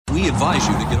advise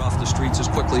you to get off the streets as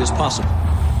quickly as possible.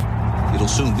 It'll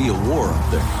soon be a war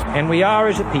up there. And we are,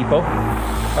 as a people,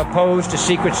 opposed to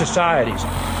secret societies,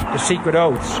 to secret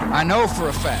oaths. I know for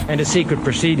a fact. And to secret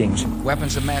proceedings.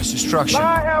 Weapons of mass destruction.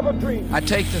 I have a dream. I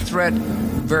take the threat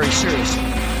very seriously.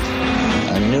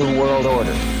 A new world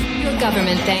order. Your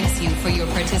government thanks you for your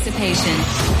participation.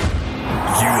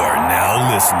 You are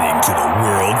now listening to the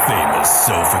world-famous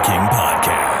Sofa King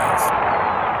podcast.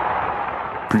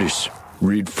 Please,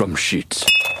 read from sheets.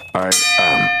 I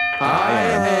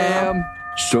am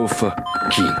Sofa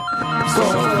King.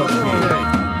 Sofa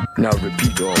King. Now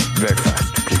repeat all very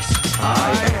fast, please.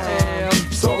 I am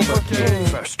Sofa King.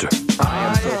 Faster.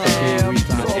 I am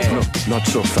Sofa King. No, not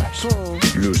so fast.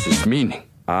 Loses meaning.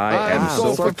 I am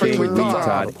Sofa King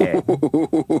retard.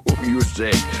 You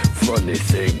say funny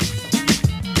things.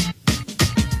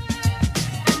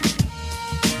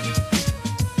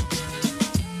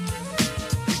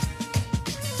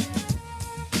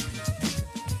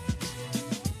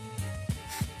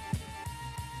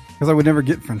 Because I would never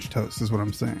get French toast, is what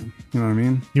I'm saying. You know what I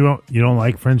mean? You don't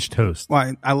like French toast?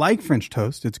 Well, I like French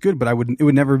toast. It's good, but it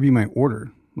would never be my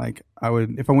order. Like I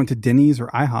would, if I went to Denny's or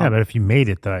IHOP. Yeah, but if you made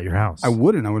it though at your house, I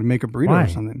wouldn't. I would make a burrito Why? or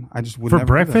something. I just would for never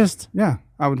do that. breakfast. Yeah,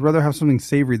 I would rather have something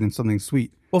savory than something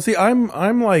sweet. Well, see,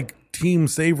 I'm like team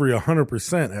savory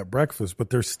 100% at breakfast, but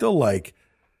there's still like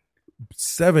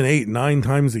 7, 8, 9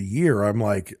 times a year. I'm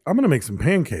like, I'm gonna make some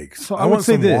pancakes. So I would want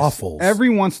say some this waffles. every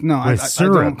once. No,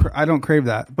 I don't crave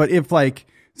that. But if like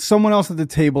someone else at the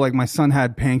table, like my son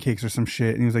had pancakes or some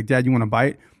shit, and he was like, "Dad, you want a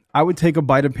bite?" I would take a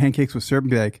bite of pancakes with syrup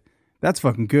and be like, "That's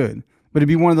fucking good." But it'd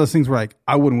be one of those things where like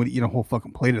I wouldn't eat a whole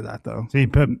fucking plate of that though. So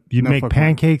you make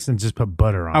pancakes and just put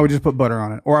butter on it. I would just put butter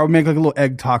on it, or I would make like a little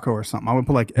egg taco or something. I would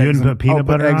put like You eggs. wouldn't put peanut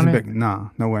butter on it? Bacon. Nah,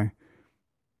 no way.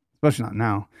 Especially not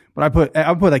now. But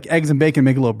I put like eggs and bacon and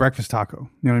make a little breakfast taco. You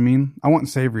know what I mean? I want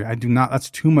savory. I do not. That's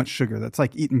too much sugar. That's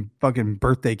like eating fucking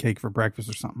birthday cake for breakfast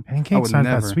or something. Pancakes aren't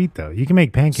that sweet though. You can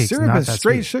make pancakes. Syrup not is that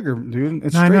straight sweet. sugar, dude.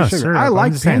 It's No, I straight know, sugar. syrup. I I'm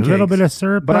like just saying, a pancakes. little bit of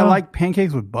syrup, but I though. like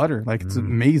pancakes with butter. Like it's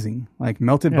amazing. Like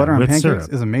melted Yeah, butter on with pancakes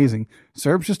syrup. is amazing.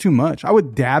 Syrup's just too much. I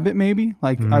would dab it maybe.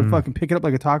 Like I'd fucking pick it up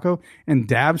like a taco and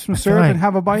dab some I feel syrup like- and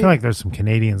have a I bite. feel like there's some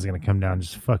Canadians going to come down and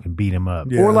just fucking beat him up.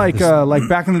 Or like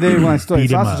back in the day when I still ate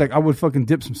Beat 'em sausage, up. like I would fucking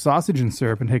dip some sausage in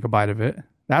syrup and take a bite of it.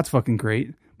 That's fucking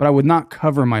great. But I would not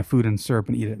cover my food in syrup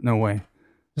and eat it. No way.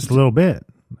 Just a little bit.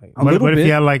 What if bit?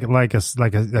 you had like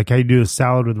how you do a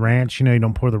salad with ranch? You know, you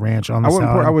don't pour the ranch on the I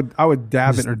wouldn't salad. I would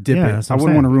dab Just- it or dip yeah, it. that's I what I'm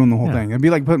wouldn't want to saying. ruin the whole Yeah. thing. It'd be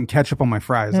like putting ketchup on my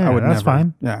fries. Yeah, I would that's never.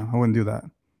 fine. Yeah, I wouldn't do that.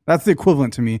 That's the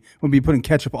equivalent to me. Would be putting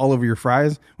ketchup all over your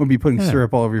fries. Would be putting Yeah.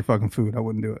 syrup all over your fucking food. I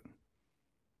wouldn't do it.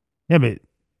 Yeah, but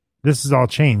this is all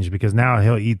changed because now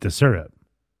he'll eat the syrup.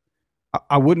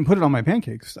 I wouldn't put it on my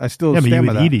pancakes. I still Yeah, but you stand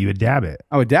by would that. eat it. You would dab it.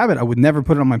 I would dab it. I would never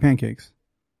put it on my pancakes.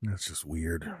 That's just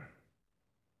weird.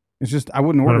 It's just I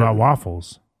wouldn't What order. about it.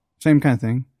 waffles? Same kind of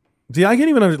thing. See, I can't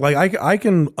even like I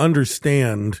can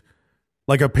understand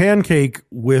like a pancake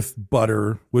with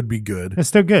butter would be good. It's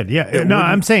still good. Yeah. It No,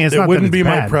 wouldn't- I'm saying it's it not wouldn't that be it's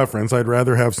my bad. preference. I'd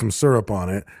rather have some syrup on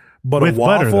it. But With a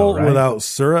waffle butter, though, right? without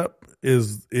syrup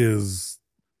is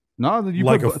No, you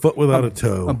like put a foot without a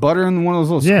toe. A butter in one of those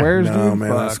little Yeah. squares, No, dude. man,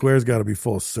 that Fuck. square's got to be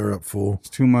full of syrup, fool. It's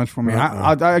too much for me.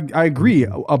 I agree.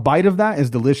 A bite of that is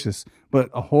delicious, but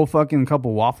a whole fucking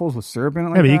couple waffles with syrup in it.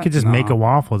 Like Yeah, but you that? could just Nah. make a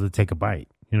waffle to take a bite.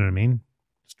 You know what I mean?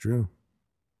 It's true.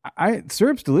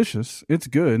 Syrup's delicious. It's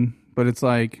good, but it's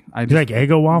like I Do you just like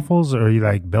Eggo waffles or you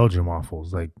like Belgian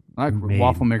waffles? Like I like made-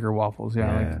 waffle maker waffles.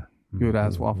 Yeah, Yeah. like good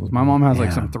ass waffles. My mom has like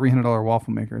Yeah. some $300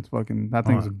 waffle maker. It's fucking that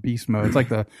thing's a beast mode. It's like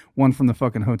the one from the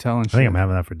fucking hotel and I shit. think I'm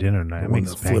having that for dinner tonight. The I'm one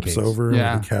making that some flips pancakes. over.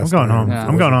 Yeah. with the I'm cast going home. iron. Yeah.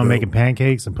 I'm going home Dope. making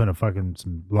pancakes and putting a fucking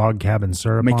some log cabin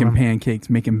syrup making on them. pancakes,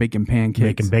 making bacon pancakes,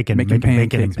 Making bacon, making making bacon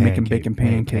pancakes, and making pancake- bacon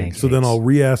pancakes. So then I'll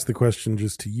re-ask the question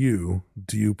just to you.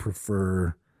 Do you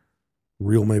prefer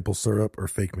real maple syrup or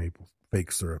fake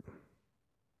syrup?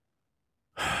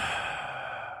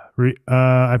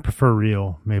 I prefer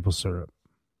real maple syrup.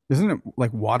 Isn't it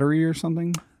like watery or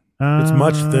something? It's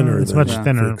much thinner It's than much fake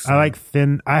thinner. syrup. I like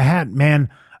thin. I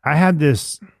had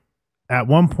this at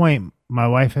one point. My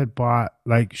wife had bought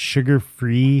like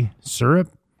sugar-free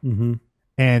syrup, Mm-hmm.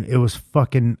 and it was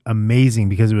fucking amazing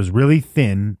because it was really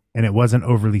thin and it wasn't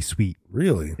overly sweet.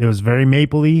 Really? It was very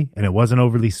mapley and it wasn't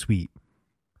overly sweet.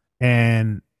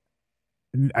 And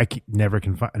I never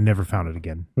found it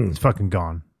again. It's fucking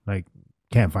gone. Like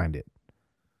can't find it.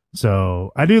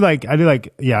 So I do like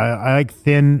yeah, I like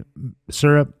thin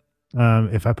syrup.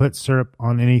 If I put syrup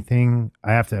on anything,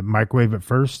 I have to microwave it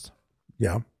first.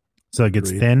 Yeah. So it gets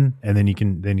Agreed. thin, and then you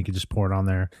can just pour it on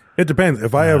there. It depends.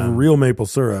 If I have real maple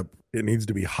syrup, it needs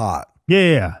to be hot.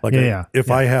 Yeah. Like yeah.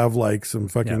 if I have like some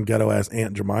fucking ghetto ass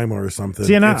Aunt Jemima or something,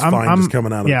 See, and it's fine just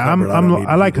coming out of the cupboard.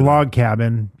 I like log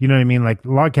cabin. You know what I mean? Like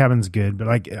log cabin's good, but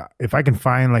like if I can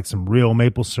find like some real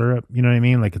maple syrup, you know what I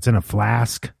mean? Like it's in a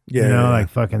flask. Yeah, you know, yeah, like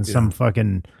fucking some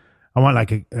fucking. I want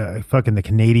like a fucking the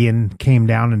Canadian came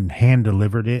down and hand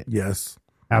delivered it. Yes,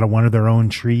 out of one of their own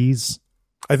trees.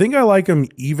 I think I like them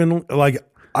even. Like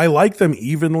I like them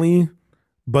evenly,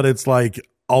 but it's like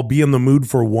I'll be in the mood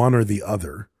for one or the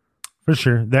other. For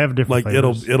sure, they have different. Like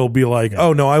flavors. it'll be like,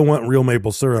 oh no, I want real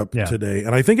maple syrup today,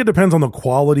 and I think it depends on the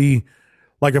quality.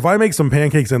 Like if I make some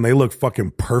pancakes and they look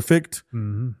fucking perfect,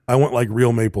 I want like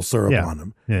real maple syrup on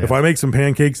them. Yeah, if I make some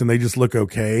pancakes and they just look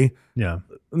okay,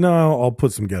 no, I'll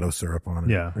put some ghetto syrup on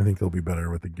it. Yeah, I think they'll be better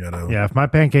with the ghetto. Yeah, if my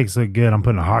pancakes look good, I'm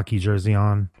putting a hockey jersey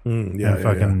on.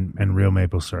 And real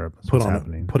maple syrup. That's what's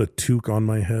happening. Put a toque on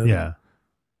my head. Yeah.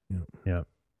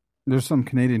 There's some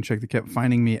Canadian chick that kept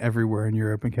finding me everywhere in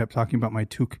Europe and kept talking about my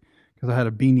toque because I had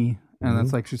a beanie. And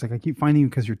that's like, she's like, I keep finding you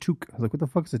because you're toque. I was like, what the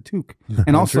fuck is a toque?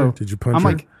 And also, did you punch I'm her?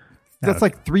 like, that's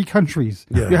like 3 countries.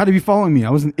 Yeah. You had to be following me. I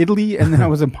was in Italy and then I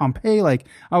was in Pompeii. Like,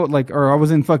 I would like, or I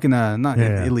was in fucking,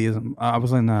 Italyism. I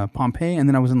was in Pompeii and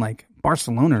then I was in like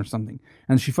Barcelona or something.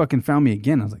 And she fucking found me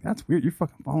again. I was like, that's weird. You're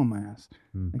fucking following my ass.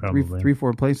 Like 3,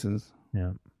 4 places.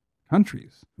 Yeah.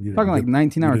 Countries. Talking like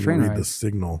 19-hour train read ride. the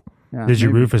signal. Yeah, Did you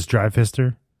maybe. Rufus dry fist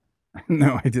her?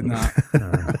 No, I did not.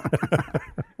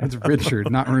 It's Richard,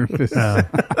 not Rufus.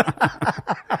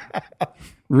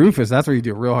 Rufus, that's where you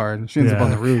do it real hard. She ends up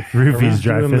on the roof. Roofies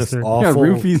dry fist her.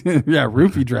 Yeah,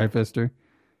 roofie dry fister.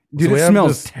 Dude, So we it have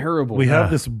smells this- terrible. We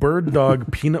have this Bird Dog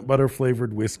peanut butter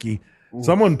flavored whiskey.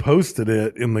 Someone posted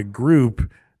it in the group,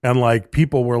 and like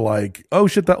people were like, "Oh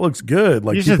shit, that looks good!"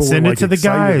 Like You should people send were it to the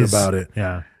excited guys about it.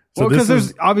 Yeah. So Well, because this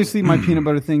there's obviously my peanut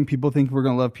butter thing. People think we're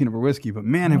going to love peanut butter whiskey, but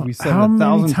man, have we said How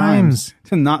 1,000 many times times?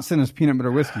 to not send us peanut butter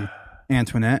whiskey.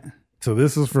 Antoinette, So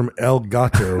this is from El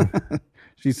Gato.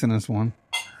 she sent us one.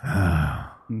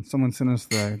 And someone sent us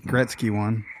the Gretzky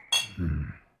one.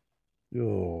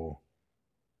 Oh.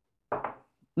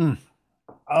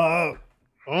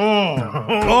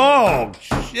 Oh,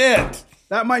 shit.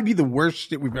 That might be the worst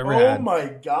shit we've ever had. Oh my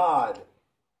god.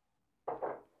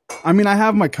 I mean, I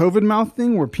have my COVID mouth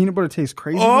thing where peanut butter tastes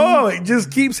crazy. Oh, it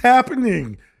just keeps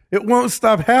happening. It won't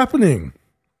stop happening.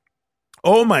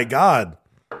 Oh my god.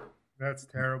 That's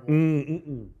terrible.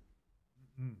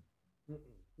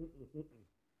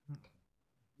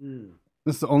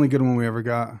 This is the only good one we ever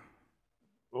got.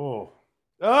 Oh.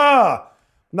 Now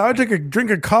I took a drink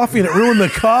of coffee and it ruined the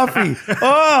coffee.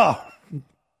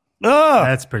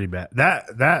 That's pretty bad. That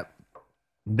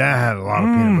had a lot of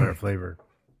peanut butter flavor.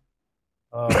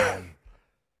 I'll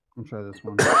try this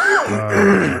one.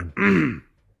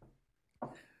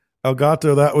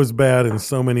 Elgato, that was bad in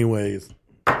so many ways.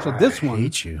 So this one,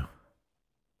 hate you.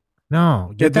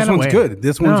 No, get this that one's away. good.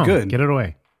 This one's No, good. Get it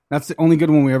away. That's the only good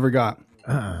one we ever got.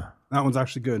 Uh-uh. That one's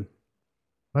actually good.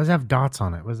 Why does it have dots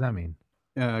on it? What does that mean?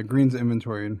 Green's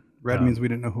inventory. Red Oh. means we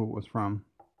didn't know who it was from.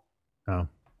 Oh.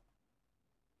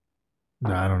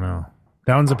 No, I don't know.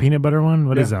 That one's a peanut butter one?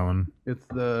 What is that one? It's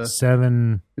the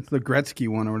 7. It's the Gretzky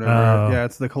one or whatever. Oh. Yeah,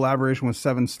 it's the collaboration with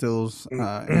Seven Stills.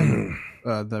 And,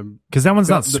 the Because that one's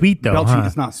not the sweet, though. Belching huh?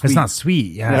 is not sweet. It's not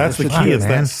sweet. Yeah, That's the fuck, key. It's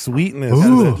man. that sweetness.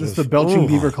 Ooh. This is the Belching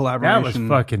Beaver That collaboration. was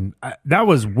fucking. That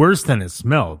was worse than it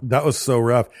smelled. That was so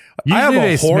rough. Usually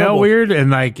they smell weird,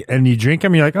 and you drink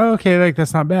them, you're like, oh, okay, like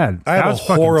that's not bad. I That have was a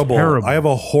fucking horrible. terrible. I have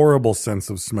a horrible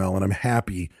sense of smell, and I'm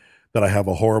happy that I have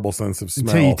a horrible sense of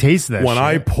smell. Until you taste that When shit.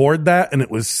 I poured that and it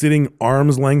was sitting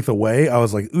arm's length away, I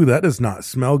was like, "Ooh, that does not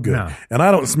smell good." No. And I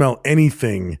don't smell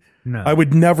anything. No. I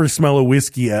would never smell a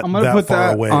whiskey at I'm gonna that put far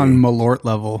that away. on Malort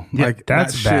level. Yeah, like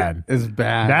that's that shit bad. Is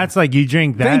bad. That's like you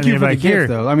drink that. Thank and you you're for like, the here. gift,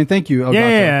 though. I mean, thank you.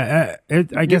 Elgato.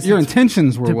 I guess your it's-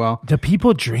 intentions were well. Do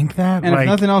people drink that? And like, if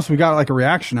nothing else, we got like a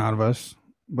reaction out of us.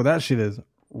 But that shit is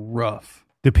rough.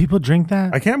 do people drink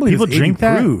that? I can't believe people it's drink 80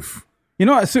 that. proof. You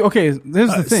know what? So, okay, here's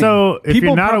the thing. So if People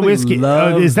you're not a probably whiskey,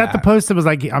 love is that the post that was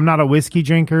like, I'm not a whiskey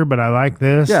drinker, but I like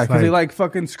this? Yeah, because they like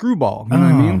fucking screwball. You know oh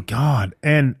what I mean? God!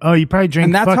 And you probably drink.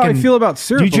 And that's how I fucking- feel about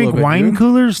syrup. Do you a drink little bit, wine dude.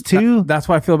 coolers too? That's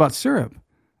how I feel about syrup.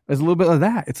 There's a little bit of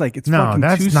that. It's like it's no, fucking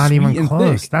that's too not sweet even and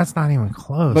close. thick. That's not even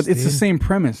close. But it's the dude. same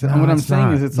premise. No, and what I'm it's saying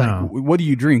not. is, it's like, No. what do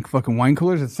you drink? Fucking wine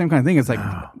coolers? It's the same kind of thing. It's like,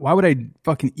 why would I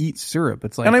fucking eat syrup?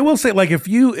 It's like, And I will say, like, if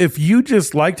you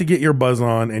just like to get your buzz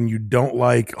on and you don't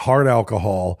like hard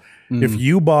alcohol, if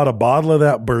you bought a bottle of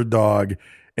that Bird Dog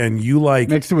and you like,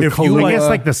 Mixed it with if you Kahlua. like, I guess,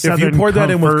 like, the if you Southern poured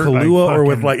that in with Comfort, like, Kahlua or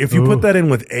with fucking- like, if you ooh. put that in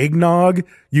with eggnog,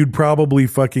 you'd probably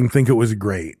fucking think it was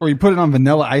great. or you put it on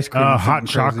vanilla ice cream. or hot something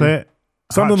crazy. chocolate.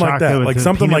 something like that, with like the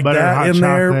something peanut like butter, that hot in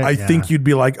there. chocolate. I Yeah. think you'd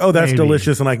be like, oh, that's Maybe.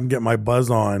 delicious, and I can get my buzz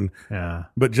on. Yeah.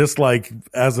 But just like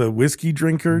as a whiskey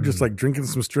drinker, just like drinking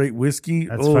some straight whiskey,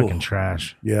 That's fucking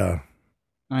trash. Yeah.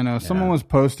 I know. Someone was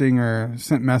posting or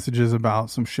sent messages about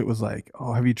some shit was like,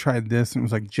 oh, have you tried this? And it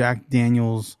was like Jack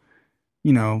Daniels,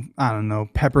 you know, I don't know,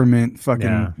 peppermint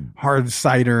fucking hard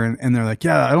cider. And they're like,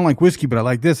 yeah, I don't like whiskey, but I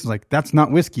like this. It's like, that's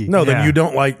not whiskey. No, then you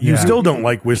don't like, you still don't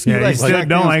like whiskey. Yeah, you still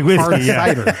don't like whiskey.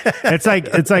 Yeah. it's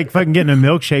like fucking getting a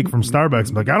milkshake from Starbucks.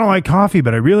 I'm like, I don't like coffee,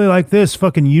 but I really like this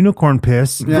fucking unicorn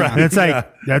piss. Yeah. And it's like,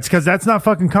 that's because that's not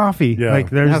fucking coffee. Yeah.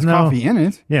 Like there's It has no coffee in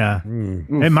it. Yeah.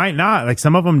 It might not. Like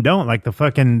some of them don't. Like the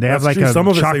fucking, they have That's like true. a Some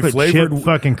of it say chocolate flavored chip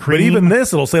fucking cream. But even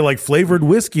this, it'll say like flavored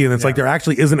whiskey, and it's like there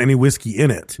actually isn't any whiskey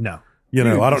in it. No. You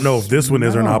know, Dude, I don't know if this one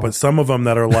is or not, but some of them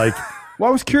that are like, Well,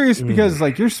 I was curious because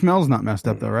like your smell's not messed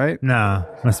up though, right? Nah,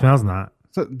 my smell's not.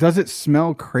 So does it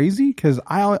smell crazy? Because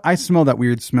I smell that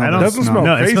weird smell. I that don't it doesn't smell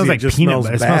No, crazy, it smells it like just peanut smells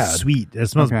butter. It bad. smells sweet. It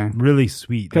smells Okay. really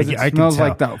sweet. 'Cause Like, it I can smells tell.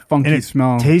 like that funky and it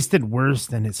smell. tasted worse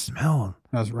than it smelled.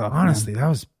 That's rough. Honestly, that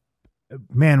was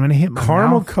man when it hit my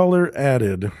caramel mouth. color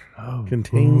added,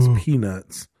 contains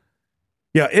peanuts.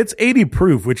 Yeah, it's 80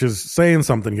 proof, which is saying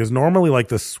something because normally like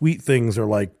the sweet things are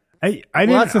like, I Well,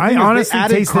 that's the didn't. thing I is honestly they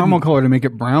added tasted caramel color to make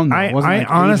it brown. Though. It wasn't I like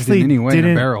aged honestly in any way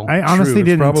didn't. in a barrel. I honestly true, it's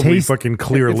didn't probably taste. fucking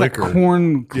clear it's liquor. like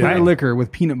corn clear Yeah. liquor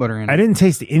with peanut butter in it. I didn't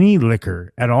taste any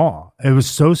liquor at all. It was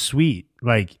so sweet.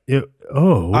 Like it.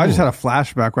 Oh, I just had a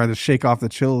flashback where I had to shake off the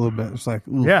chill a little bit. It's like,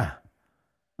 ooh. yeah.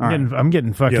 All right. I'm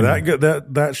getting fucking. yeah,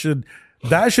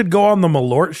 that should go on the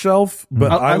Malort shelf.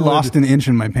 But I would- lost an inch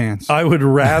in my pants. I would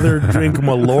rather drink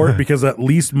Malort because at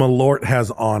least Malort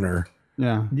has honor.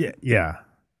 yeah. Yeah.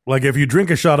 Like if you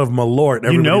drink a shot of Malort,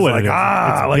 everybody's You know what like, it is.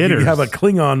 It's like you bitters. have a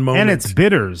Klingon moment. And it's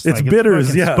bitters. It's Like, bitters.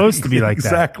 fucking Yeah, supposed to be like that.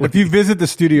 exactly. If you visit the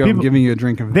studio, I'm People- giving you a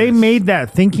drink of They this. made that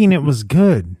thinking it was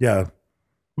good. Yeah,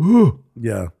 Ooh.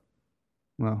 yeah.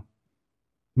 Well,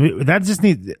 That just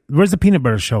needs. Where's the peanut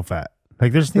butter shelf at?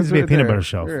 Like there just needs It's to be a right peanut there. butter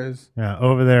shelf. There is. Yeah,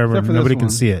 over there where Except for this nobody can one.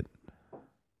 see it.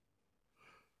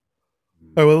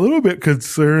 I'm a little bit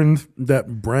concerned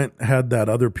that Brent had that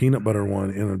other peanut butter one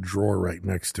in a drawer right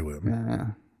next to him. yeah.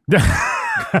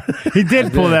 He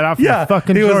did pull that off. Yeah, the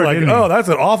fucking he was drawer, like, didn't he? "Oh, that's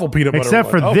an awful peanut butter." Except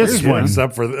one. for Oh, this here's one.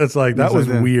 Except for it's like that Yes, was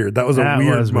I did. weird. That was a That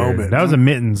weird was moment. That was a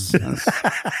mittens. But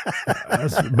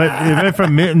it went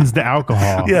from mittens to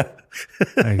alcohol. yeah.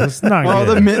 Like, it's not Oh,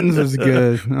 good. the mittens was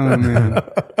good. Oh man.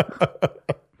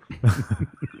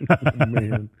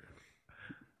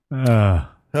 Man.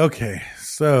 Okay,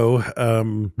 so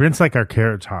Brent's like our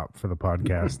carrot top for the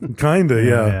podcast. kinda,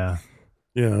 yeah.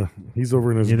 yeah. He's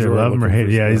over in his Either drawer love him or looking hate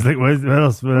for him. Yeah, he's stuff. like, what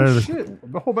else? What Oh, other- shit,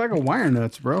 a whole bag of wire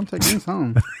nuts, bro. I'm taking this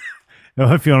home.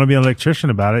 Well, if you want to be an electrician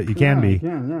about it, you can Yeah, be.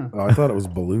 Yeah. Oh, I thought it was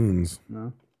balloons.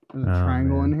 No, there's a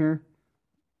triangle in here.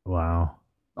 Wow.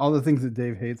 All the things that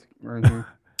Dave hates are in here.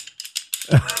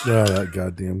 Oh, that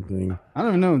goddamn thing. I don't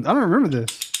even know. I don't remember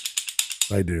this.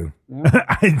 I do.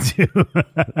 I do.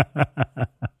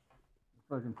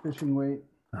 Fucking fishing weight.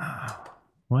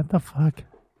 What the fuck?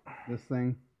 This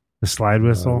thing. The slide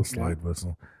whistle. Slide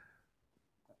whistle.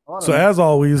 So as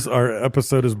always, our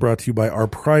episode is brought to you by our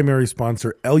primary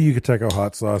sponsor, El Yucateco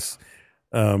Hot Sauce.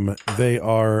 They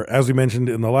are, as we mentioned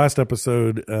in the last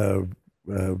episode,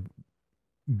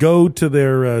 go to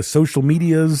their social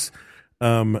medias.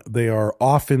 They are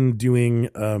often doing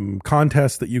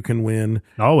contests that you can win.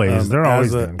 Always. They're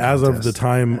always doing as of the contests.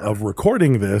 time of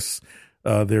recording this.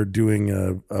 They're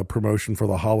doing a promotion for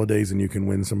the holidays, and you can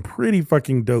win some pretty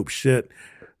fucking dope shit.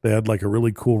 They had like a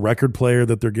really cool record player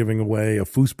that they're giving away, a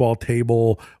foosball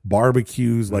table,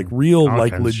 barbecues, like real, All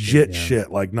like kinds of legit shit, yeah.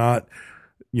 shit, like not,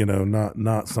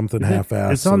 not something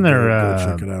half-assed. It's on So their go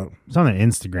check it out. It's on their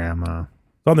Instagram.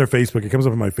 It's on their Facebook. It comes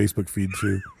up in my Facebook feed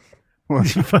too.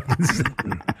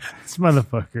 This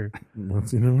motherfucker.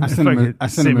 What's, you know, I sent him Fucking a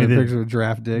send me the- picture of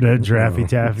giraffe dick. The Draffy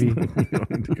Taffy. I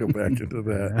need to go back into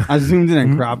that. I zoomed in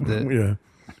and cropped it.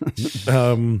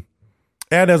 Yeah.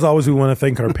 And as always, we want to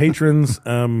thank our patrons.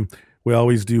 We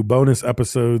always do bonus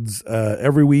episodes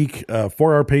every week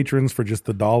for our patrons for just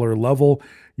the $1 level.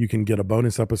 You can get a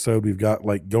bonus episode. We've got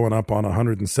like going up on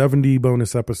 170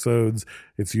 bonus episodes.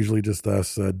 It's usually just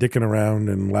us dicking around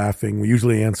and laughing. We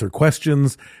usually answer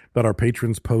questions that our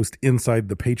patrons post inside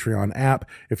the Patreon app.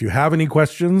 If you have any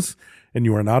questions and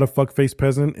you are not a fuckface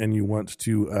peasant and you want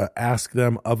to ask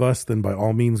them of us, then by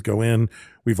all means go in.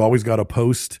 We've always got a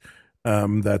post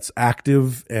that's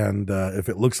active, and if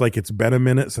it looks like it's been a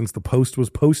minute since the post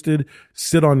was posted,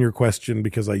 sit on your question,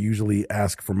 because I usually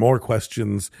ask for more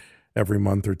questions every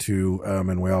month or two,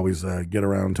 and we always get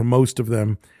around to most of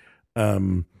them.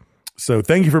 So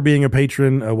thank you for being a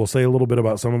patron. We'll say a little bit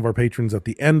about some of our patrons at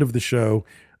the end of the show,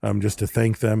 just to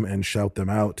thank them and shout them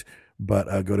out.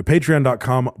 But go to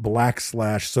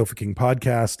patreon.com/Sofa King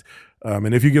Podcast.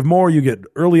 And if you give more, you get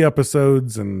early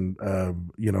episodes and,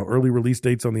 early release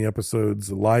dates on the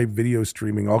episodes, live video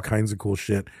streaming, all kinds of cool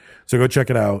shit. So go check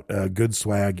it out. Good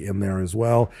swag in there as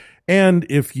well. And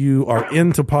if you are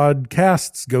into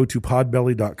podcasts, go to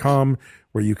podbelly.com,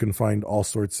 where you can find all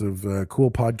sorts of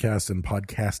cool podcasts and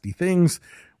podcasty things.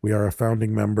 We are a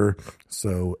founding member.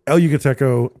 So El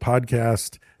Yucateco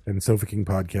Podcast and Sofa King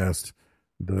Podcast,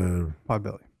 the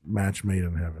Podbelly match made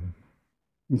in heaven.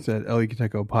 You said El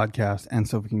Yucateco Podcast and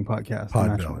Sofa King Podcast.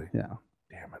 Podbelly. Yeah.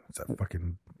 Damn it. It's that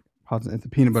fucking It's a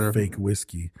peanut butter. fake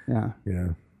whiskey. Yeah. Yeah.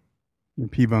 Your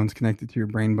pea bone's connected to your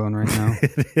brain bone right now.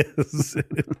 It is.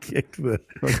 It kicked the...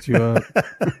 Fucked you up.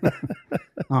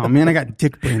 Oh, man, I got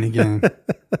dick brain again.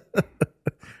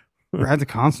 Brad's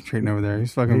concentrating over there.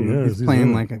 He's fucking. He's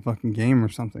playing like a fucking game or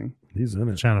something. He's in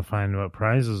it. Trying to find what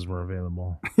prizes were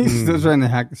available. He's still trying to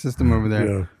hack the system over there.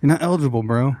 Yeah. You're not eligible,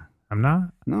 bro. I'm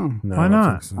not? No. Why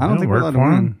not? I don't think we're allowed to for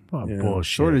win. them. Oh, Yeah.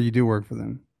 bullshit. Sort of, you do work for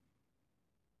them.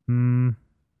 No.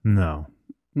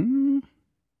 No?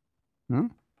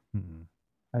 Mm-mm.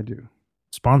 I do.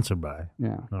 Sponsored by.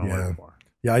 Yeah. I don't Yeah. work for.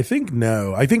 Yeah, I think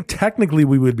no. I think technically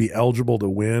we would be eligible to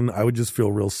win. I would just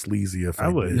feel real sleazy if I I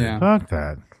would. did. Yeah. Fuck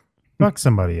that. Fuck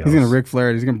somebody else. He's going to Ric Flair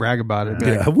it. He's going to brag about it. Be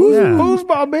Yeah. like, Woo! Yeah.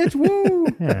 foosball, bitch. Woo.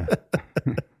 Yeah.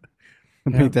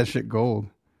 Paint that shit gold.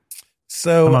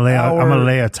 So I'm gonna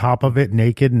lay atop of it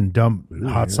naked and dump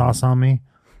hot sauce on me.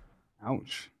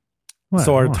 Ouch. What?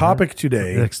 So our Won't topic hurt.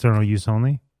 today External use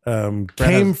only. came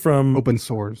has from Open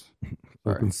sores.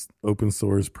 Sorry. open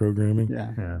source programming.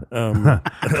 Yeah. Yeah.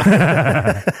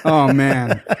 Oh,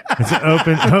 man. It's an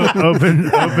open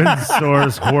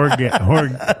source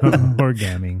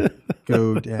horgamming.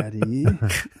 Go, daddy.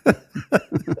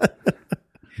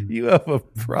 You have a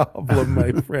problem,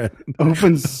 my friend.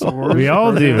 Open source. We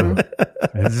all do. program.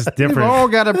 It's just We've different. all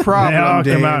got a problem, They all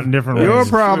Dave. come out in different Your ways.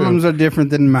 problems are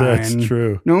different than mine. That's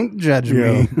true. Don't judge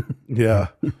Yeah. me. Yeah.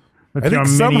 With I think your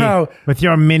somehow- with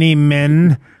your mini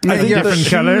men, May your different shoes-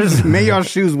 colors. May your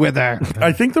shoes wither.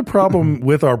 I think the problem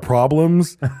with our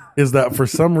problems is that for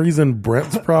some reason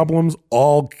Brent's problems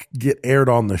all get aired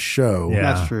on the show. Yeah.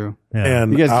 That's true. Yeah.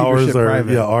 And You guys keep your ours shit are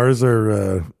private. ours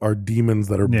are demons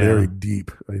that are Yeah. very deep,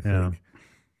 I think. Yeah.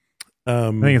 I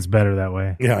think it's better that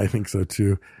way. Yeah, I think so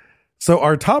too. So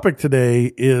our topic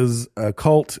today is a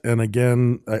cult, and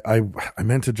again, I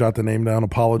meant to jot the name down.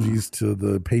 Apologies to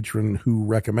the patron who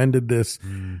recommended this,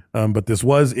 but this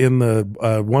was in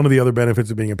the one of the other benefits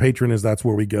of being a patron is that's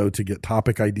where we go to get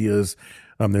topic ideas.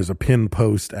 There's a pinned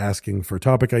post asking for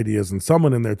topic ideas, and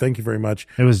someone in there, thank you very much.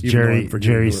 It was even though Jerry I'm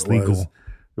forgetting who it was. Sleagle.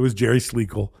 It was Jerry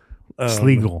Sleagle.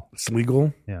 Sleagle.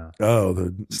 Sleagle. Yeah. Oh,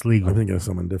 the Sleagle. I'm thinking of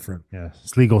someone different. Yeah.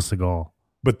 Sleagle Seagal.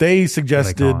 But they call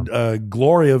suggested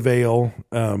Gloria Vale,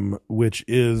 which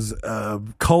is a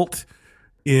cult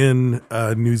in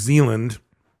New Zealand.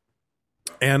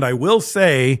 And I will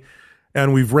say,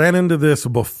 and we've ran into this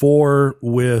before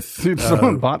with... Dude,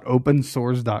 someone bought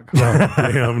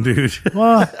opensource.com. Damn, dude.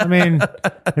 Well, I mean,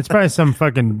 it's probably some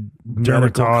fucking Medical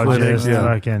dermatologist. clinic,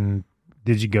 yeah. Fucking.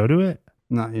 Did you go to it?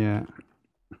 Not yet.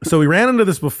 So we ran into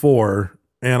this before,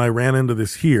 and I ran into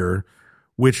this here,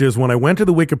 which is when I went to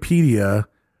the Wikipedia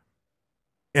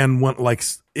and went like,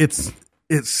 it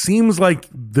seems like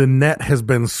the net has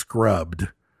been scrubbed.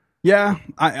 Yeah,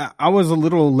 I was a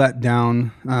little let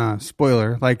down.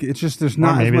 Spoiler, like it's just there's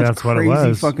not as maybe much that's what it crazy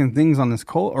was. fucking things on this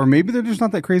cult, or maybe they're just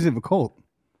not that crazy of a cult.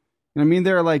 You know what I mean?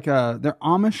 They're like they're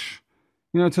Amish,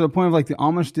 you know, to the point of like the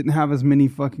Amish didn't have as many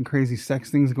fucking crazy sex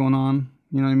things going on.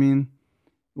 You know what I mean?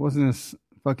 It wasn't as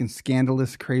fucking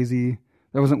scandalous, crazy.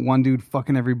 There wasn't one dude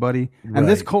fucking everybody. And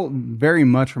this Right. cult very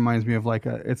much reminds me of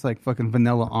it's like fucking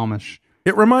vanilla Amish.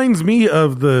 It reminds me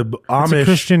of the It's a Amish.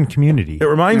 Christian community. It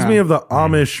reminds me Yeah. of the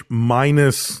Amish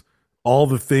minus all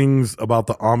the things about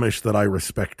the Amish that I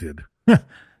respected.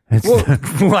 It's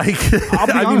Like, I'll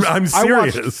be honest, I'm I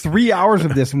watched serious. 3 hours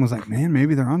of this and was like, man,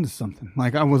 maybe they're onto something.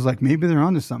 Like I was like, maybe they're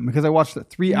onto something because I watched a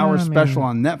 3-hour Yeah, special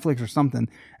on Netflix or something,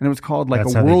 and it was called like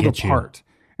That's A how they World get you. Apart.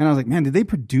 And I was like, man, did they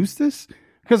produce this?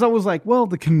 Because I was like, well,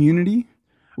 the community,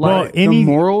 Well, like any-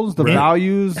 the morals, the Right.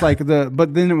 values, like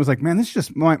but then it was like, man, this is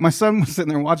just my son was sitting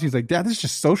there watching. He's like, Dad, this is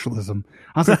just socialism.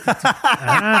 I was like,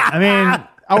 I mean,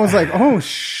 I was like, oh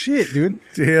shit, dude.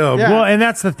 Damn. Yeah. well, and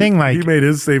that's the thing. Like He made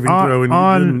his saving throw and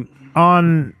you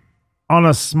didn't. on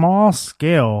a small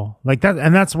scale like that,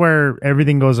 and that's where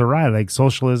everything goes awry. Like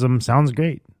socialism sounds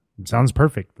great. It sounds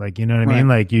perfect. Like, you know what I mean?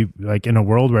 Right. Like in a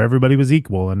world where everybody was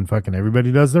equal and fucking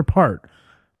everybody does their part.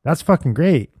 That's fucking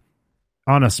great.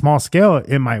 on a small scale,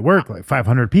 it might work. Like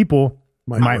 500 people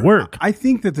might work. I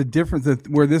think that the difference that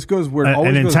where this goes, where it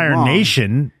always an goes entire wrong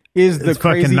nation is the it's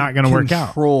fucking crazy not going to work out.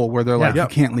 control where they're like, Yeah. you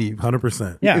can't leave.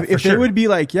 100%. Yeah, if for they sure. would be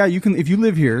like, yeah, you can, if you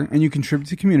live here and you contribute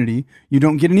to the community, you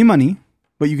don't get any money,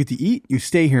 but you get to eat, you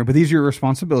stay here, but these are your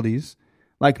responsibilities.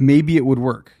 Like maybe it would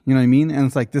work, you know what I mean? And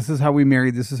it's like, this is how we marry,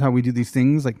 this is how we do these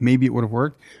things. Like maybe it would have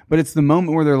worked, but it's the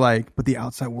moment where they're like, but the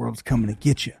outside world's coming to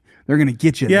get you. They're going to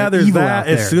get you. Yeah, They're there's evil that. out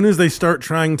there. As soon as they start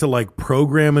trying to like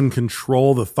program and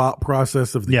control the thought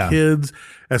process of the kids,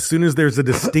 as soon as there's a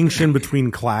distinction between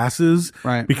classes,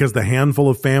 right? Because the handful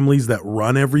of families that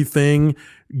run everything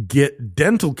get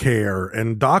dental care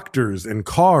and doctors and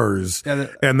cars,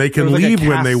 and they can there was like a leave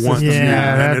when they caste want to. system.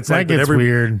 And it's like gets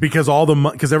weird because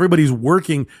because everybody's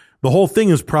working. The whole thing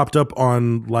is propped up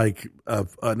on like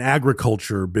an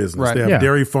agriculture business. Right. They have Yeah. a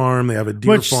dairy farm. They have a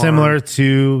deer Which farm. similar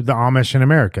to the Amish in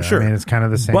America. Sure. I mean, it's kind of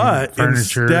the same. But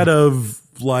furniture. instead of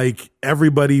like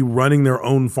everybody running their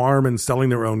own farm and selling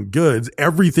their own goods,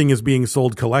 everything is being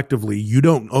sold collectively. You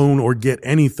don't own or get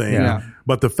anything, Yeah.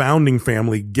 but the founding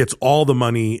family gets all the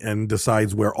money and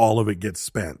decides where all of it gets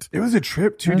spent. It was a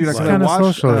trip too, dude. It's I kinda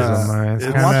watched, socialism, man. It's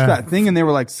I kinda- watched that thing, and they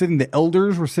were like sitting. The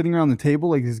elders were sitting around the table.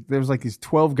 Like there was like these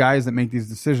 12 guys that make these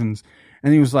decisions,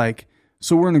 and he was like,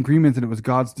 "So we're in agreement that it was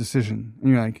God's decision."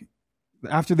 And you're like,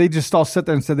 after they just all sat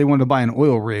there and said they wanted to buy an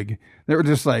oil rig, they were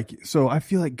just like, "So I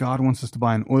feel like God wants us to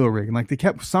buy an oil rig," and like they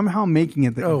kept somehow making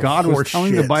it that God was horse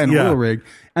telling them to shit. buy an Yeah. oil rig,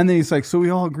 and then he's like, "So we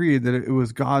all agreed that it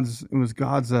was God's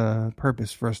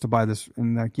purpose for us to buy this,"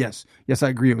 and like, yes, I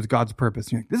agree, it was God's purpose.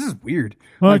 And you're like, this is weird.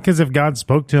 Well, Like, because if God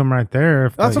spoke to him right there,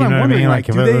 if, that's you what know I'm wondering. I mean? Like,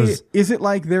 if do it they? was, Is it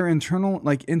like their internal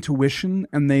like intuition,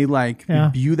 and they like Yeah.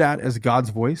 view that as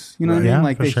God's voice? You know what I Yeah, mean?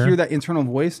 Like for they sure. hear that internal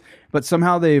voice, but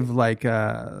somehow they've like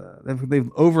they've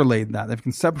overlaid that. They've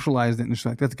conceptualized it, and it's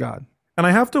like that's God. And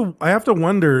I have to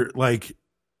wonder, like,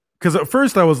 because at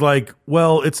first I was like,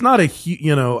 well, it's not I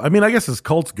mean, I guess as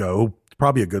cults go, it's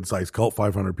probably a good sized cult,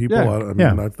 500 people. Yeah. I mean,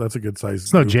 Yeah. that's a good size.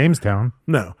 it's no Jamestown.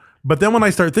 No. But then when I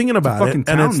start thinking about it, fucking and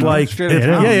town, it's though. like, Straight up it's,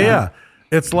 town, yeah. man.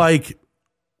 It's like,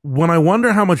 when I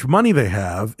wonder how much money they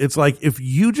have, it's like, if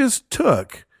you just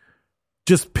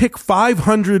pick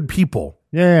 500 people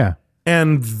Yeah.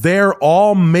 and they're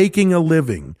all making a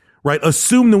living, right?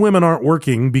 Assume the women aren't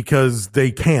working because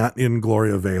they can't in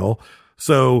Gloria Vale.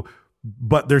 So,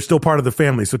 but they're still part of the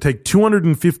family. So take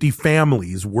 250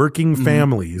 families, working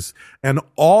families, and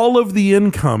all of the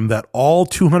income that all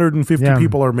 250 Yeah.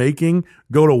 people are making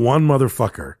go to one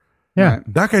motherfucker. Yeah.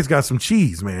 Right. That guy's got some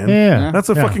cheese, man. Yeah. That's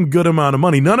a Yeah. fucking good amount of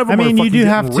money. None of I them mean, are you fucking do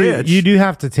have getting to. rich. You do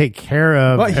have to take care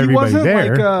of But he everybody wasn't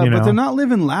there. like, you know? but they're not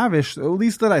living lavish. At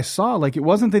least that I saw. Like, it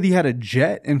wasn't that he had a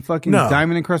jet and fucking No.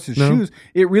 diamond encrusted No. shoes.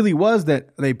 It really was that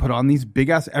they put on these big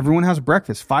ass. Everyone has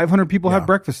breakfast. 500 people have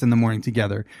breakfast in the morning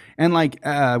together. And like,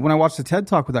 when I watched the TED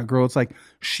Talk with that girl, it's like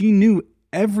she knew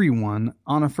everyone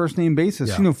on a first name basis.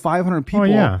 Yeah. She knew 500 people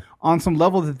yeah. on some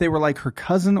level that they were like her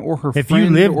cousin or her If friend.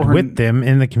 you lived or her, with them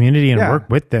in the community and Yeah. worked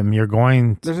with them, you're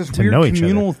going there's this to weird know each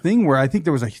communal other. thing where I think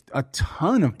there was a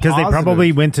ton of Because they probably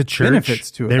positive went to church.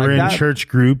 benefits to it. They were Like in that- church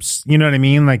groups. You know what I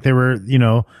mean? Like they were,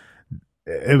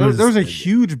 it was. There was a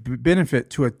huge benefit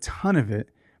to a ton of it,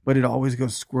 but it always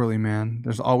goes squirrely, man.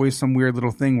 There's always some weird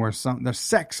little thing where the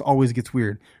sex always gets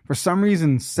weird. For some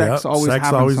reason, sex Yep, always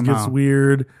happens somehow. gets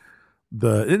weird.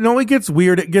 It gets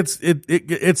weird.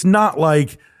 It's not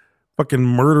like fucking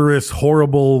murderous,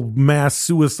 horrible, mass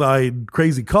suicide,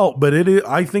 crazy cult, but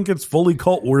I think it's fully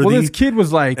cult worthy. Well, this kid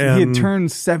was like, he had And-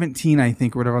 turned 17, I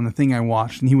think, or whatever, on the thing I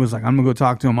watched, and he was like, I'm gonna go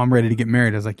talk to him. I'm ready to get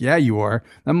married. I was like, yeah, you are.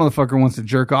 That motherfucker wants to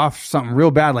jerk off something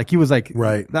real bad. Like, he was like,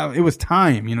 Right. it was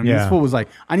time, you know? Yeah. This fool was like,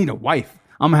 I need a wife.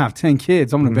 I'm gonna have 10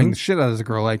 kids. I'm gonna Mm-hmm. bang the shit out of this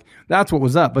girl. Like, that's what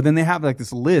was up. But then they have like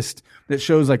this list that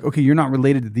shows like, okay, you're not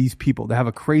related to these people. They have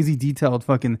a crazy detailed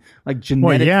fucking like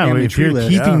genetic well, yeah. family If tree you're list.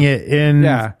 keeping it in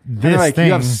Yeah. And they're this like, thing,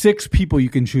 you have 6 people you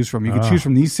can choose from. You can choose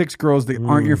from these 6 girls that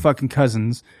aren't your fucking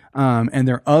cousins. And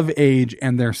they're of age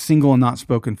and they're single and not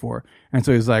spoken for. And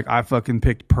so he's like, I fucking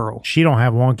picked Pearl. she don't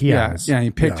have wonky Yeah. eyes. Yeah. He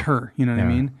picked her. You know what I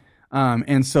mean?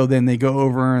 And so then they go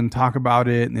over and talk about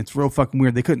it, and it's real fucking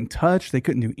weird. They couldn't touch, they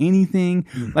couldn't do anything.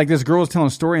 Like this girl was telling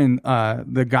a story, and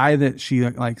the guy that she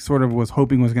like sort of was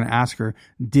hoping was going to ask her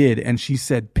did, and she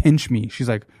said, "Pinch me." She's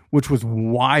like, which was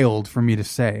wild for me to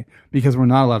say because we're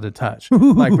not allowed to touch.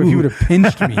 Like if you would have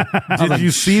pinched me, I was Did like,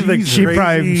 you see the Jesus.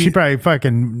 She probably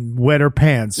fucking wet her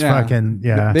pants. Yeah. Fucking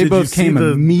yeah. They Did you both see came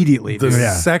immediately. The dude.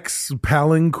 Yeah. sex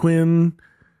palanquin.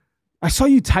 I saw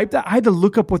you type that. I had to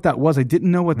look up what that was. I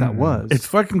didn't know what that was. It's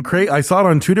fucking crazy. I saw it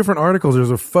on 2 different articles. There's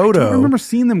a I photo don't remember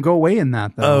seeing them go away in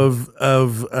that though.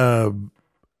 of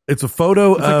It's a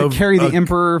photo It's like of the carry the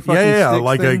emperor fucking sticks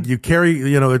like thing. you carry,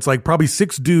 it's like probably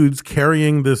 6 dudes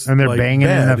carrying this, And they're like, banging in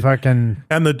bed. the fucking.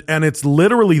 And it's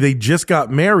literally they just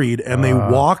got married and they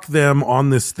walk them on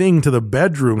this thing to the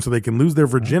bedroom so they can lose their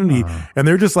virginity, and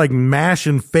they're just like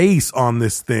mashing face on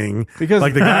this thing Because-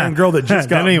 like the guy and girl that just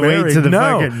got Then they wait married. to the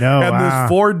no, fucking- no, and wow. there's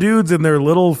 4 dudes in their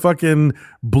little fucking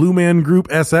Blue Man Group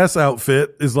SS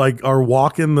outfit are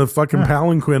walking the fucking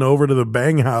palanquin over to the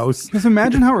bang house. Because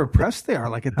imagine how repressed they are.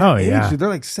 Like at that Oh, age, yeah. dude, they're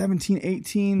like 17,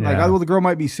 18. Yeah. Like, the girl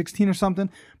might be 16 or something,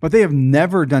 but they have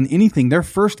never done anything. Their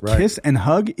first kiss and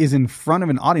hug is in front of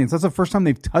an audience. That's the first time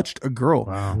they've touched a girl.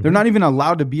 They're not even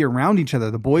allowed to be around each other.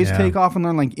 The boys Yeah. take off and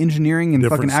learn like engineering and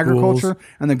Different fucking agriculture, schools.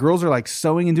 and the girls are like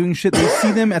sewing and doing shit. They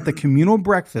see them at the communal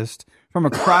breakfast from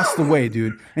across the way,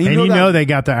 dude. And you know they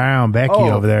got their eye on Becky Oh,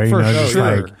 over there. for Just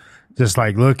sure. just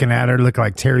like looking at her, looking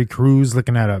like Terry Crews,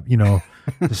 looking at a,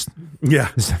 just Yeah.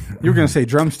 you were gonna say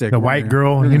drumstick. the weren't white you?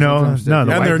 girl, You were you gonna say know, drumstick. no,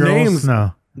 the And white their girls, names,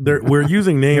 no. we're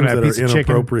using names Give me that a piece are of chicken.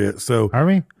 inappropriate. So Are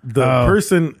we? the Oh.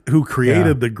 person who created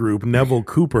Yeah. the group, Neville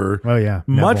Cooper, Oh, yeah,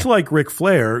 much Neville. like Ric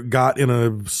Flair, got in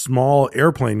a small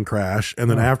airplane crash, and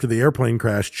then after the airplane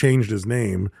crash, changed his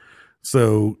name.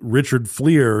 So Richard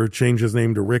Fleer changed his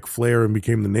name to Ric Flair and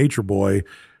became the Nature Boy,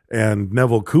 and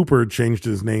Neville Cooper changed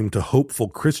his name to Hopeful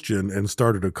Christian and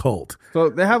started a cult. So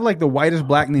they have like the whitest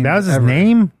black name. That was his ever.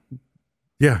 name?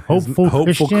 Yeah, Hopeful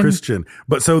Christian?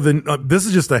 But so then this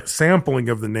is just a sampling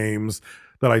of the names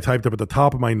that I typed up at the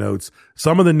top of my notes.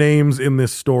 Some of the names in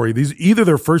this story, these either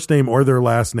their first name or their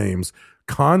last names: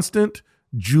 Constant,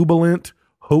 Jubilant,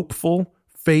 Hopeful,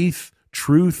 Faith,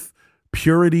 Truth,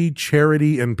 Purity,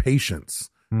 Charity, and Patience.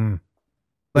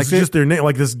 Like This is just their name.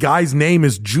 Like this guy's name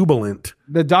is Jubilant,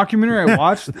 The documentary I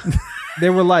watched, they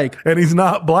were like and he's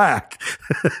not black.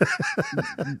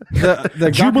 the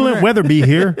Jubilant documentary- Weatherby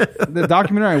here. The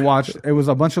documentary I watched, it was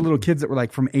a bunch of little kids that were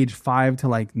like from age 5 to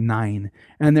like 9,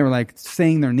 and they were like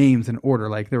saying their names in order.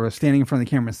 Like they were standing in front of the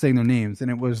camera saying their names,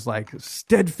 and it was like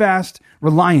Steadfast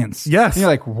Reliance. Yes. and you're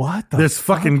like, what? The This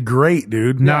fucking great,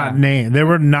 dude. Not name. They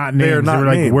were not names. They are not they were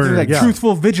like names. words. They're like Yeah.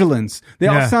 Truthful Vigilance. They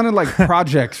all Yeah. sounded like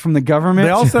projects from the government.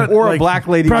 They all sound or a like black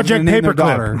lady was Project gonna name their Paperclip.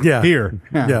 daughter. Yeah. Here.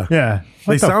 Yeah. Yeah. They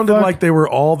What the sounded fuck? like they were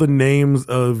all the names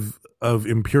of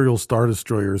Imperial Star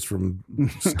Destroyers from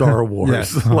Star Wars.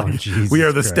 Yes. Like, Jesus we are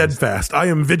the Christ. Steadfast. I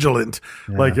am vigilant.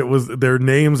 Like it was. Their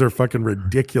names are fucking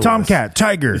ridiculous. Tomcat,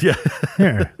 Tiger. Yeah.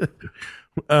 Here.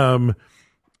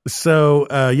 So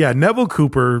Neville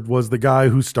Cooper was the guy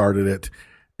who started it,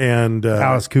 and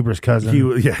Alice Cooper's cousin.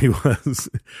 he was.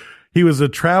 He was a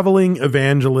traveling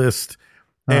evangelist.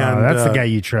 And that's the guy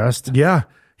you trust. Yeah.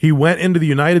 He went into the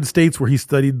United States where he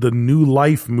studied the New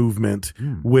Life movement,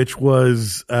 which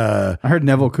was I heard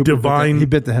Neville Cooper. Divine- He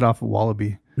bit the head off a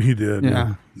wallaby. he did.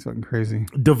 Yeah, it's fucking crazy.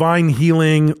 Divine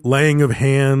healing, laying of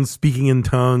hands, speaking in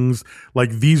tongues. Like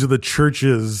these are the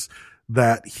churches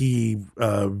that he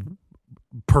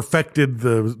perfected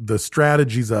the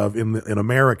strategies of in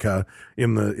America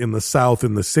in the South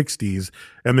in the 60s,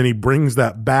 and then he brings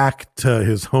that back to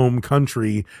his home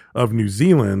country of New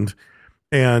Zealand,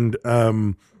 and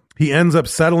he ends up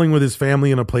settling with his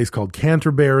family in a place called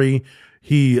Canterbury.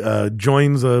 He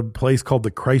joins a place called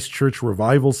the Christchurch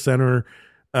Revival Center,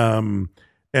 and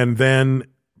then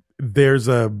there's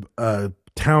a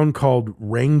town called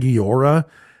Rangiora,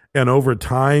 and over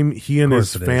time he and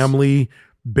his it is. family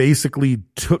basically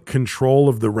took control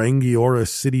of the Rangiora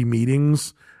city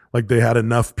meetings. Like they had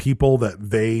enough people that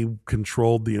they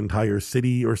controlled the entire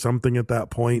city or something at that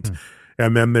point.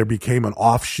 And then there became an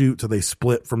offshoot. So they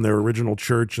split from their original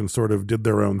church and sort of did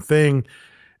their own thing.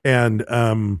 And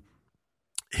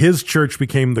his church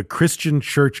became the Christian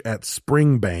Church at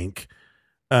Springbank.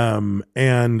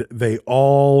 And they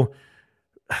all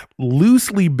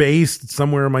loosely based,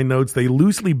 somewhere in my notes, they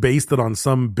loosely based it on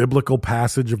some biblical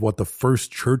passage of what the first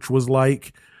church was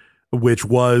like, which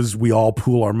was we all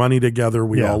pool our money together,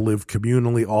 we all live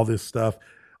communally, all this stuff.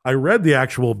 I read the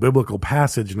actual biblical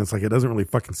passage and it's like it doesn't really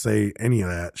fucking say any of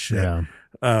that shit. Yeah.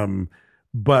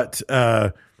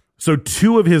 So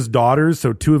two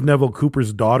of Neville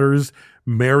Cooper's daughters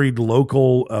married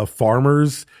local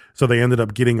farmers. So they ended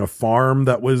up getting a farm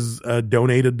that was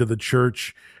donated to the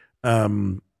church.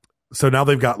 So now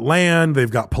they've got land, they've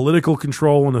got political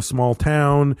control in a small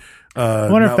town.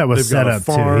 I wonder if that was set up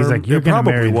too. He's like, you're going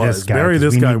to marry this guy. Marry 'cause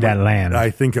this we guy. need that land. I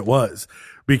think it was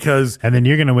because and then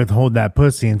you're going to withhold that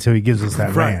pussy until he gives us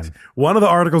that land. one of the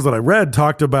articles that I read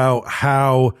talked about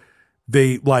how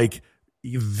they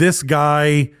this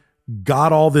guy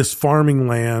got all this farming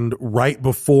land right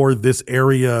before this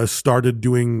area started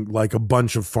doing like a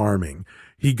bunch of farming.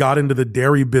 he got into the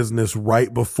dairy business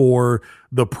right before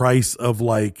the price of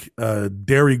like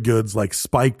dairy goods like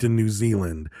spiked in New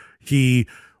Zealand. He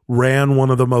ran one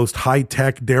of the most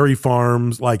high-tech dairy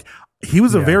farms. Like, he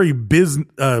was a very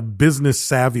business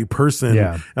savvy person.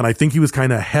 Yeah. And I think he was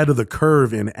kind of ahead of the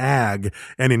curve in ag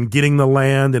and in getting the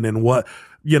land and in what,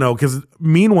 you know, because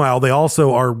meanwhile, they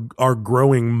also are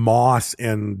growing moss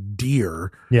and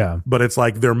deer. Yeah. But it's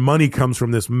like their money comes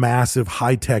from this massive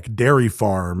high-tech dairy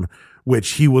farm,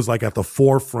 which he was like at the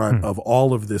forefront of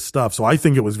all of this stuff. So I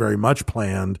think it was very much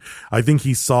planned. I think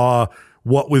he saw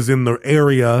what was in the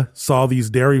area, saw these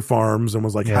dairy farms and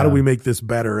was like, how do we make this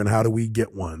better? And how do we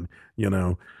get one? You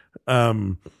know?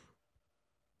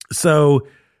 So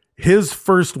his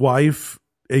first wife,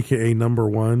 AKA number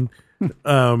one,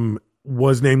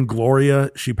 was named Gloria.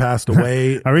 She passed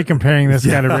away. Are we comparing this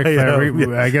guy to Ric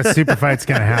Flair? I guess super fight's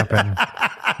going to happen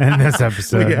in this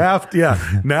episode. We have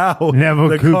to, now Neville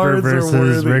the Cooper cards are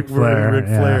versus worthy- Ric Flair. Ric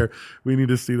Flair. We need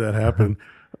to see that happen.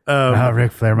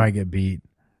 Ric Flair might get beat.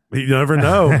 You never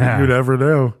know. You never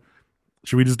know.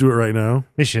 Should we just do it right now?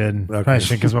 We should. Okay. Probably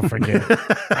should, because we'll forget. All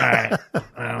right.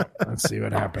 Well, let's see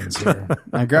what happens here.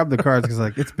 I grabbed the cards because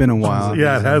like it's been a while.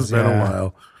 Yeah, it has been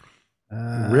a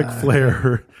while. Ric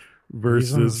Flair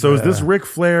versus. So is this Ric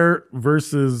Flair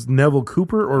versus Neville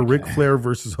Cooper or Ric Flair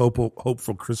versus Hopeful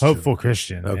Christian? Hopeful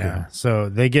Christian. Okay. Yeah. So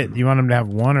they get. You want them to have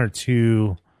one or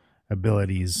two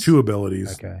abilities? Two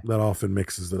abilities. Okay. That often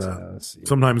mixes it up. let's see.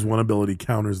 Sometimes one ability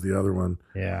counters the other one.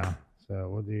 Yeah. So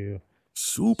we'll do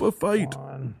Super fight.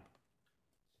 1,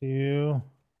 2.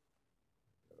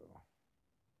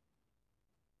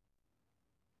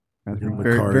 That's Getting the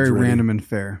very, cards very ready. random and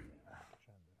fair.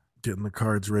 Getting the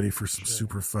cards ready for some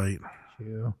super fight.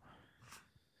 2.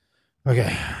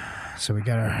 Okay. So we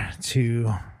got our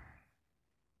 2.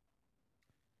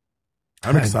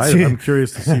 I'm excited. I'm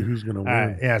curious to see who's going to win. All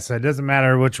right, yeah, so it doesn't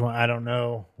matter which one. I don't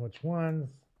know which ones.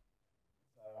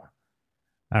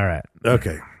 All right.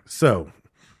 Okay. So,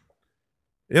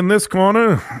 in this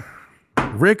corner,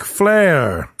 Ric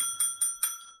Flair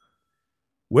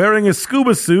wearing a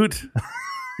scuba suit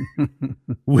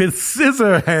with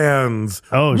scissor hands.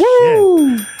 Oh,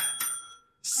 shit.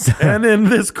 And in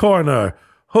this corner,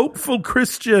 Hopeful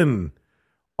Christian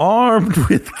armed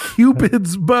with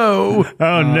Cupid's bow.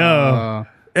 Oh, no.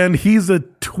 And he's a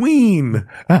tween.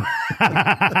 What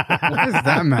does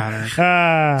that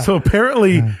matter? So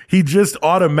apparently he just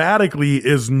automatically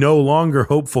is no longer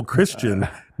Hopeful Christian.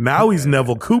 Now he's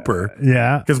Neville Cooper.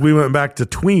 Yeah. Because we went back to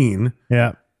tween.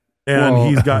 Yeah. And Well,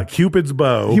 he's got Cupid's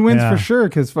bow. He wins for sure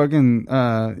because fucking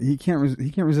he can't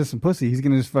resist some pussy. He's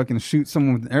gonna just fucking shoot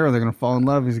someone with an arrow. They're gonna fall in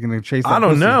love. He's gonna chase. That I don't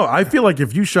pussy. know. I feel like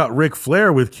if you shot Ric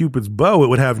Flair with Cupid's bow, it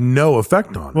would have no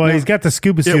effect on him. Well, he's got the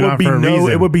scuba suit It would on be for a reason.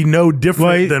 It would be no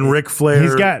different than Ric Flair.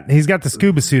 He's got the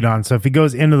scuba suit on, so if he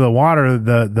goes into the water,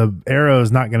 the arrow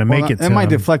is not going to make it. That to might him.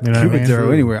 deflect You know what I Cupid's mean?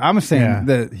 arrow anywhere. I'm saying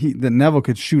Yeah. that Neville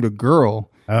could shoot a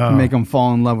girl Oh. to make him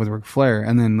fall in love with Ric Flair,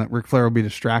 and then Ric Flair will be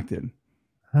distracted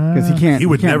because he can't. He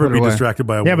would can't never put be it away. distracted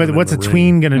by a Yeah, woman but what's a in the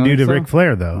tween ring. going to You do to think so? Ric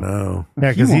Flair though? No.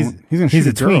 Yeah, because He won't. He's gonna he's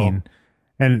shoot a a girl. tween,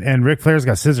 and Ric Flair's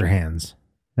got scissor hands.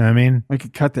 You know what I mean? He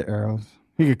could cut the arrows.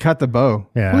 He could cut the bow.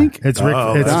 Yeah, Blink. it's Ric.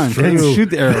 Oh, it's that's Done. He true. can shoot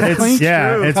the arrow. It's Blink.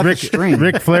 yeah, it's Cut the Ric string.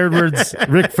 Ric Flairbird's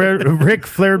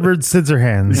scissor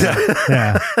hands.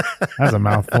 Yeah, that's a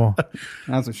mouthful.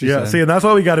 That's what she Yeah, said. see, and that's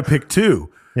why we got to pick two.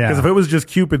 Yeah. Because if it was just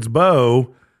Cupid's bow,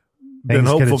 then Things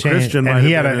coulda Hopeful changed. Christian and might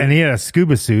he have had been he had a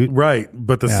scuba suit. right.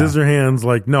 But the Yeah. scissor hands,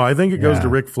 like, no, I think it goes Yeah, to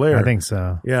Ric Flair. I think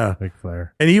so. Yeah. Ric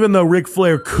Flair. And even though Ric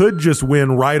Flair could just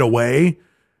win right away,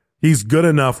 he's good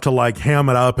enough to like ham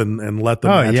it up and let the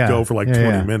Oh, match yeah. go for like Yeah, 20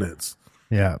 yeah. minutes.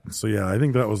 Yeah. So yeah, I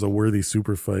think that was a worthy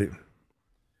super fight.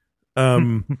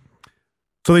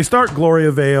 So they start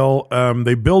Gloria Vale.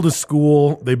 They build a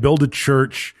school. They build a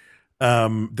church.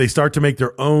 They start to make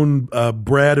their own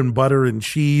bread and butter and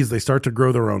cheese. They start to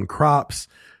grow their own crops.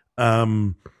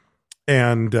 And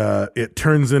it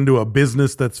turns into a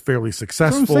business that's fairly That's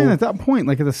successful. what I'm saying. At that point,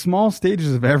 like at the small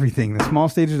stages of everything, the small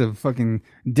stages of fucking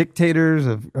dictators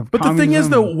of But the thing is,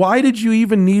 communism. though, why did you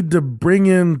even need to bring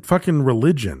in fucking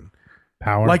religion?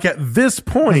 Power. Like at this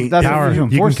point, That's Power. what you You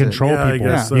can enforce it. control Yeah, I people.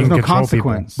 guess so. You There's can no control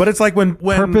consequence. but it's like when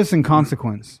Purpose and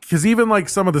consequence. because even like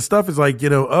some of the stuff is like,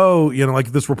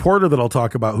 like this reporter that I'll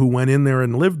talk about who went in there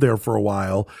and lived there for a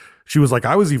while. She was like,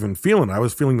 I was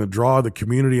feeling the draw of the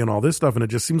community and all this stuff. And it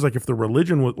just seems like if the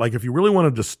religion was like, if you really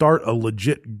wanted to start a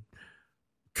legit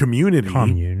community,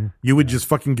 Commune. you would just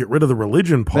fucking get rid of the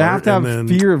religion part. They have to have and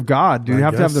then, fear of God, dude. I You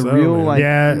have to have guess the so, real man. like.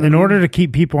 Yeah, in order to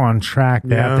keep people on track,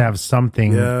 they have Yeah. to have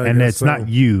something, Yeah, I and guess it's not so.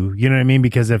 you. You know what I mean?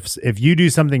 Because if you do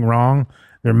something wrong,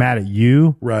 They're mad at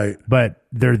you, right? But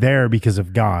they're there because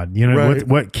of God. You know Right.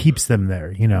 what keeps them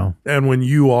there. You know, And when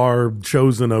you are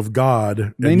chosen of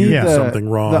God, They and need you do the- something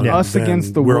wrong, the us then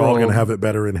against the we're all world. going to have it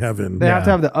better in heaven. They have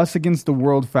to have the us against the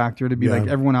world factor to be Yeah. like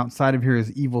everyone outside of here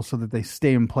is evil, so that they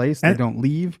stay in place, they And- don't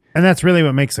leave. and that's really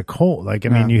what makes a cult. Like, I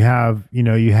mean, you have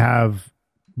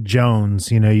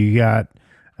Jones. You know, you got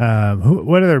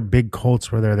what other big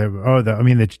cults were there?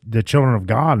 The Children of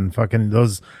God and fucking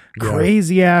those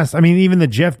crazy ass. I mean, even the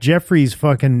Jeff Jeffries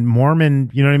fucking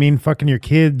Mormon. You know what I mean? Fucking your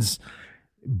kids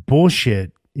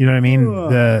bullshit. You know what I mean?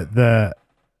 The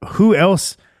who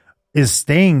else is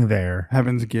staying there?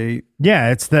 Heaven's Gate. Yeah,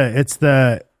 it's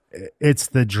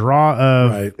the draw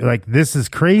of like, this is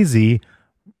crazy,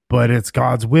 but it's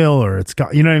God's will, or it's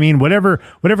God. You know what I mean? Whatever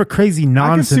crazy I can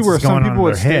nonsense see where is going some on people in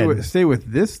would their head. stay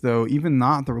with this though, even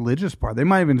not the religious part. They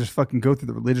might even just fucking go through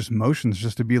the religious motions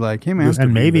just to be like, hey man, Just to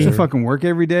And be maybe- it's there. a fucking work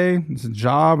every day. It's a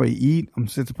job. I eat.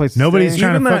 It's a place. To Nobody's stay.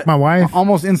 trying to fuck my wife.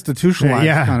 Almost institutionalized.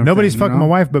 Yeah, kind of nobody's thing, fucking you know? my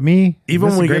wife but me. Even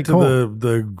This is when we a get great to cult.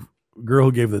 the girl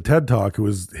who gave the TED talk, who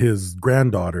was his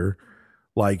granddaughter,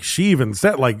 like she even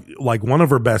said like one of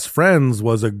her best friends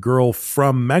was a girl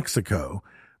from Mexico,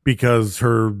 because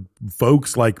her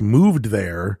folks like moved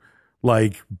there,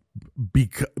 like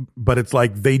but it's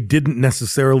like they didn't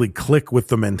necessarily click with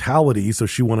the mentality, so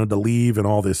she wanted to leave and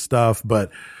all this stuff.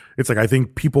 But it's like, I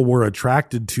think people were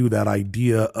attracted to that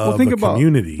idea of a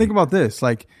community. Think about this.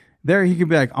 Like there, he could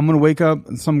be like, I'm going to wake up,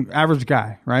 some average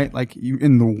guy, right? Like you,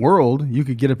 in the world, you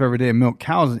could get up every day and milk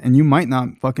cows, and you might not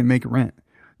fucking make rent.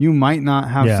 You might not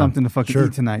have Yeah, something to fucking sure.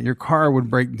 eat tonight. Your car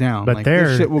would break down. But like, there,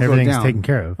 this shit will go everything's down. taken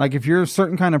care of. Like if you're a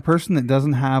certain kind of person that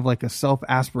doesn't have like a self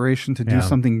aspiration to do Yeah.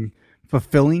 something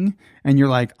fulfilling, and you're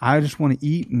like, I just want to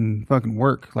eat and fucking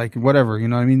work, like whatever, you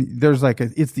know what I mean? There's like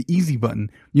it's the easy button.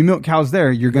 You milk cows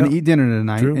there, you're going to eat dinner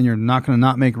tonight, True. and you're not going to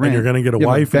not make rent. you're gonna get a You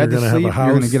have wife, and bed you're to gonna have a sleep, You're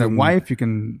going to house, get a and- wife. You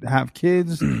can have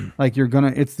kids. Like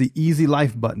it's the easy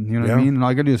life button. You know what Yeah. I mean? And all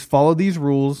you got to do is follow these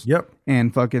rules. Yep.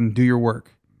 And fucking do your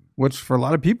work. Which for a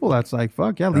lot of people, that's like,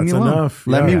 fuck yeah, leave me That's alone. enough.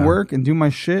 Let Yeah. me work and do my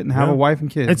shit and have Yeah. a wife and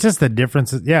kids. It's just the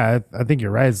differences. Yeah, I think you're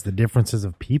right. It's the differences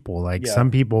of people. Like some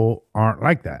people aren't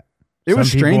like that. It was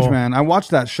Some strange, people- man. I watched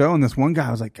that show, and this one guy,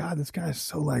 I was like, God, this guy is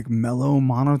so like mellow,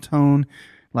 monotone.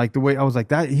 Like the way I was like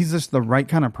that, he's just the right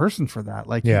kind of person for that.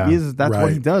 Like Yeah. he is. That's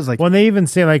what he does. Like Well, they even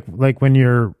say like when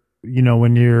you're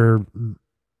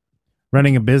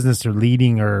running a business or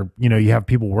leading, or you have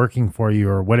people working for you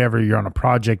or whatever, you're on a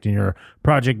project and you're a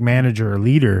project manager or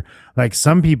leader. Like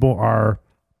some people are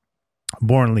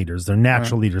born leaders. They're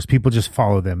natural leaders. People just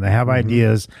follow them. They have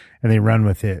ideas and they run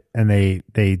with it, and they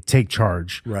take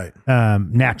charge. Right.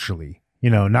 Naturally.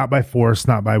 Not by force,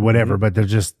 not by whatever, but they're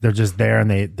just there,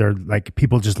 and they're like,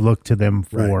 people just look to them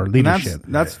for And leadership.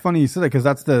 That's funny you said that, because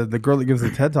that's the girl that gives the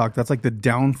TED talk. That's like the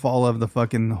downfall of the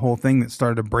fucking whole thing that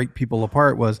started to break people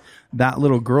apart. Was that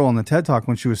little girl in the TED talk,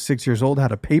 when she was 6 years old,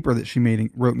 had a paper that she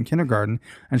wrote in kindergarten,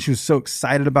 and she was so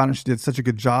excited about it. She did such a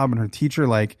good job, and her teacher,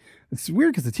 like, it's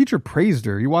weird because the teacher praised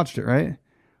her. You watched it, right?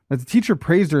 Like the teacher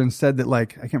praised her and said that,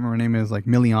 like, I can't remember her name is, like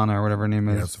Miliana or whatever her name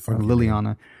is, or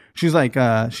Liliana. She's like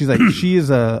she is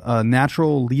a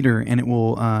natural leader, and it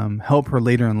will help her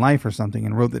later in life or something,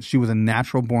 and wrote that she was a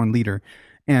natural born leader.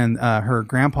 And her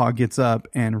grandpa gets up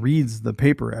and reads the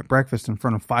paper at breakfast in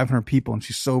front of 500 people, and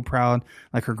she's so proud,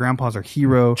 like her grandpa's her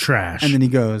hero. Trash. And then he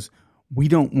goes, we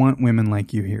don't want women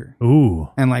like you here. Ooh.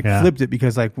 And like Yeah. flipped it,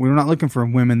 because like we're not looking for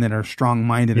women that are strong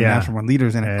minded and Yeah. natural born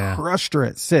leaders, and Yeah. it crushed her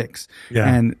at 6. Yeah.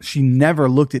 And she never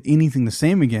looked at anything the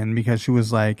same again, because she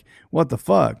was like, what the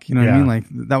fuck? You know what I Yeah. mean? Like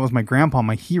that was my grandpa,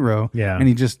 my hero. Yeah. And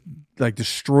he just like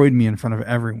destroyed me in front of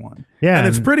everyone. Yeah. And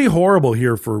it's pretty horrible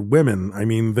here for women. I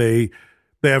mean, they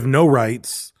have no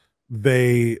rights.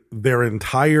 Their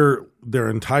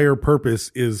entire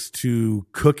purpose is to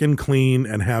cook and clean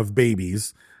and have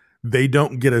babies. They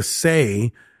don't get a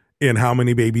say in how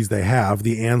many babies they have.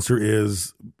 The answer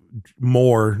is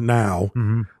more now.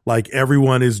 Like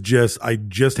everyone is I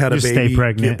just had Just a stay baby,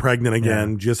 pregnant. get pregnant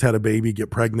again. Just had a baby, get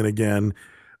pregnant again.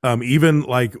 Even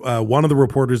like one of the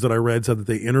reporters that I read said that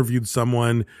they interviewed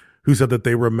someone who said that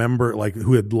they remember, like,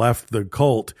 who had left the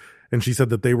cult, and she said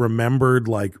that they remembered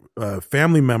like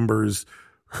family members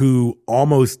who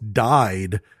almost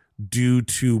died due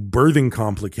to birthing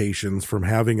complications from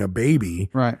having a baby.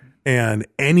 Right. And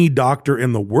any doctor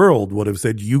in the world would have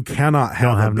said, you cannot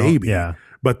have a baby. yeah.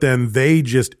 But then they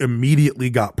just immediately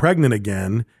got pregnant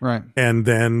again. Right. And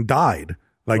then died.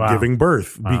 like Wow. giving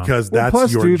birth, Wow. because Well, that's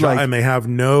plus, your dude, job, like, and they have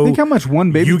no. think how much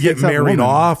one baby you get takes that married woman.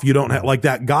 off. You don't have like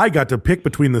that guy got to pick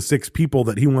between the 6 people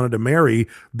that he wanted to marry.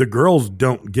 The girls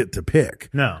don't get to pick.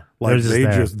 No, like they're just they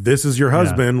there. just this is your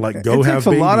husband. Like go it have takes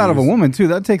a lot out of a babies. woman too.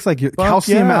 That takes like your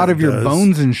calcium yeah, out of it your does.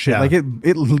 bones and shit. Yeah. Like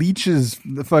it leaches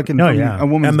the fucking Oh, from yeah. a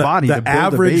woman's And body the to build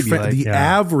average a baby. Like, the Yeah.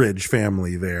 average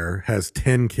family there has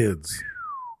 10 kids.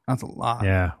 that's a lot.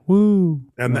 Yeah. Woo.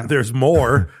 And there's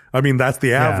more. I mean, that's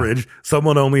the average.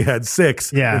 Someone only had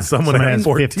 6. Yeah. And someone had has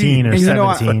 14. 15 or And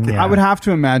 17. I would have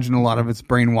to imagine a lot of it's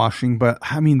brainwashing, but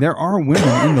I mean, there are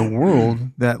women in the world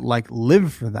that like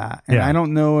live for that, and Yeah. I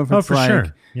don't know if Oh, it's for like, sure.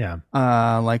 Yeah.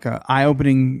 like a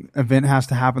eye-opening event has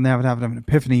to happen. They have to have an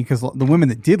epiphany because the women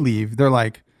that did leave, they're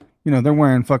like, you know, they're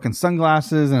wearing fucking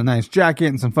sunglasses and a nice jacket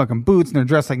and some fucking boots, and they're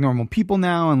dressed like normal people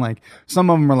now. And like some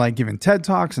of them are like giving TED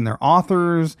Talks and they're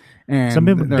authors. And Some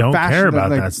people they're don't fashion- care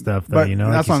about like- that stuff, though, but you know,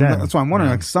 That's like why you said. that's why I'm wondering.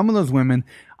 Yeah. Like some of those women,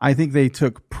 I think they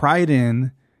took pride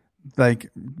in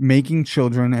like making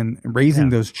children and raising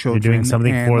Yeah. those You're children, doing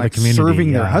something and, for the like, community,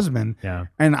 serving their yeah. husband. Yeah.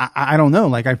 And I don't know.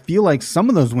 Like I feel like some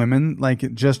of those women, like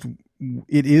it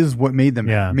is what made them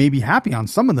Yeah. maybe happy on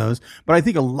some of those. But I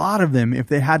think a lot of them, if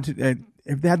they had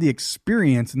the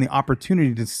experience and the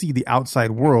opportunity to see the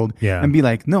outside world, Yeah. and be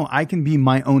like, no, I can be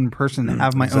my own person and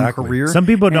have my Exactly. own career. Some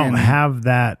people don't and- have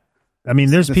that. I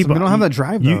mean, there's Some people people don't have that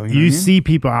drive, though, You, you know what I you mean? see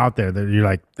people out there that you're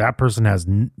like, that person has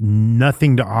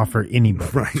nothing to offer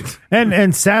anybody. Right.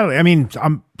 And sadly, I mean,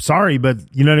 I'm sorry, but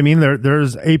you know what I mean?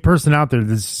 There's a person out there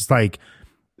that's just like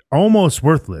almost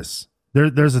worthless.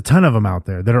 There's a ton of them out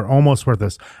there that are almost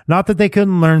worthless. Not that they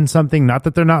couldn't learn something, not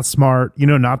that they're not smart, you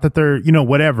know, not that they're, you know,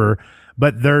 whatever,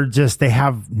 but they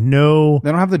have no, They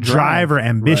don't have the drive. or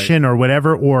ambition or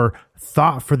whatever, or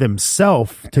thought for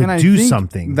themselves to And I do think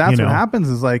something. That's you know? what happens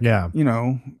is like, Yeah. you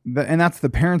know, and that's the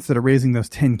parents that are raising those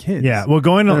 10 kids. Yeah, well,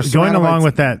 going They're surrounded along by,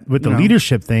 with that, with the you know,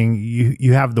 leadership thing,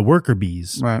 you have the worker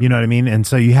bees. Right. You know what I mean? And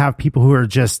so you have people who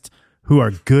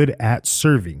are good at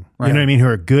serving. Right. You know what I mean? Who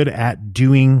are good at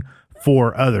doing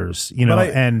for others. You know, But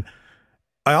and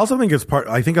I also think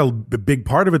I think a big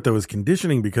part of it though is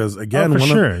conditioning, because again, Oh, for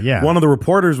sure, yeah. one of the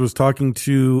reporters was talking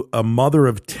to a mother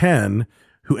of 10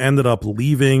 who ended up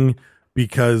leaving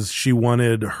because she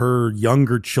wanted her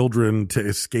younger children to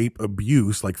escape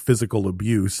abuse, like physical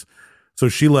abuse. So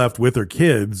she left with her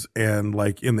kids. And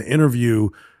like in the interview,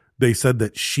 they said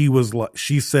that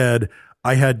she said,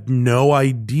 I had no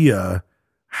idea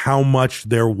how much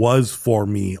there was for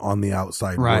me on the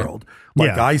outside Right. world.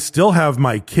 Like Yeah. I still have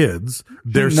my kids.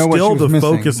 They're know what still she was the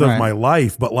missing, focus of right. my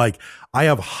life, but like I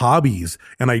have hobbies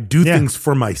and I do Yeah. things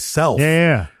for myself.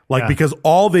 yeah. Like, Yeah. because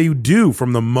all they do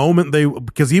from the moment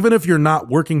because even if you're not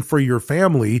working for your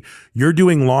family, you're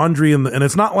doing laundry and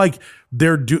it's not like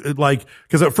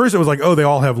because at first it was like, oh, they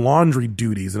all have laundry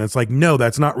duties. And it's like, no,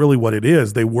 that's not really what it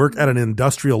is. They work at an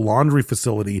industrial laundry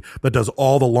facility that does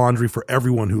all the laundry for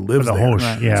everyone who lives the there. whole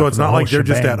sh- yeah, so for it's the not whole like they're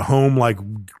just shebang. at home, like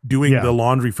doing Yeah. the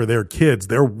laundry for their kids.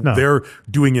 They're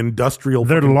doing industrial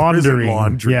They're fucking prison laundering.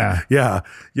 laundry. Yeah. Yeah.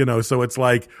 You know, so it's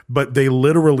like, but they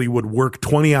literally would work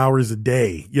 20 hours a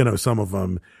day, you know, some of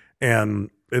them. And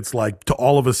it's like to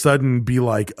all of a sudden be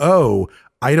like, oh,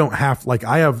 I don't have, like,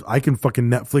 I can fucking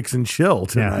Netflix and chill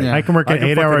tonight. Yeah. I can work an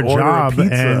 8-hour fucking order a job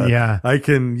pizza. and, yeah. I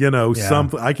can, you know, Yeah.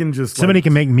 I can just, Somebody like,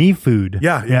 can make me food.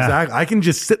 yeah, exactly. I can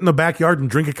just sit in the backyard and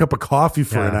drink a cup of coffee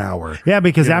for an hour. Yeah,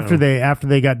 because you after know?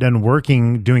 they got done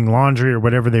working, doing laundry or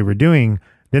whatever they were doing,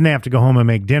 then they have to go home and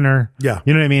make dinner. Yeah.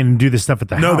 You know what I mean? And do the stuff at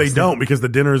the house. No, they don't, because the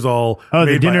dinner's all Oh,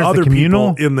 the made dinner's by the other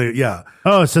communal? people in the, yeah.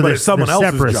 Oh, so but they're- it's someone they're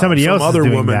else's separate. job. Somebody Some else is other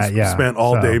doing woman that, yeah. spent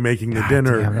all So- day making the God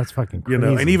dinner. damn, that's fucking You know,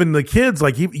 crazy. and even the kids,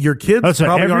 like your kids Oh, so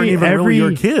probably aren't even really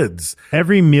your kids.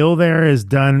 Every meal there is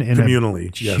done in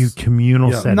Communally, a yes. communal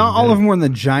Yeah. setting. Not all of them were in the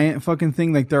giant fucking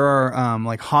thing. Like there are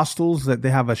like hostels that they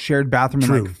have a shared bathroom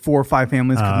True. and like 4 or 5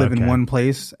 families could live in okay. one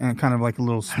place, and kind of like a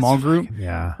little small group.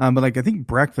 yeah. But like I think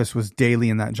breakfast was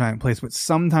daily in that giant place. But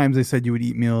sometimes they said you would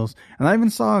eat meals, and I even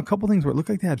saw a couple things where it looked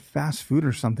like they had fast food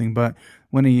or something. But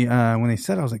when they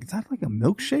said, I was like, is that like a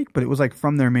milkshake? But it was like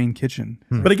from their main kitchen.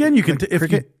 But again, you can Like if you,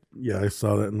 cricket? yeah, I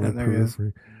saw that in my there he is.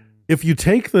 periphery. If you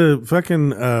take the fucking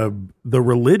the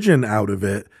religion out of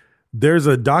it, there's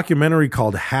a documentary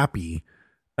called Happy,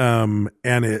 and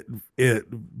it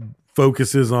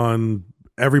focuses on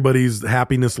everybody's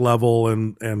happiness level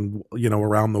and you know,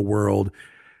 around the world.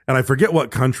 And I forget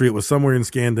what country it was, somewhere in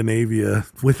Scandinavia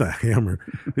with a hammer.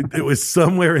 It was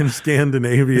somewhere in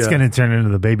Scandinavia. It's going to turn into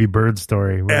the baby bird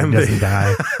story where And he doesn't they-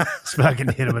 die. Just fucking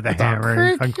hit him with a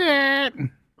hammer.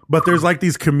 But there's like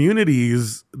these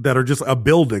communities that are just a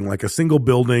building, like a single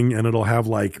building, and it'll have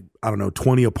like, I don't know,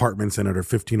 20 apartments in it or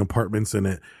 15 apartments in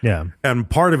it. Yeah. And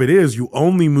part of it is you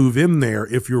only move in there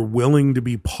if you're willing to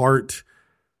be part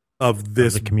of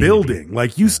this building.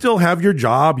 Like you still have your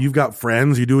job, you've got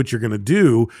friends, you do what you're going to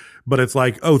do, but it's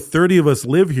like, 30 of us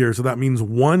live here. So that means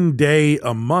one day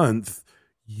a month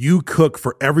you cook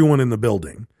for everyone in the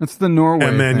building. That's the Norway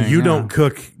and then thing, you don't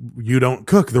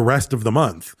cook the rest of the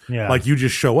month. Yeah. Like you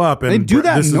just show up and they do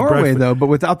that this in is Norway breakfast. though, but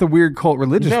without the weird cult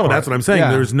religious No, part. that's what I'm saying.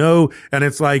 Yeah. There's no, and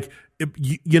it's like,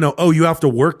 you have to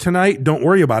work tonight. Don't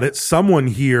worry about it. Someone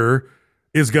here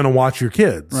is going to watch your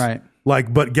kids. Right.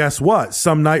 Like, but guess what?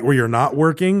 Some night where you're not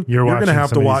working, you're going to watching have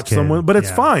to somebody's watch kid. someone, but it's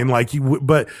Yeah. fine. Like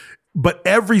but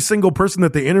every single person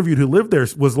that they interviewed who lived there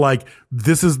was like,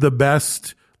 this is the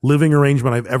best living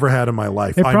arrangement I've ever had in my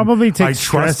life. It probably takes I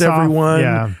trust stress off. everyone.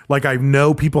 Yeah. Like I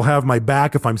know people have my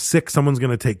back. If I'm sick, someone's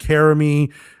going to take care of me.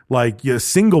 Like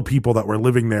single people that were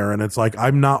living there, and it's like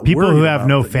I'm not People worried who have about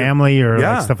no it. family or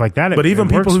like stuff like that. But even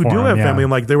it works people who for do them, have yeah. family,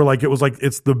 and like they were like, it was like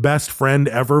it's the best friend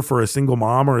ever for a single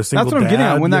mom or a single. That's what I'm getting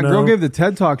dad, at. When that you girl know? gave the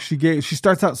TED talk, she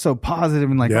starts out so positive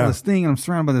and like Yeah. all this thing, and I'm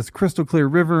surrounded by this crystal clear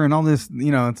river and all this,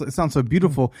 it sounds so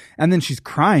beautiful. And then she's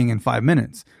crying in 5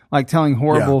 minutes, like telling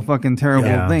horrible, Yeah. fucking terrible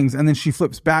Yeah. things. And then she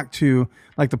flips back to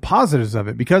like the positives of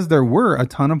it because there were a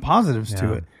ton of positives to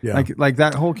Yeah. it. Yeah. Like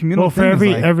that whole communal Well, for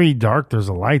thing. is like, every dark, there's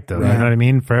a light, though. You Right. know what I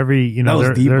mean? For every, that was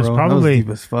deep, there's bro. probably that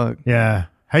was deep as fuck. yeah.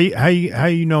 How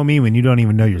you know me when you don't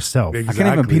even know yourself? I can't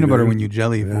even peanut butter dude. when you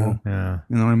jelly, fool. Yeah.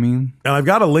 You know what I mean? And I've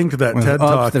got a link to that When TED there's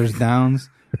ups, talk. there's downs.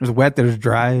 There's wet, there's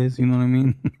dries. You know what I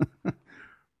mean?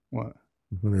 What?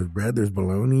 When there's bread, there's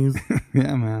bolognas.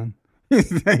 Yeah, man. He's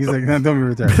like, "No, don't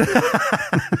be retarded."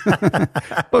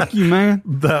 Fuck you, man.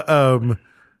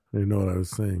 I didn't know what I was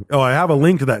saying. Oh, I have a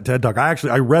link to that TED talk. I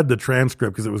read the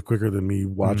transcript because it was quicker than me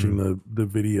watching the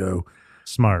video.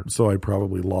 Smart. So I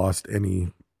probably lost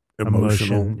any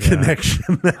emotional Emotion, yeah. connection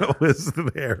that was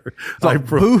there.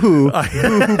 Boo-hoo.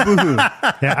 Boo-hoo, boo-hoo.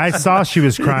 Yeah, I saw she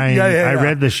was crying. Yeah, I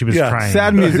read that she was Yeah. crying.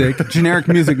 Sad music, generic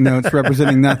music notes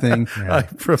representing nothing.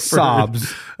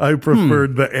 Sobs. I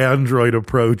preferred the Android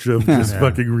approach of just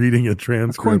fucking reading a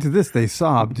transcript. According to this, they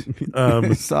sobbed.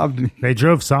 They sobbed. They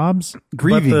drove sobs.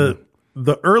 Grieving. But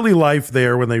the early life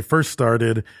there when they first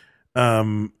started,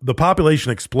 the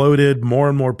population exploded. More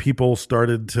and more people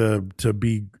started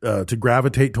to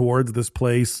gravitate towards this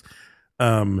place.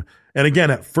 And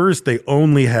again, at first they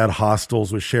only had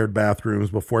hostels with shared bathrooms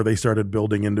before they started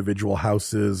building individual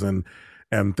houses and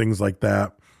things like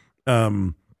that.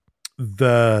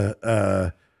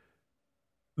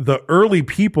 The early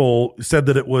people said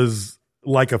that it was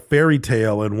like a fairy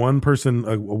tale, and one person,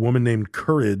 a woman named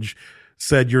Courage,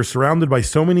 said, you're surrounded by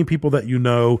so many people that you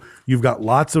know, you've got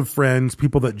lots of friends,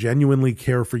 people that genuinely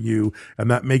care for you, and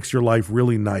that makes your life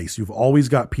really nice. You've always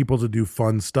got people to do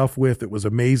fun stuff with. It was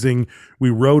amazing.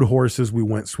 We rode horses. We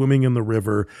went swimming in the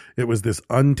river. It was this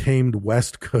untamed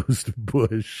West Coast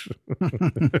bush.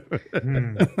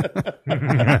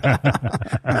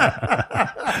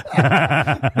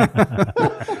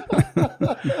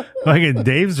 Fucking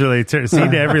Dave's really see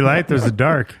to every light there's a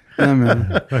dark. Yeah,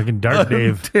 man. Fucking dark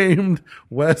Dave. Untamed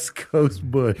West Coast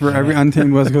bush. For every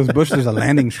untamed West Coast bush, there's a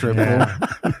landing strip. fool.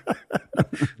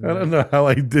 I don't know how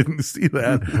I didn't see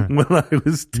that when I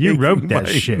was taking You wrote that my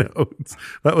shit. notes.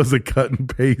 That was a cut and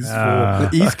paste. The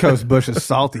East Coast bush is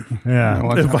salty. Yeah. You know,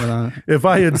 watch out for that. If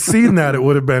I had seen that, it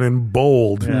would have been in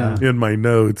bold Yeah. in my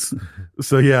notes.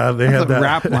 So yeah, they That's had a that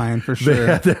rap line for They sure.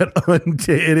 had that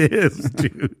it is,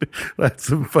 dude. That's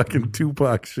some fucking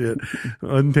Tupac shit.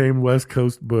 Untamed West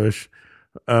Coast bush.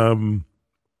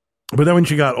 But then when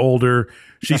she got older,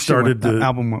 she started that to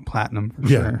album went platinum for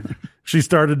yeah. sure. She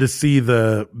started to see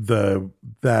that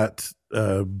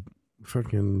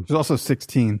fucking She's also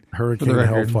 16. for the Hurricane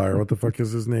record. Hellfire. What the fuck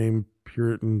is his name?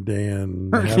 Puritan Dan.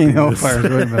 Hurricane Hellfire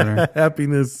is way better.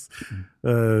 Happiness,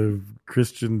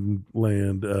 Christian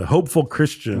land, hopeful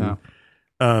Christian.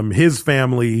 Yeah. His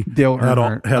family Dale had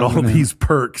Earnhardt. all That was the these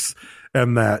perks,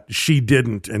 and that she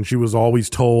didn't, and she was always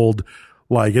told,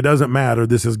 like, it doesn't matter.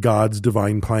 This is God's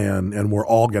divine plan, and we're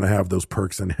all going to have those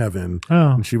perks in heaven.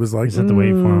 Oh, And she was like, is that the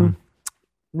way for him?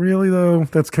 Really though?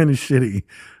 That's kind of shitty.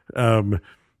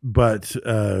 But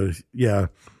yeah.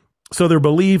 So their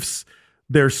beliefs,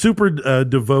 they're super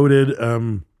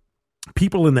devoted.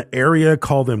 People in the area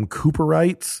call them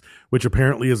Cooperites, which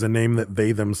apparently is a name that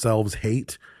they themselves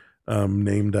hate,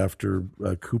 named after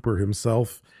Cooper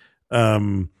himself.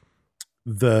 So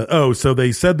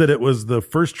they said that it was the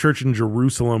first church in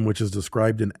Jerusalem, which is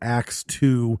described in Acts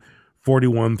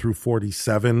 2:41 through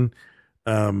 47.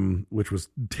 Which was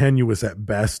tenuous at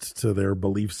best to their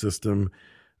belief system.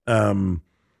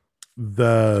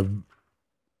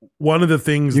 One of the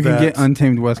things you can that get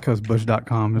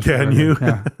untamedwestcoastbush.com. Can you?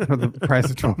 Yeah, for the price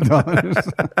of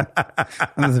 $12.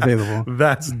 That's available.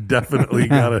 That's definitely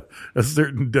got a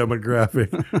certain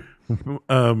demographic.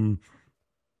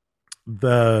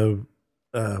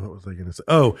 What was I going to say?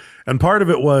 Oh, and part of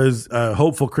it was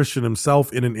Hopeful Christian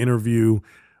himself in an interview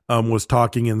was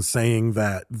talking and saying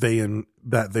that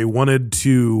they wanted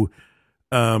to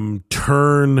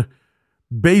turn.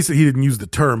 Basically, he didn't use the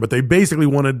term, but they basically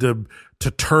wanted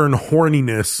to turn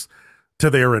horniness to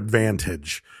their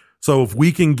advantage. So if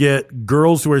we can get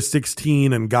girls who are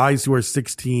 16 and guys who are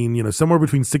 16, somewhere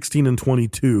between 16 and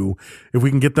 22, if we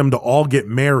can get them to all get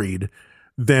married,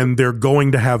 then they're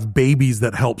going to have babies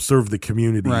that help serve the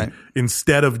community, right,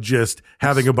 instead of just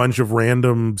having a bunch of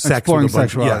random sex with a bunch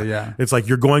sexuality. Yeah. It's like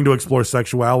you're going to explore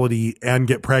sexuality and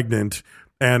get pregnant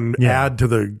and add to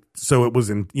the, so it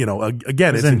was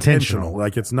again, it's intentional.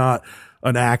 Like it's not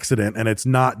an accident, and it's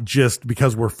not just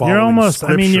because we're following. You're almost,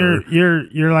 scripture.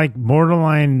 you're like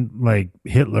borderline like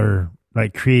Hitler,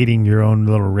 like creating your own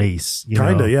little race.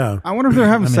 Kinda, yeah. I wonder if they're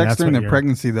having sex during their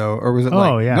pregnancy though, or was it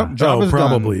nope, job is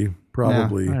probably. done.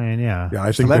 Probably. Yeah. Yeah,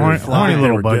 I think let they it fly. Horny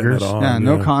little were getting buggers. it on, Yeah,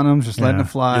 no condoms, just letting it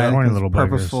fly. Yeah, horny It's little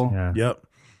purposeful. buggers. Yeah. Yep.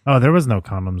 Oh, there was no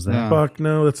condoms there. Yeah. Fuck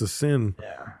no, that's a sin.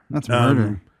 Yeah. That's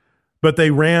murder. But they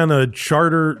ran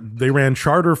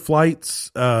charter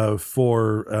flights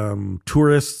for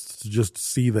tourists to just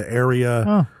see the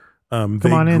area. Come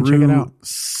on in, check it out.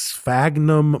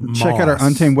 Sphagnum Check out our moss.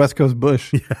 untamed West Coast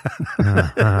bush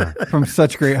from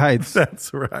such great heights.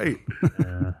 That's right.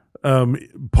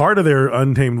 Part of their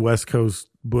untamed West Coast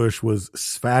bush was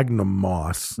sphagnum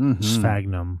moss,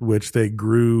 Sphagnum. which they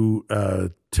grew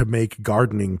to make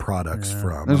gardening products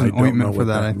from. There's an I don't know ointment for what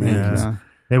that, I think. means. Yeah.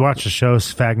 They watched the show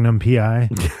Sphagnum PI.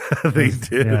 They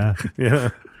did. Yeah.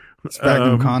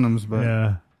 Sphagnum condoms, but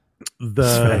Yeah.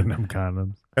 Sphagnum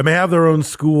condoms. And they have their own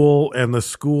school, and the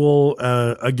school,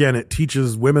 again, it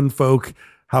teaches women folk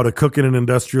how to cook in an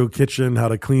industrial kitchen, how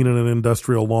to clean in an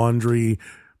industrial laundry,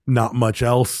 not much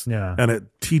else. Yeah. And it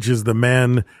teaches the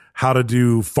men how to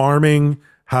do farming,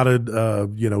 how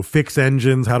to, fix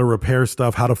engines, how to repair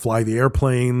stuff, how to fly the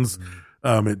airplanes.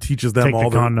 It teaches them Take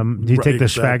all the condom. Do you take the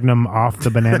sphagnum off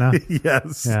the banana?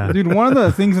 Yes. Yeah. dude, one of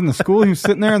the things in the school, he was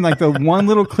sitting there and like the one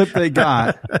little clip they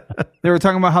got, they were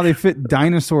talking about how they fit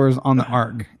dinosaurs on the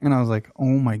ark. And I was like, oh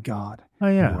my God. Oh,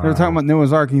 yeah. They were talking about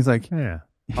Noah's Ark, and he's like, Yeah.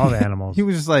 All the animals. he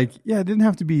was just like, yeah, it didn't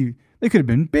have to be, they could have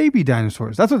been baby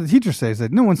dinosaurs. That's what the teacher says.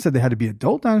 That no one said they had to be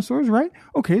adult dinosaurs, right?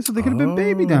 Okay, so they could have been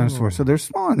baby dinosaurs. So they're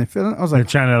small and they fit. I was They're like,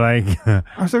 trying to like.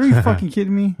 I was like, are you fucking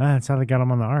kidding me? That's how they got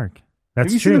them on the ark. That's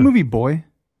Have you true. seen the movie Boy?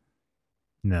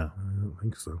 No. I don't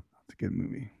think so. It's a good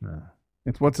movie. No.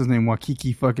 It's what's his name?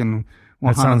 Wakiki fucking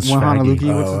That sounds Wahanaluki.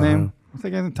 swaggy. What's his name? What's that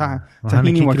guy's name?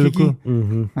 Tahini Wakiki.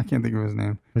 Mm-hmm. I can't think of his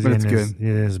name, Was but he it's in good.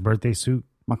 his birthday suit?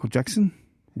 Michael Jackson.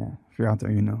 Yeah, if you're out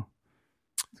there, you know.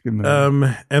 It's a good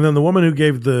movie. And then the woman who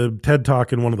gave the TED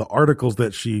Talk in one of the articles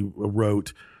that she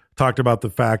wrote talked about the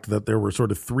fact that there were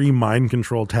sort of 3 mind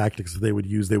control tactics that they would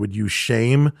use. They would use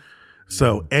shame.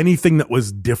 So anything that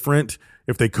was different,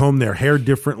 if they combed their hair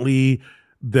differently,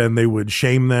 then they would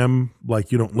shame them,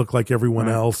 like you don't look like everyone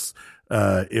else.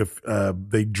 If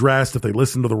they dressed, if they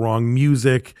listened to the wrong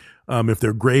music, if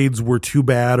their grades were too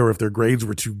bad or if their grades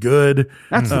were too good.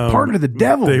 That's the part of the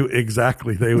devil. They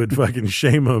would fucking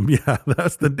shame them. Yeah,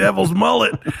 that's the devil's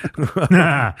mullet.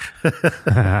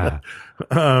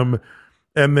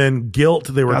 And then guilt,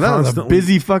 they were Wow, that was a constantly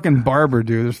busy fucking barber,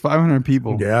 dude. There's 500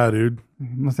 people. Yeah, dude.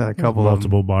 Must have had a couple of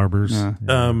Multiple barbers. Yeah.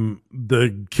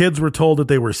 The kids were told that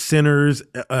they were sinners.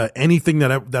 Anything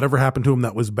that ever happened to them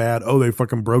that was bad, they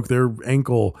fucking broke their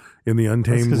ankle in the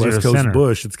untamed 'cause you're West a Coast sinner.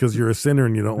 bush. It's because you're a sinner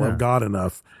and you don't love God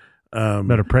enough.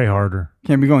 Better pray harder.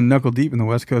 Can't be going knuckle deep in the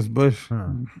West Coast bush.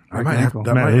 I might have, that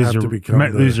Might might lose have your, to become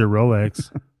might lose your Rolex.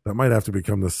 that might have to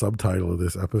become the subtitle of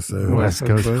this episode. West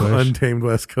Coast bush. Untamed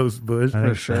West Coast bush. I think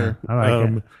For sure. I like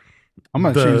it. I'm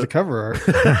going to change the cover art.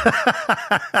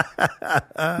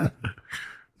 It's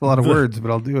a lot of words,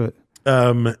 but I'll do it.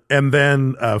 And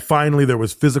then finally there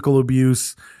was physical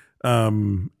abuse.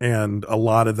 And a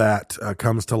lot of that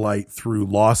comes to light through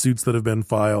lawsuits that have been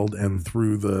filed and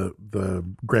through the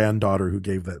granddaughter who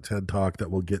gave that TED Talk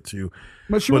that we'll get to.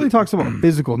 But she really talks about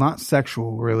physical, not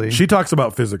sexual, really. She talks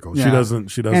about physical. Yeah. She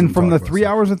doesn't. And from talk the about 3 sex.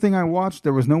 hours of thing I watched,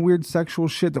 there was no weird sexual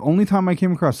shit. The only time I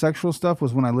came across sexual stuff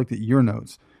was when I looked at your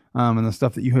notes, and the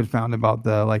stuff that you had found about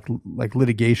the like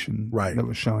litigation, Right. that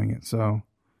was showing it. So,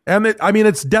 And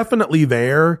it's definitely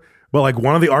there. But like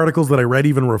one of the articles that I read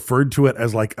even referred to it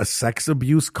as like a sex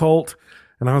abuse cult.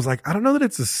 And I was like, I don't know that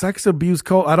it's a sex abuse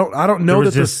cult. I don't know There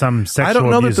was that just some sexual I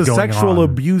don't know that abuse the going sexual on.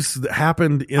 abuse that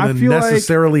happened in I a feel like-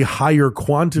 necessarily higher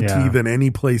quantity Yeah. than any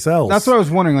place else. That's what I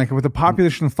was wondering. Like with a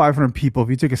population of 500 people, if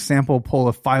you took a sample poll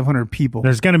of 500 people,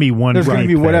 There's going to be one. there's going to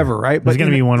be creep there. whatever, right? There's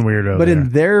going to be one weirdo. But there. in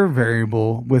their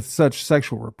variable, with such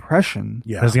sexual repression,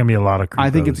 Yeah. There's going to be a lot of. I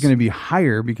think it's creepos. going to be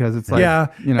higher because it's like, yeah,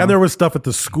 you know, and there was stuff at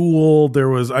the school. There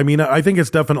was, I mean, I think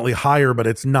it's definitely higher, but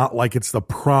it's not like it's the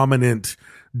prominent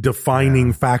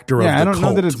defining factor of the I don't know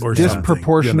cult that it's or something,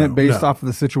 disproportionate you know? based No. off of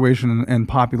the situation and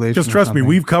population. Just or trust me, something.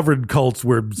 we've covered cults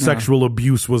where sexual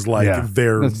abuse was like Yeah.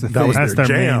 their That's the that was thing. their That's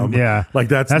their jam. main. Yeah, like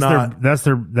that's not that's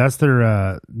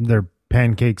their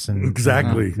pancakes and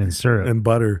exactly and syrup and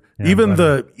butter. Yeah, even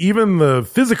butter. even the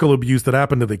physical abuse that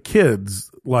happened to the kids.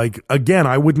 Like again,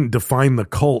 I wouldn't define the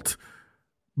cult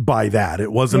by that.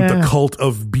 It wasn't the Yeah. cult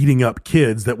of beating up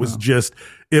kids. That was just,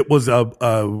 it was a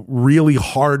really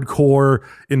hardcore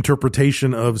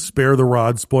interpretation of spare the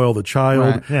rod, spoil the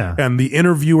child. Right. Yeah. And the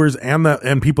interviewers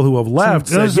and people who have left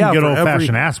those said, are good for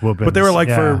old-fashioned ass whoopings. But they were like,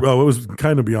 Yeah. it was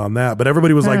kind of beyond that. But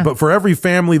everybody was like, but for every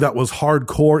family that was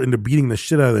hardcore into beating the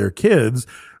shit out of their kids,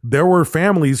 there were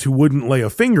families who wouldn't lay a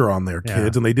finger on their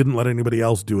kids, and they didn't let anybody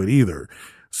else do it either.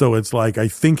 So it's like, I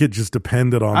think it just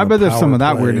depended on I the bet there's some power of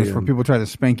that play weirdness where and- people try to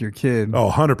spank your kid. Oh,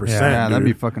 100%. yeah, that'd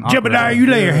be dude. fucking awkward. Jebediah, you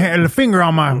lay your finger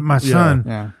on my son.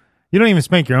 Yeah. You don't even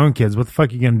spank your own kids. What the fuck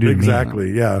are you going to do to me?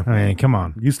 Exactly. Yeah. I mean, come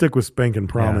on. You stick with spank and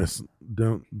promise.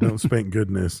 Don't spank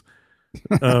goodness.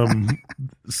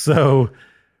 So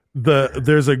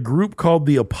there's a group called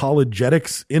the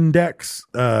Apologetics Index,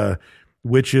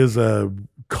 which is a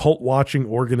cult watching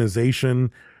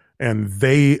organization, and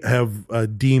they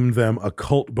have deemed them a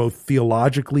cult both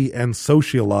theologically and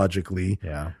sociologically.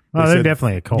 Yeah. They Oh, they're said-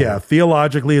 definitely a cult. Yeah,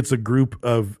 theologically, it's a group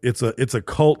of it's a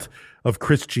cult of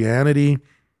Christianity,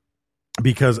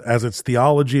 because as its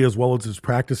theology as well as its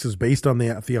practices based on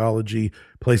that theology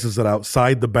places it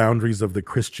outside the boundaries of the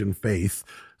Christian faith.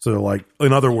 So, like,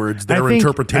 in other words, their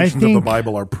interpretations of the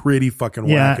Bible are pretty fucking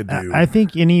wackadoo. I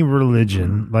think any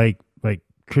religion, like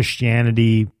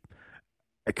Christianity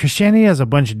has a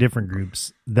bunch of different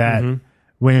groups that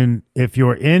if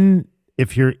you're in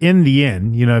the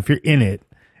end, you know, if you're in it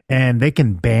and they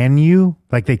can ban you,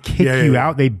 like they kick you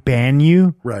out, they ban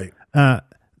you. Right.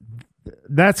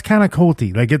 That's kind of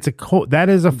culty. Like it's a cult. That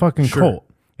is a fucking cult.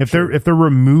 If they're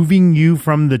removing you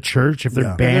from the church, if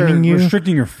they're banning you,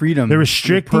 restricting your freedom, they're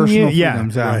restricting you. Yeah,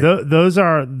 freedoms,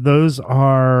 those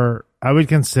are. I would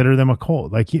consider them a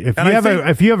cult. Like if And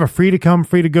you have a free to come,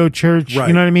 free to go church, Right.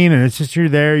 you know what I mean, and it's just you're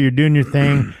there, you're doing your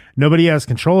thing. Nobody has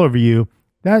control over you.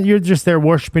 That you're just there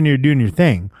worshiping, you're doing your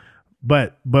thing.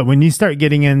 But when you start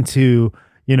getting into,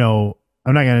 you know,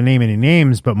 I'm not going to name any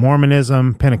names, but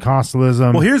Mormonism,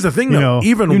 Pentecostalism. Well, here's the thing, you though. know,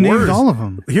 Even you named worse, all of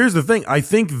them. Here's the thing. I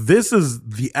think this is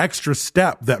the extra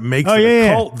step that makes Oh, it yeah, a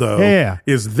yeah. cult, though. Yeah.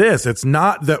 Is this? It's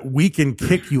not that we can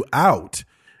kick you out.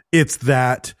 It's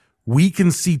that we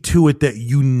can see to it that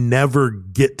you never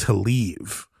get to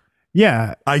leave.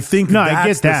 Yeah. I think No, that's I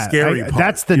get the that. scary part.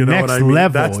 That's the You know next what I mean?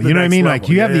 level. That's the You know what I next mean? level. Like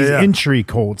you have Yeah, these yeah. entry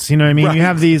cults. You know what I mean? Right. You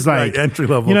have these Right, like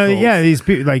entry-level You know, cults. yeah, these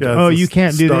people like, Yeah, oh, it's a you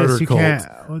can't do starter this. You cult. can't.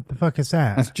 What the fuck is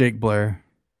that? That's Jake Blair.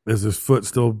 Is his foot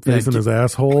still facing get- his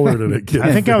asshole, or did it get?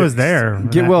 I think I was there.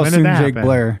 Get well When did soon, that Jake happen?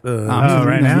 Blair.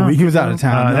 right now? He was out of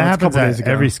town. That That was a happens couple at days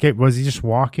ago. every escape. Was he just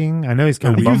walking? I know he's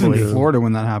kind of He was in bumbly. Florida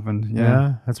when that happened. Yeah,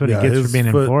 Yeah. that's what he gets for his being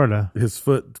in foot- Florida. His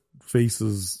foot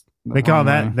faces. They call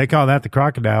that the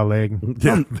crocodile leg.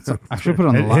 Yeah, I should put it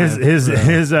on the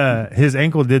line. His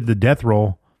ankle did the death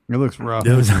roll. It looks rough.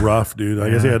 it was rough, dude. I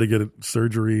guess he had to get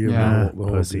surgery and Yeah. the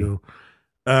whole Pussy. deal.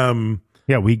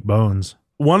 Yeah, weak bones.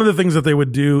 One of the things that they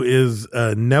would do is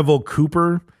Neville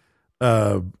Cooper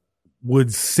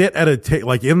would sit at a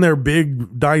like in their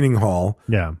big dining hall.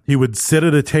 Yeah. He would sit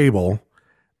at a table,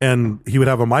 and he would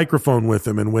have a microphone with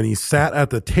him. And when he sat at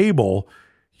the table,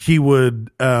 he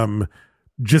would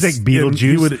just Like Beetlejuice.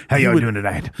 he would- How he y'all would- doing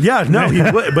tonight? Yeah, no, he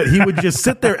would, but he would just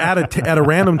sit there at a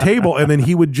random table, and then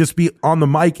he would just be on the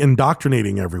mic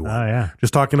indoctrinating everyone. Oh, yeah.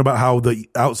 Just talking about how the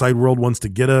outside world wants to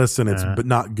get us, and it's but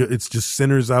not good. It's just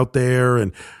sinners out there,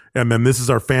 and then this is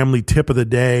our family tip of the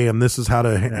day, and this is how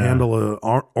to handle a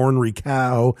ornery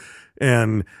cow.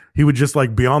 And he would just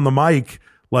like be on the mic,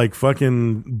 like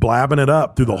fucking blabbing it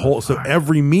up through the whole. So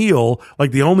every meal,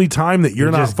 like the only time that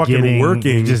you're not just fucking getting-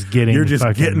 working, you're just getting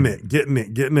fucking-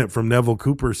 getting it from Neville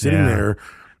Cooper sitting Yeah. there.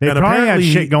 They And probably had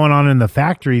apparently- shit going on in the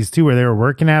factories too, where they were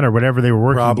working at or whatever they were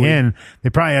working Probably. in. They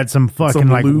probably had some fucking Some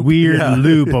like loop. weird Yeah.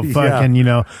 loop of Yeah. fucking, you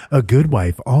know, a good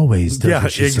wife always does Yeah,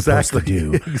 what she's supposed to exactly.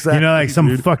 do. Exactly, You know, like some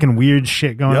dude. fucking weird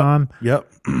shit going Yep. on. Yep.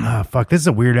 Fuck, this is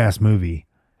a weird ass movie.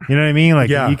 You know what I mean? Like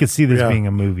Yeah. you could see this Yeah. being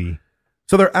a movie.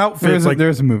 So their outfits,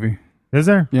 there's a movie. Is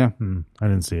there? Yeah. I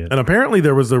didn't see it. and apparently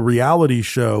there was a reality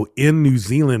show in New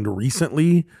Zealand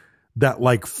recently that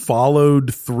like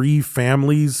followed 3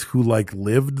 families who like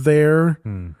lived there,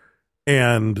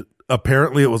 and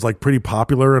apparently it was like pretty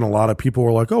popular, and a lot of people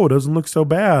were like, "Oh, it doesn't look so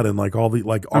bad," and like all the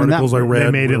like articles I read,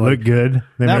 They made it were look like, good.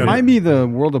 That might be the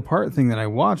World Apart thing that I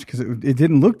watched because it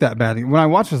didn't look that bad. When I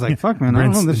watched, I was like, "Fuck, man, I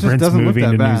don't know. This just Brent's doesn't look moving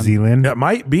that to bad." New Zealand. That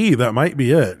might be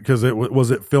it because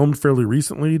was it filmed fairly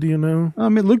recently? Do you know?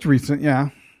 It looked recent. Yeah.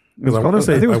 Because I want to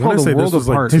say, I think it was called The this World was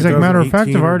like Apart. He's like, matter of fact,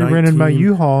 I've already rented my 2018.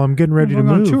 U-Haul. I'm getting ready to We're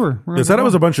going on move. tour. We're They said gonna it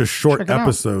was go. a bunch of short Check it out.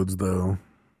 episodes, though.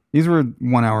 These were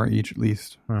 1 hour each, at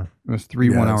least. It was 3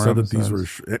 1 hour so that episodes.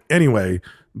 these were anyway.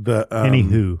 The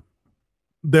Anywho,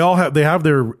 they have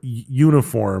their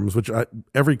uniforms, which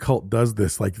every cult does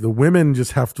this. Like the women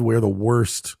just have to wear the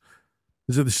worst.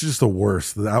 It's just the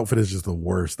worst. The outfit is just the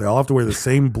worst. They all have to wear the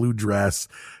same blue dress,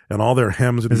 and all their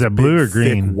hems are Is these that blue big, or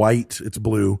green? thick white. It's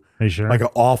blue. Are you sure? Like an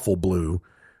awful blue,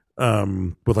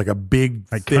 with like a big,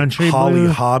 Like thick country Holly blue?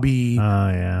 Hobby,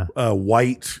 yeah.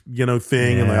 white,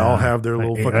 thing, and they all have their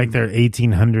little fucking like their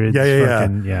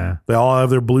 1800s. yeah. They all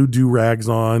have their blue do-rags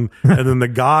on. And then the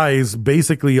guys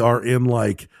basically are in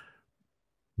like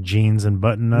Jeans and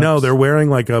button-ups. no, they're wearing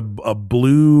like a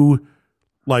blue,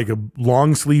 like a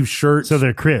long sleeve shirt. So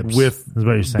they're Crips, is what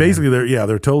you're saying. Basically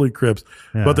they're totally Crips.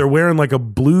 Yeah. But they're wearing like a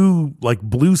blue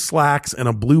slacks and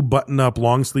a blue button-up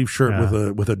long sleeve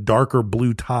shirt with a darker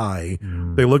blue tie.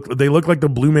 They look like the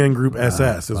Blue Man Group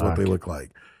SS is what they look like.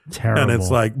 Terrible. And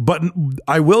it's like, but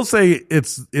I will say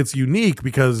it's unique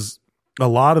because a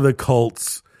lot of the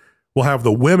cults will have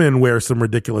the women wear some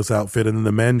ridiculous outfit and then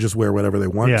the men just wear whatever they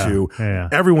want to. Yeah.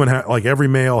 Everyone like every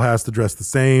male has to dress the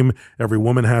same. Every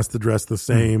woman has to dress the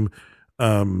same.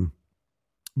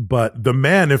 But the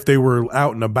men, if they were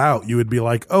out and about, you would be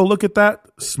like, oh, look at that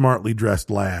smartly dressed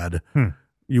lad.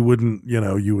 You wouldn't,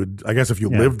 you would, I guess if you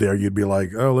lived there, you'd be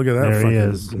like, oh, look at that There he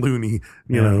fucking is. loony,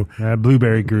 know.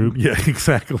 Blueberry Group. Yeah,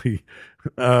 exactly.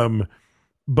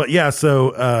 But yeah,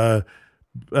 so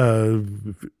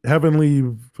Heavenly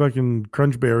fucking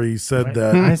Crunchberry said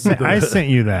that I sent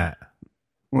you that.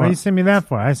 What What? you sent me that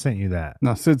for? I sent you that.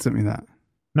 No, Sid sent me that.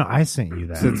 No, I sent you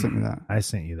that. Sid sent me that. I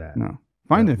sent you that. No.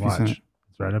 Find it if Watch. you sent it.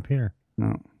 It's right up here.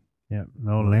 No. Yep.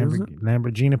 No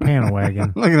Lamborghini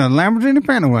Panawagon. Look at that Lamborghini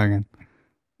Panawagon.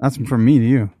 That's from me to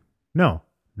you. No,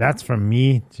 that's from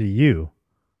me to you.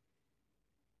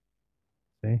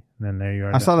 See? And then there you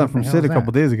are. I saw that What from the hell Sid a is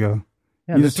couple that? days ago.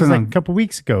 Yeah, You this just was turned like on- a couple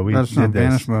weeks ago. We I just did on this.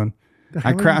 vanish mode. The I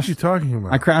hell are crashed. you talking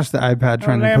about? I crashed the iPad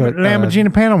trying to put Lamborghini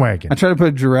Panawagon. I tried to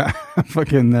put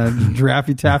fucking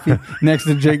Giraffey Taffy next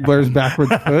to Jake Blair's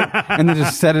backwards foot, and then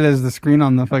just set it as the screen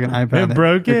on the fucking iPad. It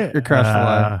broke it. It crashed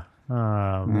live.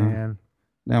 Oh man.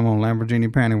 Damn on Lamborghini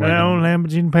Panawagon. Down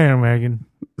Lamborghini Panawagon.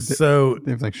 So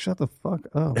They was like, shut the fuck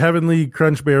up. Heavenly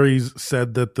Crunchberries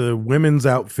said that the women's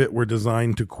outfit were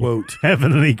designed to quote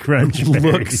Heavenly Crunch.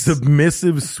 look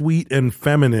submissive, sweet, and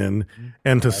feminine,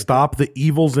 and to stop the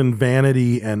evils and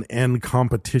vanity and end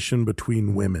competition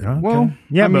between women. Well,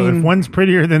 Yeah, I but mean, if one's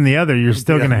prettier than the other, you're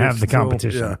still going to have the Still-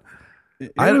 competition. yeah.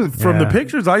 it I was- from the Yeah.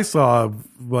 pictures I saw,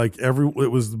 like it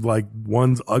was like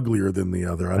one's uglier than the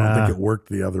other. I don't think it worked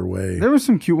the other way. there were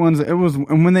some cute ones. It was,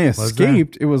 and when they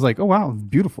escaped, it was like, oh wow,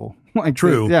 beautiful. Like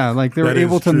True. yeah, like they were That is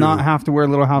able to true. not have to wear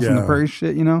Little House on the Yeah. Prairie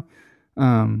shit, you know.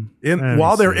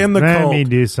 While they're in the Let cult, me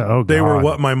do so. Oh, they were God.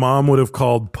 what my mom would have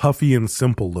called puffy and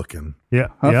simple looking. Yeah,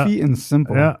 Huffy yeah. and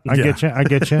simple. Yeah, I Yeah. get you. I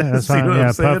get you. That's See fine. what I'm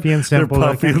Yeah, saying? puffy and They're simple.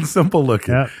 puffy looking. and simple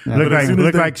looking. Yeah, But look as soon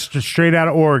as they- straight out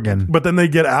of Oregon. But then they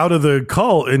get out of the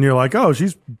cult, and you're like, oh,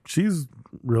 she's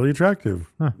really attractive.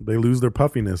 They lose their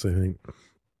puffiness, I think.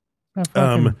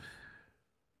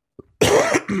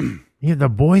 Yeah, the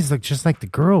boys look just like the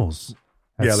girls.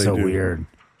 That's Yeah, they so do. weird.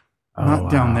 Not Oh,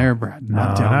 down wow. there, Brad. No,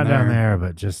 Not down there.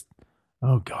 but just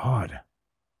oh God.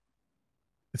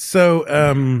 So,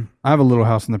 I have a Little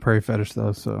House on the Prairie fetish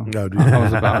though, so no, dude. I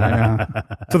was about it. Yeah.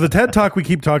 So the TED Talk we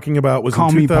keep talking about was Call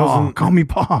in me Pa. 2000, Call me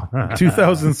Pa.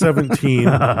 2017.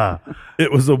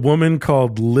 It was a woman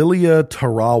called Lilia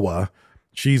Tarawa.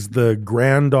 She's the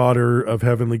granddaughter of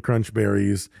Heavenly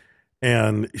Crunchberries.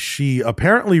 And she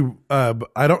apparently,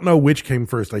 I don't know which came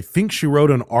first. I think she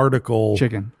wrote an article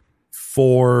Chicken.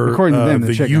 for According to them, the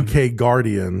the chicken. UK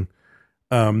Guardian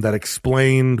that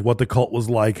explained what the cult was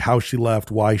like, how she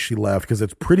left, why she left, because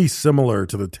it's pretty similar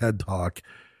to the TED Talk.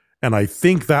 And I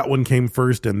think that one came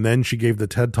first, and then she gave the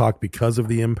TED Talk because of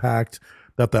the impact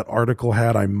that article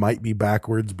had. I might be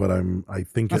backwards, but I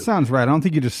think That sounds right. I don't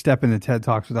think you just step into TED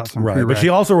Talks without some right. prereq. But she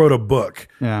also wrote a book.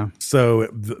 Yeah. So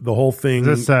the whole thing,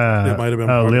 Is this it might have been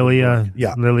part of the Lilia? book.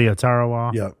 Yeah. Lilia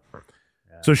Tarawa. Yeah.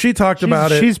 So she talked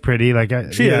about it. She's pretty. Like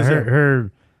She is,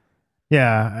 her.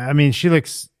 Yeah, I mean, she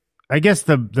looks. I guess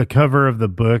the cover of the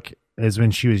book is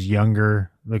when she was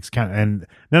younger. Looks kind of, and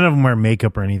none of them wear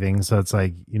makeup or anything. So it's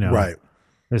like, you know, right.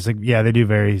 It's like, yeah, they do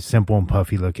very simple and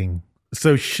puffy looking.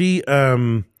 So she,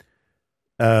 kind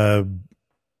of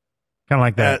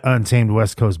like that untamed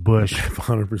West Coast bush.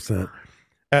 100%.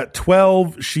 At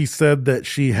 12, she said that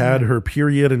she had her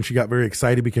period and she got very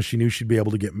excited because she knew she'd be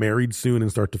able to get married soon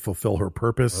and start to fulfill her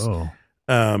purpose.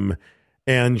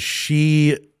 And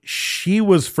she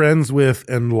was friends with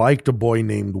and liked a boy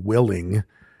named Willing.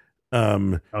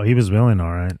 He was willing,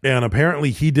 all right. And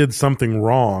apparently he did something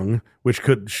wrong, which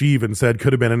she even said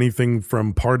could have been anything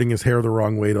from parting his hair the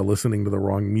wrong way to listening to the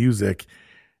wrong music.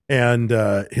 And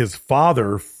his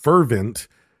father, Fervent,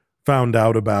 found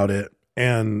out about it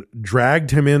and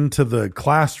dragged him into the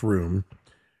classroom,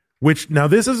 which now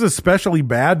this is especially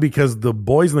bad because the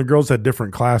boys and the girls had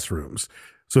different classrooms.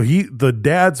 So the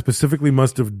dad specifically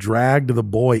must have dragged the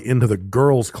boy into the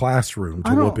girls' classroom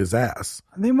to whoop his ass.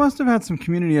 They must have had some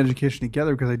community education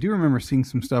together because I do remember seeing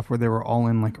some stuff where they were all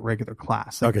in like a regular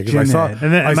class. Like okay, because I saw, and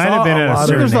then it might have been at a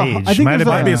certain age. I think it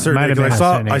might be a certain age.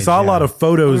 I saw a lot of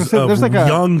photos of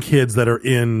young kids that are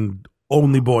in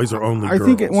only boys or only girls. I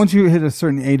think once you hit a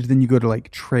certain age, then you go to like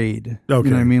trade. Okay.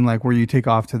 You know what I mean? Like where you take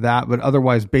off to that. But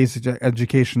otherwise, basic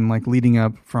education, like leading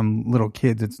up from little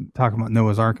kids, it's talking about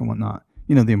Noah's Ark and whatnot.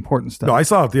 You know, the important stuff. No, I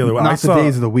saw it the other way. Not the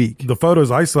days of the week. The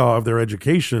photos I saw of their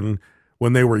education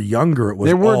when they were younger, it was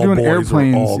they were all doing boys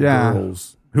airplanes, or all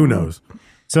girls. Who knows?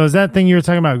 So is that thing you were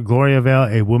talking about,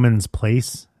 Gloriavale, A Woman's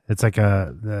Place? It's like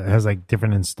it has like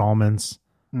different installments.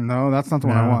 No, that's not the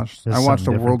one I watched. I watched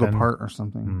A World Apart or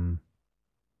something.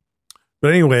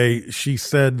 But anyway, she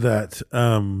said that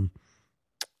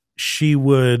she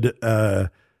would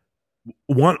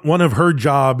one of her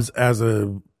jobs as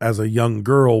a young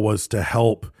girl was to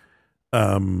help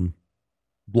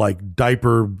like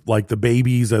diaper like the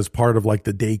babies as part of like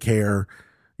the daycare,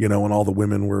 you know, and all the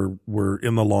women were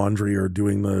in the laundry or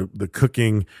doing the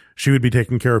cooking. She would be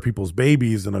taking care of people's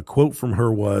babies. And a quote from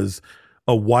her was,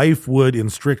 "A wife would in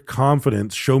strict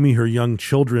confidence show me her young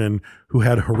children who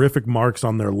had horrific marks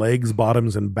on their legs,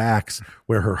 bottoms, and backs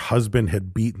where her husband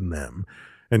had beaten them."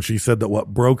 And she said that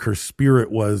what broke her spirit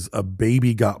was a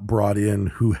baby got brought in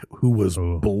who was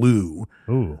blue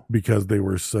because they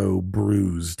were so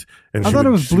bruised. And I thought it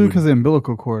was blue because of the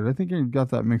umbilical cord. I think you got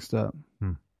that mixed up.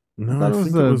 No, I thought it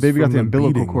was the baby got the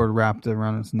umbilical cord wrapped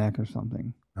around its neck or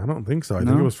something. I don't think so. I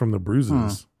think it was from the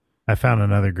bruises. I found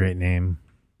another great name.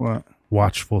 What?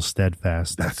 Watchful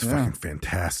Steadfast. That's fucking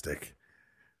fantastic.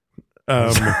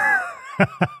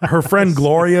 Her friend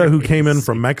Gloria, who came in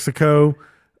from Mexico,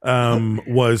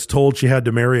 was told she had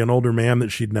to marry an older man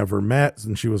that she'd never met.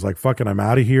 And she was like, fucking, I'm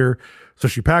out of here. So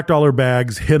she packed all her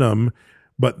bags, hid them,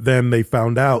 but then they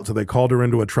found out. So they called her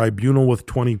into a tribunal with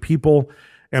 20 people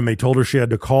and they told her she had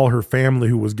to call her family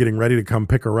who was getting ready to come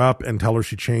pick her up and tell her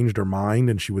she changed her mind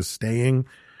and she was staying.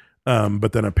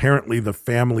 But then apparently the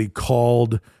family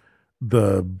called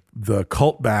the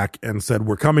cult back and said,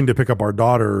 we're coming to pick up our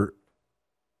daughter,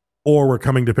 or we're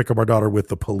coming to pick up our daughter with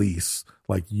the police.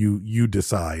 Like you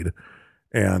decide.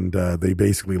 And they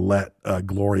basically let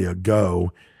Gloria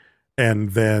go.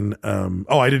 And then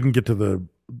I didn't get to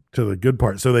the good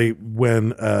part. So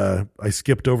when I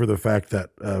skipped over the fact that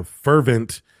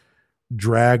Fervent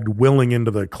dragged Willing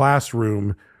into the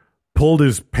classroom, pulled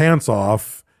his pants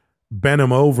off, bent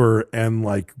him over, and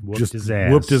like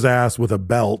whooped his ass with a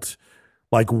belt.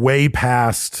 Like way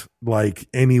past like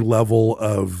any level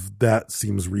of that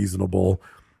seems reasonable.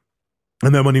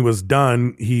 And then when he was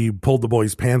done, he pulled the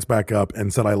boy's pants back up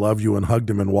and said, "I love you," and hugged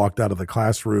him and walked out of the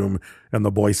classroom. And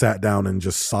the boy sat down and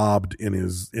just sobbed in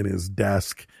his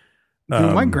desk.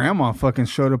 Dude, my grandma fucking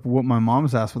showed up and whooped my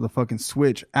mom's ass with a fucking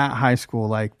switch at high school.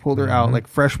 Like pulled her out like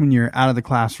freshman year out of the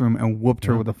classroom and whooped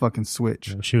her with a fucking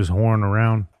switch. She was whoring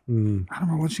around. I don't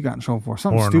remember what she got in trouble for.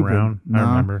 Something Whoring stupid. around. I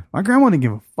remember. My grandma didn't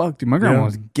give a fuck, dude. My grandma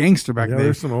was gangster back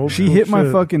there. She hit my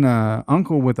fucking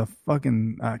uncle with a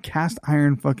fucking cast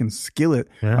iron fucking skillet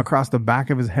across the back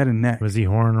of his head and neck. Was he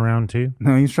whoring around too?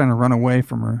 No, he was trying to run away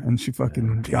from her, and she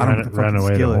fucking got him with the fucking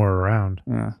away skillet. To whore around.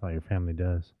 Yeah. That's all your family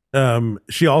does.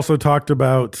 She also talked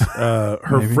about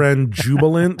her friend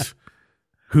Jubilant,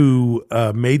 who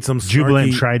made some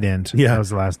Jubilant Trident. Yeah, that was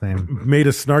the last name. Made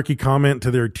a snarky comment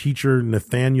to their teacher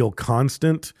Nathaniel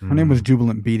Constant. Her name was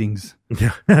Jubilant Beatings.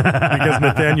 Yeah, because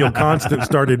Nathaniel Constant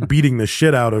started beating the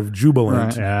shit out of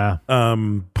Jubilant. Right. Yeah,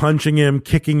 punching him,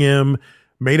 kicking him,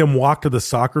 made him walk to the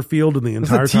soccer field, and the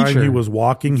entire time teacher. he was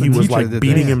walking, It's he the was teacher like that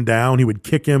beating did him down. He would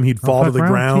kick him. He'd fall to fuck the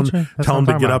around, ground, teacher. That's tell what him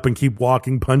to I'm get talking up and keep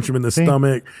walking, punch him in the See?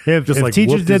 stomach. If like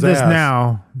teachers whooped did his this ass.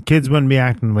 now, kids wouldn't be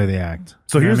acting the way they act.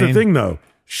 So You know here's what I the mean? thing, though.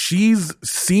 She's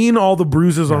seen all the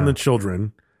bruises on the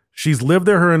children. She's lived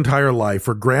there her entire life.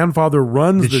 Her grandfather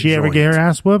runs Did the she ever joint. get her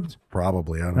ass whooped?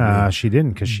 Probably. I don't know. She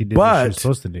didn't, because she did what she was But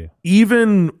supposed to do.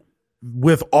 even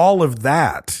with all of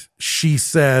that, she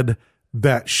said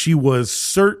that she was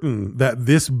certain that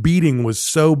this beating was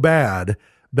so bad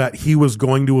that he was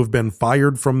going to have been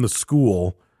fired from the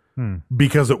school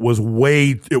because it was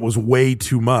way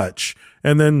too much.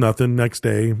 And then nothing. Next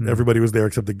day, everybody was there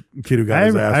except the kid who got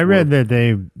his ass. I read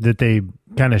whooped. that they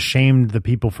kind of shamed the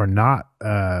people for not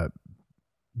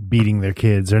beating their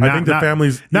kids, or I not, think the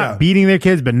families not beating their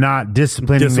kids, but not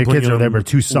disciplining their kids, or they were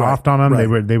too soft on them.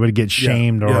 Right. They would get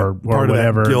shamed or Part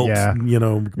whatever. Of that guilt, yeah,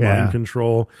 mind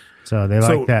control. So they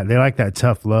like that. They like that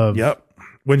tough love. Yep.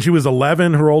 When she was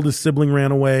 11, her oldest sibling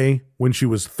ran away. When she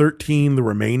was 13, the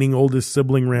remaining oldest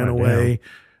sibling ran away.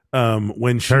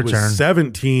 When she was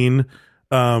 17,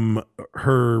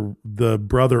 the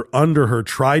brother under her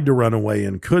tried to run away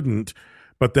and couldn't.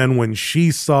 But then when she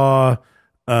saw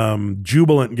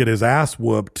Jubilant get his ass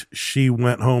whooped, she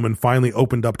went home and finally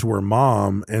opened up to her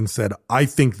mom and said, I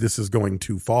think this is going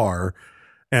too far.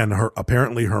 And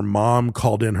apparently her mom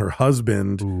called in her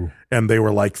husband and they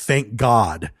were like, thank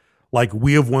God. Like,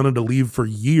 we have wanted to leave for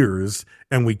years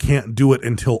and we can't do it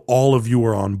until all of you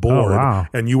are on board. Oh, wow.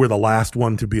 And you were the last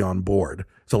one to be on board.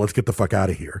 So let's get the fuck out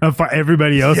of here.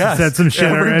 Everybody else Yes. said some shit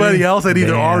Everybody already. else had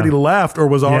either Damn. already left or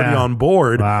was already on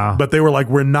board. Wow. But they were like,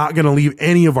 we're not going to leave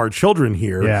any of our children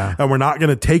here. Yeah. And we're not going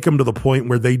to take them to the point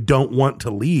where they don't want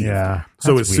to leave. Yeah.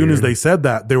 So That's as soon as weird. they said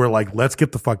that, they were like, let's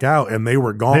get the fuck out. And they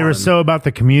were gone. They were so about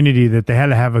the community that they had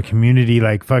to have a community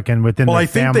like fucking within Well, their I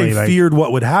think family. they like, feared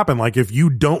what would happen. Like, if you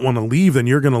don't want to leave, then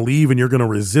you're going to leave and you're going to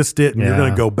resist it and you're Yeah.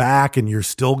 going to go back and you're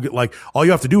still like, all you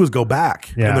have to do is go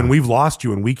back. Yeah. And then we've lost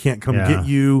you and we can't come Yeah. get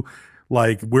you.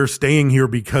 Like, we're staying here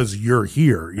because you're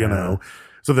here, you know?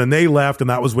 So then they left, and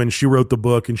that was when she wrote the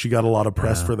book, and she got a lot of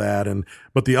press for that.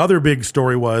 But the other big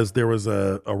story was there was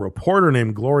a reporter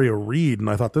named Gloria Reed, and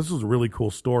I thought this was a really cool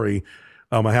story.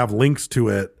 I have links to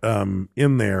it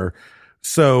in there.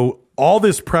 So all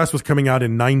this press was coming out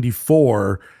in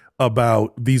 94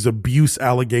 about these abuse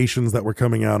allegations that were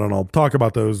coming out, and I'll talk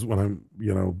about those when I'm,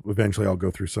 eventually I'll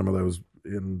go through some of those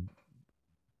in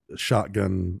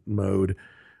shotgun mode.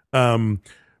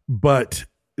 But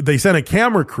they sent a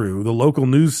camera crew, the local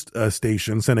news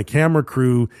station sent a camera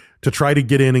crew to try to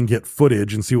get in and get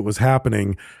footage and see what was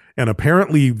happening. And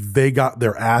apparently they got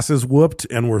their asses whooped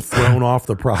and were thrown off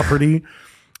the property.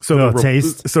 So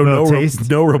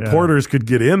no reporters could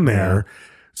get in there. Yeah.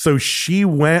 So she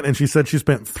went and she said she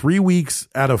spent 3 weeks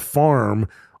at a farm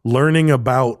learning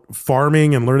about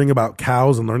farming and learning about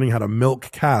cows and learning how to milk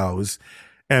cows.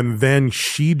 And then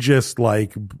she just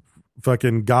like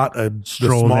fucking got the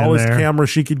smallest camera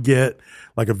she could get,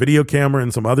 like a video camera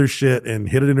and some other shit, and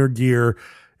hid it in her gear.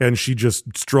 And she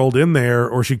just strolled in there,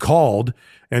 or she called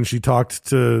and she talked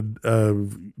to a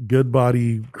good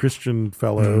body Christian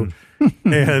fellow.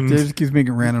 And Dave just keeps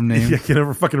making random names. Yeah, I can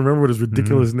never fucking remember what his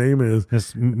ridiculous name is.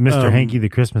 Mr. Hanky the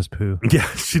Christmas Poo. Yeah,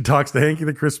 she talks to Hanky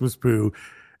the Christmas Poo.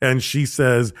 And she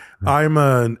says, I'm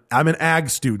an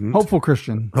ag student. Hopeful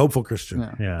Christian.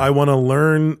 Yeah. I want to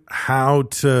learn how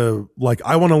to,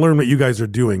 I want to learn what you guys are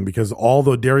doing, because all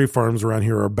the dairy farms around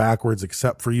here are backwards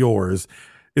except for yours.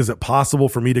 Is it possible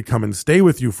for me to come and stay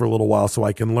with you for a little while so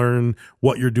I can learn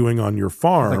what you're doing on your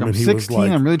farm? Like, I'm and he 16. was like,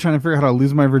 I'm really trying to figure out how to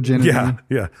lose my virginity.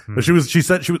 Yeah. But she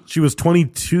said she was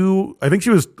 22. I think she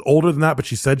was older than that, but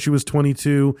she said she was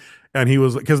 22. And he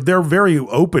was, because they're very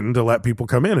open to let people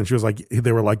come in. And she was like,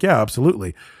 they were like, yeah,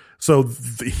 absolutely. So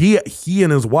he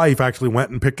and his wife actually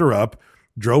went and picked her up,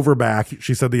 drove her back.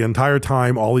 She said the entire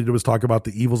time, all he did was talk about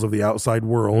the evils of the outside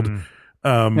world. He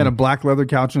had a black leather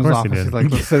couch in his office. He's like,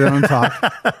 let's sit down and talk.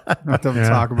 Let's have a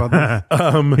talk about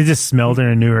this. He just smelled her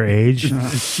and knew her age. You're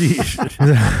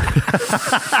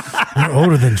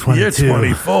older than 22. You're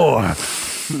 24.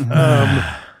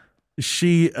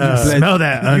 She smell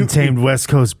that untamed West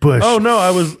Coast bush. Oh no,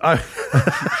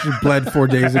 She bled 4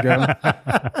 days ago.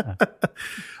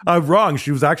 I'm wrong.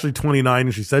 She was actually 29,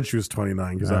 and she said she was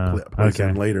 29 because that plays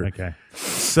in later. Okay,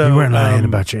 so you weren't lying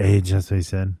about your age. That's what he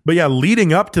said. But yeah,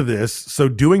 leading up to this, so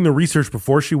doing the research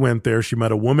before she went there, she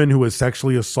met a woman who was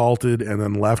sexually assaulted and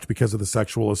then left because of the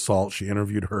sexual assault. She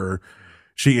interviewed her.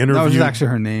 That was actually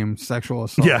her name, sexual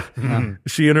assault. Yeah.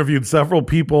 She interviewed several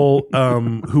people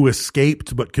who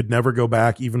escaped but could never go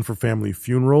back, even for family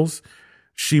funerals.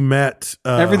 she met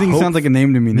Everything sounds like a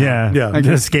name to me now. Yeah. I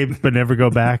guess. Escape but never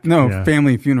go back. No, Yeah.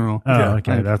 family funeral. Oh, Yeah.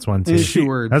 okay. That's one too. It's two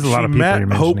words. That's a lot of she people met you're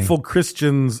mentioning. Hopeful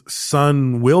Christian's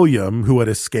son William, who had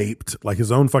escaped. Like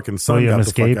his own fucking son William got the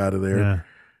escaped? fuck out of there. Yeah.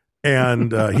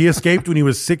 And he escaped when he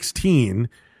was 16.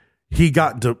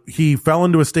 He fell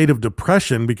into a state of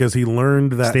depression because he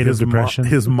learned that State of depression?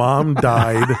 his mom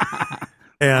died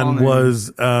and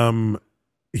was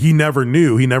he never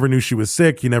knew she was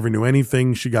sick. He never knew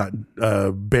anything. She got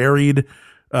buried,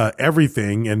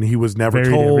 everything, and he was never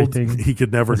Buried told. everything. He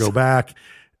could never go back.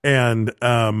 And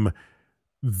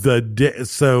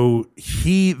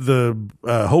the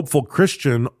hopeful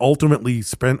Christian ultimately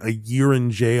spent a year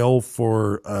in jail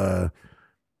for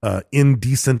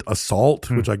indecent assault,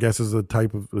 which I guess is a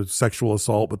type of sexual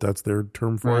assault, but that's their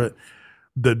term for it.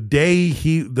 The day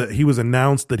he was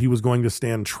announced that he was going to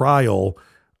stand trial,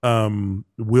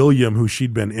 William, who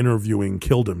she'd been interviewing,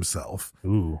 killed himself.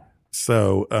 Ooh.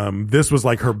 So this was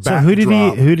like her So backdrop.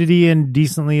 who did he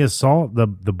indecently assault? The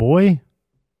boy?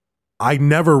 I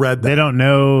never read that. They don't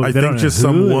know. I they think don't know just who.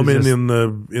 some It's woman just- in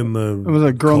the. It was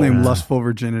a girl cult. named Lustful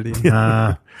Virginity.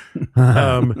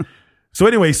 So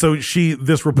anyway,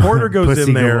 this reporter goes Pussy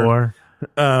in there, galore.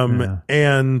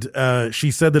 and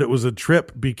she said that it was a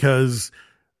trip because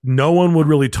no one would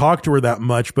really talk to her that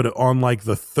much. But on like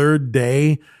the third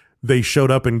day, they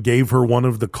showed up and gave her one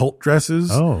of the cult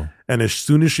dresses. Oh. And as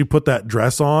soon as she put that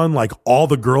dress on, like all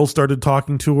the girls started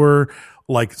talking to her.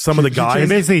 Like some of the They guys,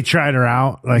 basically tried her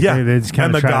out. Like yeah, they just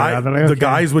kind and of the tried her out. They're like, the okay,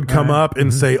 guys would come all right. up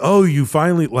and say, "Oh, you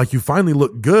finally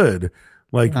look good."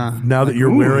 Like now that you're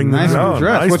Ooh, wearing nice this little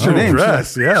dress. What's your little name?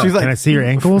 dress, She's yeah. she's like, Can I see your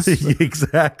ankles?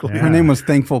 Exactly. her name was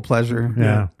Thankful Pleasure.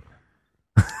 Yeah.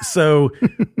 So,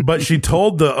 but she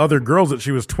told the other girls that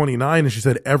she was 29, and she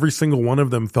said every single one of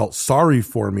them felt sorry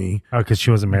for me Oh, because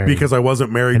she wasn't married. because I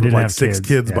wasn't married And with didn't like have 6 kids.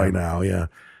 kids Yeah. by now. Yeah.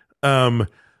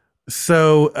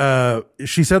 So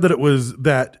she said that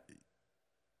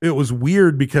it was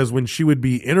weird because when she would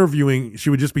be interviewing, she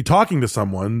would just be talking to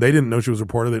someone. They didn't know she was a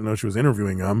reporter. They didn't know she was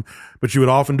interviewing them, but she would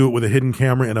often do it with a hidden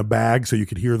camera in a bag so you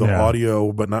could hear the Yeah.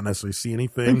 audio, but not necessarily see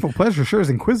anything. Thankful Pleasure sure is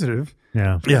inquisitive.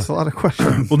 Yeah. That's a lot of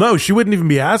questions. Well, no, she wouldn't even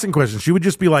be asking questions. She would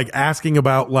just be like asking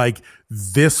about like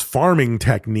this farming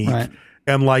technique. Right.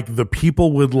 And like the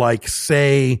people would like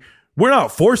say, we're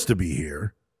not forced to be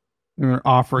here. They were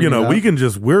offering. You know, it we up. can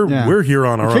just Yeah. we're here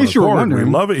on In our case own you were accord. We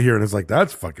wondering. love it here, and it's like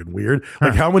that's fucking weird.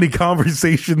 Like how many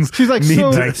conversations? She's like, need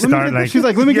so to- let me get, she's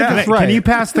like, let me get Yeah. this right. Can you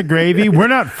pass the gravy? We're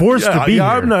not forced to be here.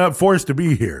 I'm not forced to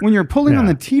be here. When you're pulling on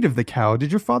Yeah. the teat of the cow,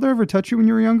 did your father ever touch you when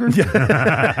you were younger?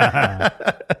 Yeah.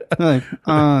 Like,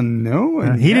 no.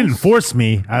 and He yes. didn't force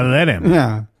me. I let him.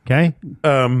 Yeah. Okay.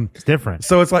 It's different.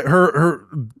 So it's like her.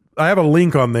 I have a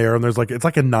link on there, and it's like a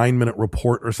 9-minute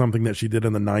report or something that she did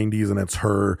in the 90s, and it's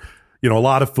her. You know, a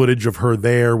lot of footage of her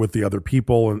there with the other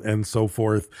people and so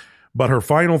forth. But her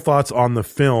final thoughts on the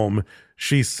film,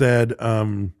 she said,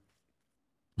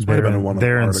 this might have been in one of the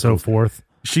there and so articles. forth.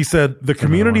 She said, the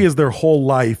community is their whole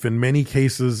life. In many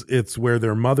cases, it's where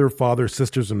their mother, father,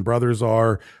 sisters, and brothers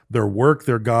are, their work,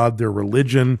 their God, their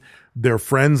religion, their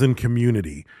friends and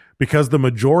community. Because the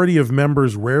majority of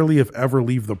members rarely, if ever,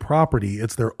 leave the property,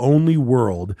 it's their only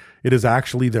world. It is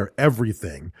actually their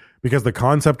everything. Because the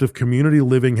concept of community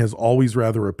living has always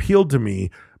rather appealed to me.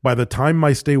 By the time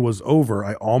my stay was over,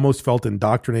 I almost felt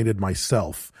indoctrinated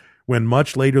myself. When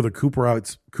much later the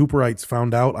Cooperites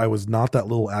found out I was not that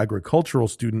little agricultural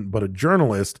student, but a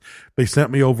journalist, they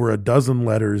sent me over a dozen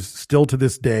letters. Still to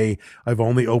this day, I've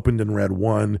only opened and read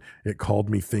one. It called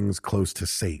me things close to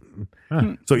Satan.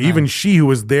 So even she who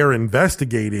was there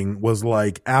investigating was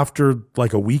like, after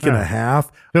like a week and a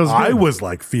half, Feels I good. was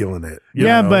like feeling it. you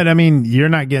Yeah, know? but I mean, you're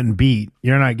not getting beat.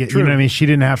 You're not getting. You True. know what I mean? She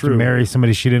didn't have to True. marry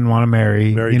somebody she didn't want to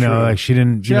marry. Very you know, true. like she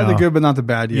didn't. She you had the know. good, but not the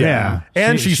bad. Yeah,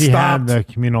 And she had stopped- the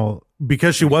communal.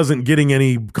 because she wasn't getting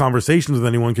any conversations with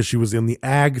anyone because she was in the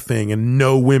ag thing and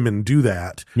no women do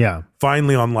that. Yeah.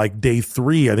 Finally, on like day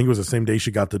 3, I think it was the same day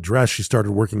she got the dress, she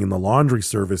started working in the laundry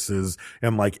services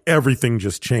and like everything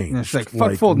just changed. Yeah, she's like,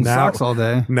 fuck folding socks all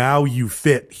day. Now you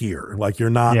fit here. Like you're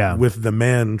not Yeah. with the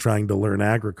men trying to learn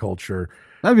agriculture.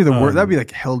 That'd be the worst. That'd be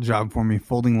like a hell job for me.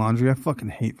 Folding laundry. I fucking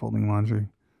hate folding laundry.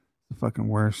 The fucking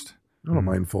worst. I don't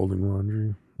mind folding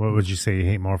laundry. What would you say? You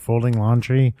hate more folding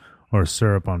laundry or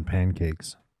syrup on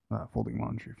pancakes? Folding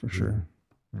laundry for sure.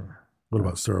 What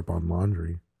about syrup on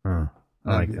laundry? I like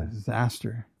That'd be a that.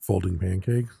 disaster. Folding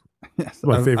pancakes? Yes,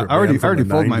 My favorite I already band from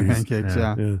the fold my 90s. pancakes.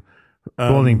 Yeah. Yeah.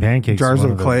 Folding pancakes. Jars is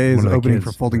one of the- clay is one of the opening kids.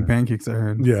 for folding pancakes. I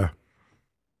heard. Yeah.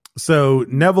 So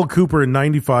Neville Cooper in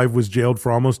 95 was jailed for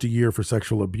almost a year for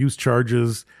sexual abuse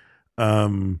charges.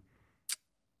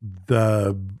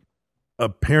 The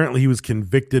apparently he was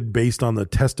convicted based on the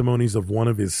testimonies of one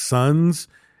of his sons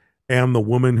and the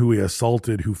woman who he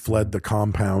assaulted, who fled the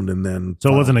compound and then.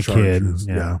 So it wasn't a charges.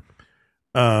 kid. Yeah.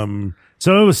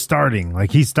 So it was starting.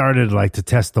 Like he started like to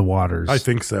test the waters. I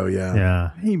think so. Yeah. Yeah.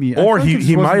 Maybe. Or I feel like it just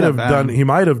he wasn't might that have bad. done. He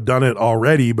might have done it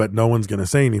already, but no one's going to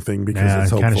say anything because Yeah,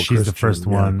 it's hopeful. kind of. She's the Christian. first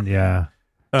one. Yeah.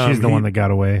 She's the one that got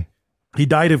away. He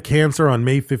died of cancer on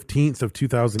May 15th of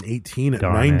 2018 at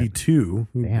Darn it. 92.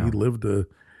 He Damn. lived a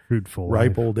Fruitful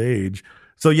ripe life. old age.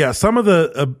 So yeah, some of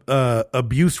the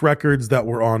abuse records that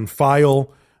were on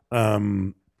file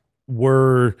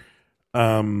were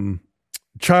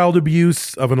child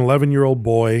abuse of an 11-year-old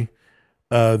boy,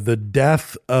 the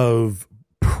death of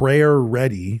Prayer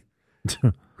Reddy,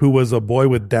 who was a boy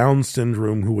with Down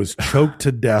syndrome who was choked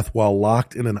to death while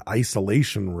locked in an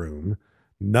isolation room.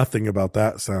 Nothing about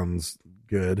that sounds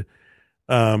good.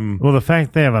 Well, the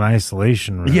fact they have an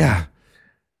isolation room. Yeah.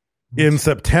 In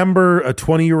September, a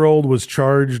 20-year-old was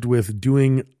charged with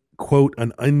doing, quote,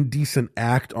 an indecent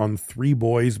act on 3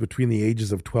 boys between the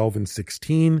ages of 12 and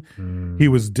 16. He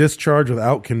was discharged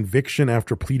without conviction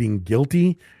after pleading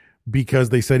guilty because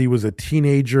they said he was a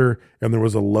teenager and there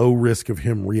was a low risk of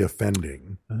him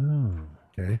reoffending. Oh.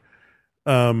 Okay.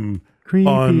 Creepy.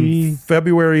 On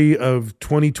February of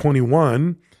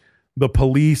 2021, the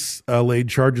police laid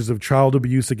charges of child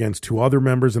abuse against 2 other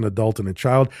members, an adult and a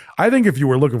child. I think if you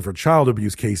were looking for child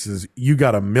abuse cases, you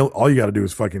got all you got to do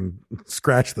is fucking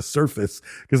scratch the surface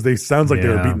because they sounds like they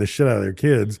were beating the shit out of their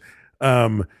kids.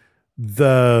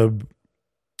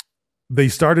 They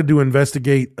started to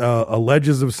investigate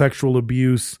alleges of sexual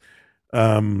abuse.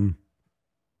 Where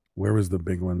was the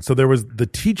big one? So there was the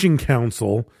teaching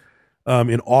council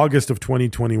in August of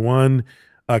 2021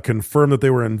 confirmed that they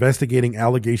were investigating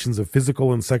allegations of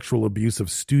physical and sexual abuse of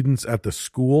students at the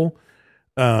school,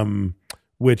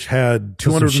 which had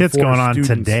 204 shit's going on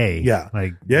students. today. Yeah.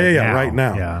 Like Yeah, right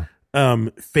now. Yeah.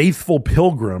 Faithful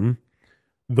Pilgrim,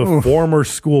 the former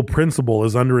school principal,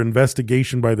 is under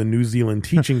investigation by the New Zealand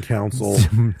Teaching Council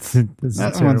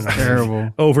That one's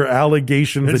terrible. over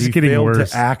allegations It's that he getting failed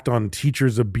worse. to act on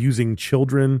teachers abusing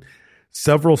children.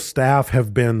 Several staff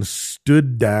have been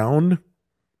stood down.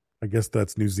 I guess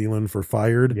that's New Zealand for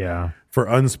fired. Yeah. For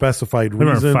unspecified They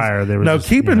weren't reasons. fired, they were now just,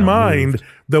 keep in mind, moved.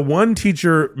 the one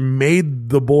teacher made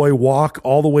the boy walk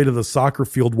all the way to the soccer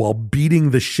field while beating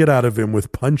the shit out of him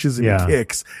with punches and Yeah.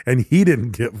 kicks, and he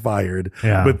didn't get fired.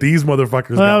 Yeah. But these motherfuckers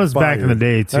Well, got that was back in fired. the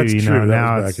day, too, That's you true. know, That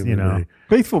now was it's, back in you the know. day.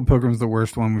 Faithful Pilgrim's the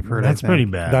worst one we've heard. That's I think. pretty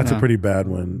bad. That's Yeah. a pretty bad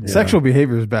one. Yeah. Sexual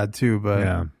behavior is bad too, but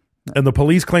Yeah. And the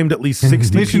police claimed at least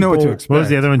 60 At least you know what to people- expect. What was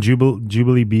the other one?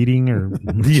 Jubilee beating or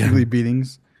Jubilee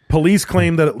beatings. Police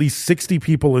claimed that at least 60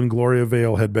 people in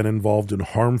Gloriavale had been involved in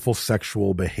harmful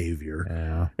sexual behavior.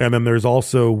 Yeah. And then there's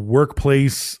also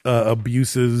workplace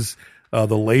abuses,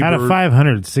 the labor. out of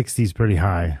 560 is pretty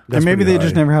high. And maybe pretty they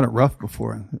just high. never had it rough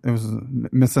before. It was a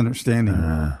misunderstanding.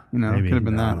 maybe. Could have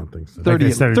been No, I that. don't think so. 30, Like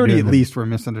they started 30 doing at the- least were a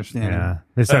misunderstanding. Yeah.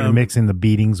 They started mixing the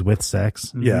beatings with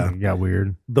sex. Yeah. It got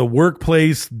weird. The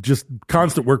workplace, just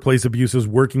constant workplace abuses,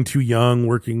 working too young,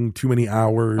 working too many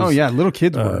hours. Oh yeah, little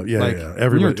kids work. yeah, like, yeah. when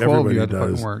Everybody- you were 12, everybody you had to does.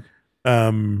 fucking work.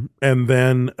 And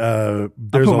then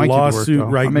there's put a my kid to work, lawsuit though.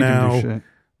 right I'll make him do now. shit.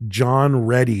 John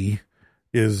Reddy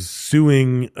is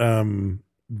suing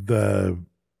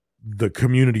the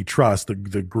community trust,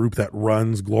 the group that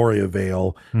runs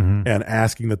Gloriavale, Mm-hmm. and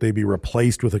asking that they be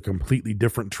replaced with a completely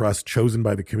different trust chosen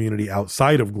by the community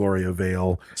outside of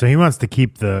Gloriavale. So he wants to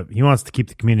keep the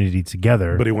community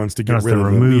together, But he wants to get rid of the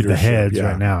remove the leadership, heads yeah.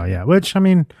 right now. Yeah, which I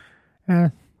mean,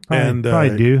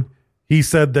 probably do. He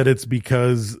said that it's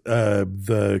because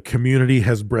the community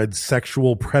has bred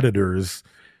sexual predators,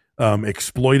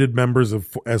 exploited members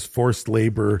as forced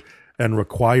labor, and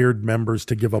required members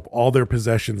to give up all their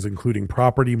possessions, including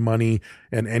property, money,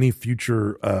 and any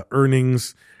future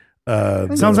earnings.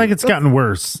 Sounds like it's gotten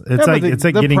worse. It's Yeah, like but it's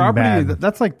like the getting property, bad.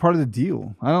 That's like part of the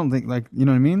deal. I don't think you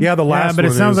know what I mean? Yeah, the last but it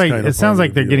one sounds is like kind of it sounds part like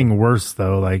of they're the deal. getting worse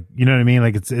though. Like you know what I mean?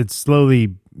 Like it's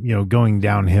slowly going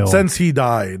downhill. Since he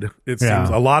died, it Yeah.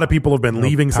 seems a lot of people have been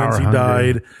leaving since he power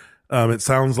hungry. died. It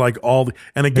sounds like and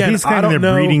If again, he's I claiming don't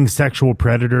they're know. breeding sexual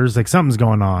predators. Like something's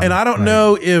going on. And I don't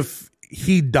know if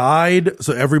he died,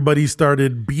 so everybody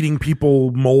started beating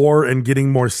people more and getting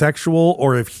more sexual,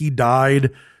 or if he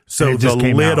died, so And it the just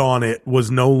came lid out. on it was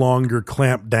no longer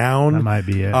clamped down. That might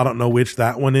be it. I don't know which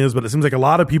that one is, but it seems like a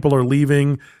lot of people are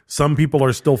leaving. Some people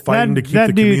are still fighting That- to keep that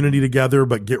the dude- community together,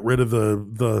 but get rid of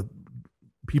the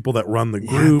people that run the Yeah,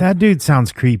 group. that dude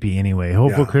sounds creepy anyway.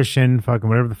 Hopeful Yeah. Christian, fucking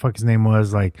whatever the fuck his name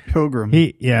was, like Pilgrim.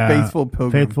 Faithful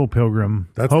Faithful Pilgrim.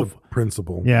 That's the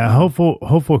principle. Yeah,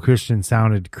 hopeful Christian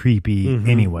sounded creepy Mm-hmm.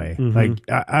 anyway. Like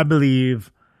I believe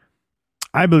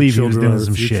I believe he was Children doing of the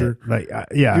some future. shit. Like,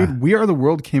 yeah. Dude, We Are the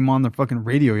World came on the fucking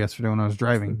radio yesterday when I was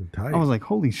driving. tight. I was like,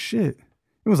 holy shit.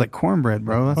 It was like cornbread,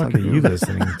 bro. That's What how are good you it was.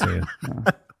 listening to?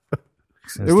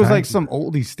 It was like some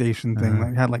oldie station thing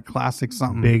that had like classic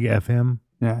something. Big FM.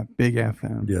 Yeah, Big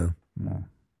FM. Yeah.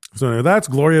 So that's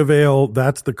Gloria Vale.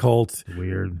 That's the cult.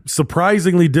 Weird.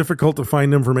 Surprisingly difficult to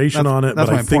find information on it, that's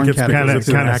but I my think porn it's category. because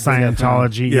Kind of it's an active.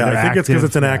 Scientology. Yeah, either I think it's because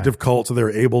it's an active- active cult, so they're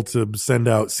able to send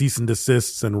out cease and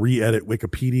desists and re-edit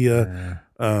Wikipedia.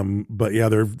 But yeah,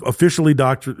 they're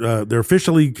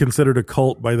officially considered a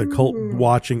cult by the cult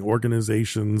watching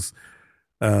organizations.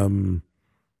 They're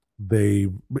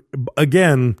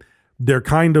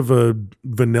kind of a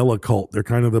vanilla cult. They're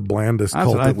kind of the blandest That's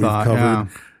cult what I that we've thought, covered.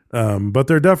 But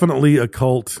they're definitely a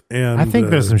cult. And I think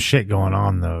there's some shit going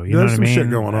on, though. You know there's what some I mean? shit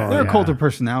going on. They're a cult of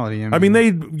personality. I mean,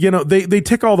 they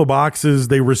tick all the boxes.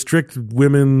 They restrict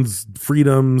women's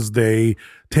freedoms. They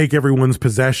take everyone's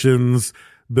possessions.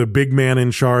 The big man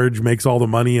in charge makes all the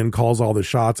money and calls all the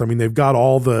shots. I mean, they've got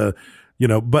all the,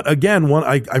 but again,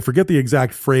 I forget the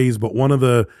exact phrase, but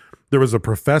there was a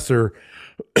professor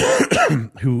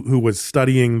who was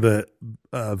studying the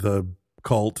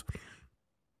cult,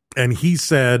 and he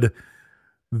said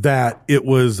that it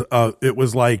was a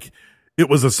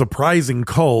surprising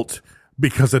cult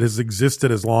because it has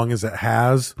existed as long as it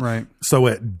has. Right. So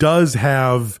it does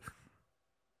have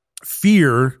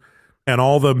fear and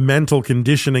all the mental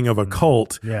conditioning of a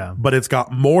cult. Yeah. But it's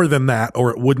got more than that,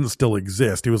 or it wouldn't still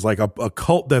exist. He was like a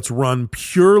cult that's run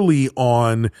purely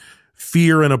on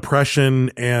fear and oppression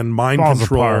and mind Falls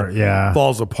control apart, yeah.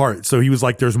 falls apart. So he was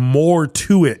like, there's more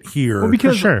to it here. Well,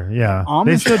 because For sure, yeah. They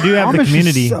Amish, still do have the Amish is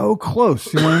community. so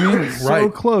close. You know what I mean? It's so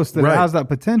Right. close that Right. it has that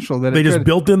potential that They it just could,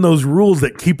 built in those rules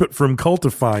that keep it from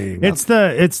cultifying. It's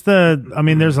the. I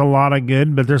mean, there's a lot of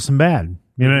good, but there's some bad.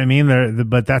 You know what I mean?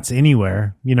 But that's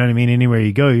anywhere. You know what I mean? Anywhere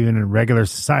you go, even in regular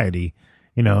society.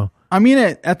 I mean,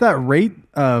 at that rate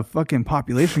of fucking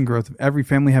population growth of every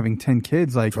family having 10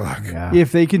 kids, like Yeah.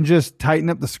 if they can just tighten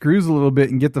up the screws a little bit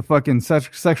and get the fucking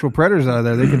sexual predators out of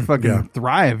there, they can fucking Yeah.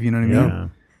 thrive. You know what I mean? Yeah.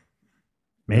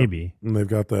 Maybe. And they've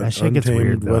got that That shit gets weird,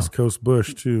 untamed though. West Coast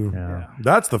bush too. Yeah.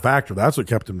 That's the factor. That's what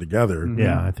kept them together.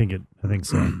 Yeah, I think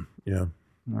so. Yeah.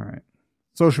 All right.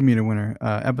 Social media winner,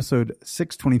 episode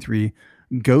 623,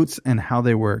 Goats and How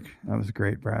They Work. That was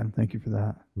great, Brad. Thank you for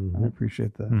that. I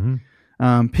appreciate that.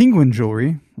 Penguin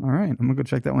Jewelry. All right. I'm going to go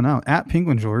check that one out. At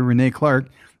Penguin Jewelry, Renee Clark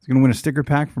is going to win a sticker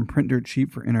pack from Print Dirt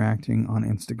Cheap for interacting on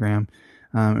Instagram.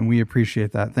 And we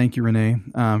appreciate that. Thank you, Renee.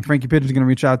 Frankie Pigeon is going to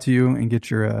reach out to you and get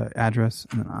your address.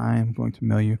 And then I am going to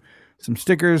mail you some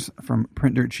stickers from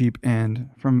Print Dirt Cheap and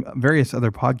from various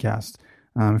other podcasts.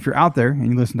 If you're out there and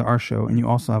you listen to our show and you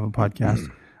also have a podcast,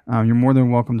 you're more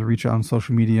than welcome to reach out on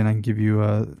social media, and I can give you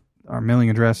our mailing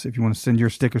address. If you want to send your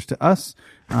stickers to us,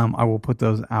 I will put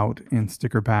those out in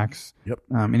sticker packs. Yep.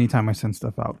 Anytime I send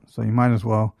stuff out. So you might as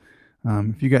well.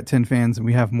 If you got 10 fans and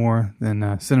we have more, then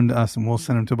send them to us and we'll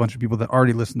send them to a bunch of people that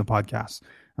already listen to podcasts.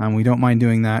 We don't mind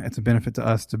doing that. It's a benefit to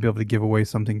us to be able to give away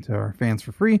something to our fans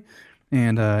for free,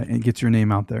 and it gets your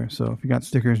name out there. So if you got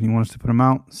stickers and you want us to put them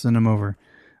out, send them over.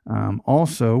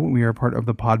 Also, we are part of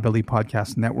the Podbelly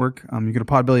Podcast Network. You go to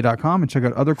podbelly.com and check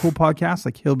out other cool podcasts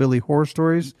like Hillbilly Horror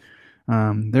Stories.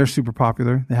 They're super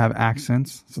popular. They have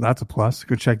accents, so that's a plus.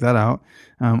 Go check that out.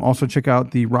 Also, check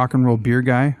out the Rock and Roll Beer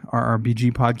Guy,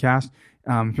 RRBG podcast.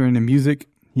 If you're into music,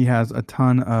 he has a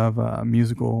ton of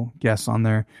musical guests on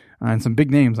there, and some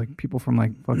big names like people from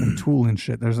like fucking Tool and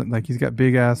shit. There's like he's got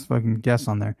big ass fucking guests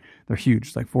on there. They're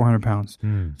huge, like 400 pounds.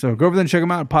 So go over there and check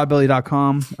them out at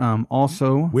podbelly.com.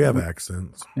 Also, We have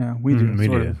accents. yeah, we do. we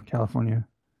sort do. of California.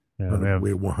 Yeah,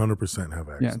 We 100% have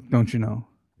Yeah, accents. don't you know?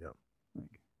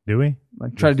 do we?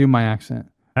 Like try to do my accent.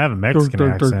 I have a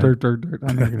Mexican accent.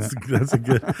 I'm not gonna. That's a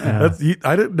good.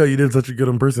 I didn't know you did such a good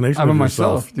impersonation I'm of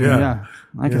myself, yourself. dude. Yeah.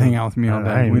 I can hang out with me all day.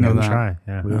 I ain't We know even that. gonna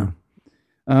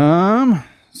try. Yeah.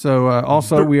 So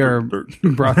also we are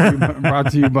brought to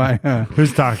you by.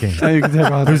 Who's talking? You can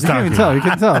tell. Who's You can't even tell. You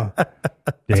can tell.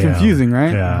 It's Damn. confusing,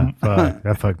 right? Yeah. Fuck.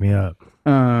 That fucked me up.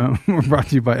 We're brought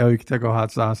to you by El Yucateco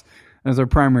Hot Sauce as our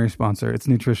primary sponsor. It's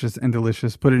nutritious and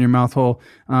delicious. Put it in your mouth hole.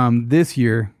 This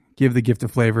year, give the gift of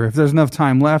flavor. If there's enough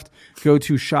time left, go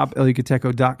to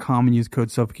shopelyucateco.com and use code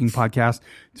SofaKingPodcast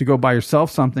to go buy yourself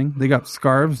something. They got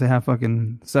scarves. They have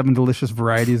fucking 7 delicious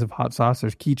varieties of hot sauce.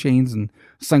 There's keychains and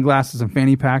sunglasses and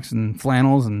fanny packs and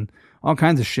flannels and all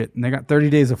kinds of shit. And they got 30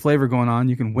 days of flavor going on.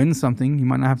 You can win something. You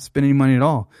might not have to spend any money at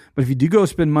all. But if you do go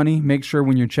spend money, make sure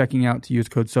when you're checking out to use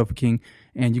code Sofa King,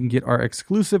 and you can get our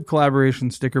exclusive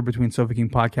collaboration sticker between Sofa King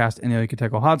Podcast and El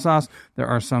Yucateco Hot Sauce. There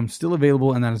are some still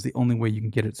available, and that is the only way you can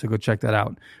get it. So go check that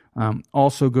out.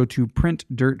 Also go to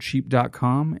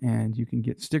printdirtcheap.com and you can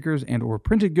get stickers and or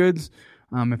printed goods.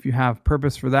 If you have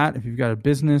purpose for that, if you've got a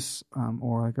business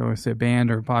or like I always say, a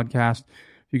band or a podcast,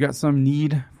 if you got some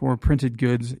need for printed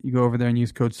goods, you go over there and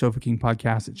use code Sofa King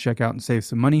Podcast at checkout and save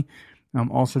some money.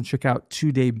 Also check out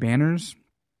 2-Day Banners.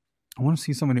 I want to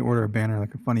see somebody order a banner,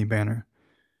 like a funny banner.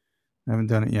 I haven't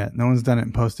done it yet. No one's done it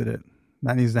and posted it.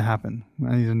 That needs to happen.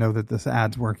 I need to know that this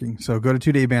ad's working. So go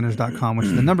to 2daybanners.com, which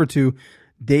is the number 2,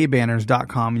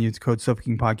 daybanners.com, and use code Sofa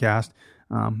King Podcast.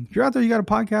 If you're out there, you got a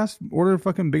podcast, order a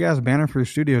fucking big ass banner for your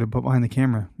studio to put behind the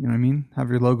camera. You know what I mean? Have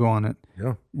your logo on it.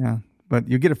 Yeah. Yeah. But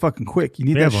you'll get it fucking quick. You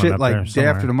need They that have one shit up like there day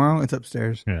somewhere. after tomorrow. It's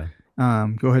upstairs. Yeah.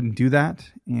 Go ahead and do that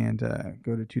and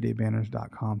go to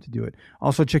 2daybanners.com to do it.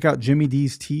 Also check out Jimmy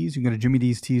D's Tees. You can go to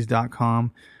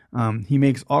jimmydstees.com. He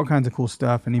makes all kinds of cool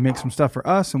stuff, and he makes some stuff for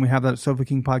us, and we have that at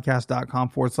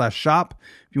sofakingpodcast.com/shop.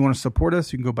 If you want to support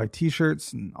us, you can go buy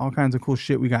t-shirts and all kinds of cool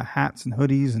shit. We got hats and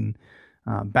hoodies and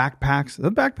backpacks.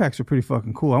 The backpacks are pretty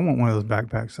fucking cool. I want one of those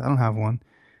backpacks. I don't have one.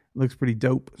 It looks pretty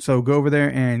dope. So go over there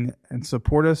and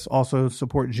support us. Also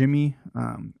support Jimmy.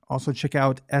 Also check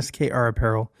out SKR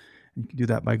Apparel. You can do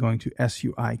that by going to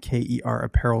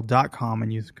suikerapparel.com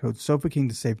and use code SofaKing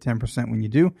to save 10% when you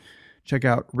do. Check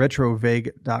out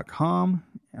retroveg.com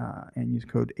and use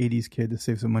code 80skid to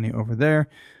save some money over there.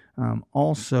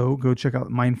 Also, go check out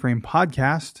Mindframe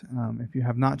Podcast. If you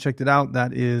have not checked it out,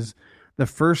 that is the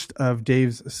first of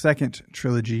Dave's second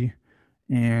trilogy.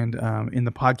 And in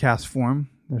the podcast form,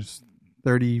 there's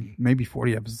 30, maybe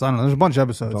 40 episodes. I don't know. There's a bunch of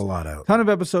episodes. There's a lot out. Ton of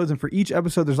episodes. And for each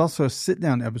episode, there's also a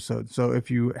sit-down episode. So if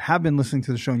you have been listening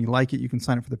to the show and you like it, you can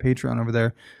sign up for the Patreon over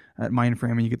there at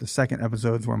Mindframe, and you get the second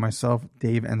episodes where myself,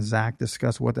 Dave, and Zach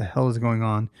discuss what the hell is going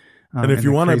on. And if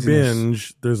you the want to craziness.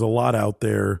 binge, there's a lot out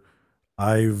there.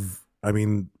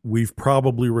 We've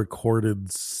probably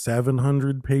recorded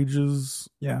 700 pages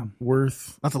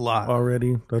worth. That's a lot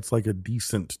already. That's like a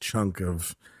decent chunk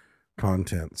of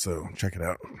content. So check it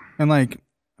out. And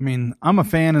I'm a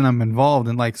fan and I'm involved,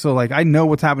 and I know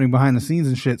what's happening behind the scenes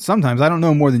and shit. Sometimes I don't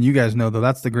know more than you guys know, though.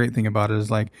 That's the great thing about it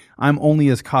is I'm only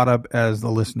as caught up as the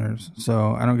listeners,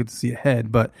 so I don't get to see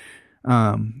ahead. But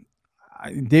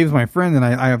Dave's my friend, and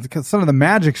I have, because some of the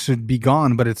magic should be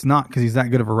gone, but it's not because he's that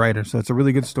good of a writer. So it's a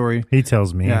really good story. He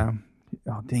tells me. Yeah.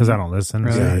 Because I don't listen.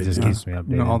 Really? So he just keeps me updated.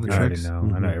 You know all the I already tricks?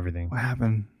 know. I know everything. What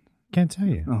happened? Can't tell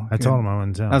you. Oh, I told him I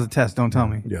wouldn't tell. That was a test. Don't tell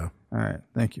me. Yeah. All right.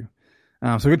 Thank you.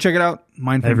 So go check it out.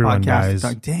 Mindframe Everyone Podcast.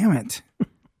 dies. Damn it.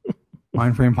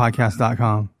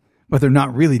 Mindframepodcast.com. But they're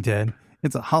not really dead.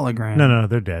 It's a hologram. No,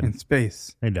 they're dead. In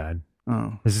space. They died.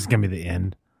 Oh. This is going to be the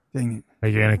end. Dang it.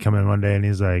 Like, you're going to come in one day and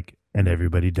he's like, and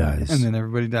everybody dies. And then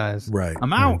everybody dies. Right.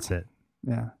 I'm out. That's it.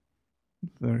 Yeah.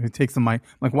 So he takes the mic.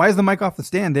 I'm like, why is the mic off the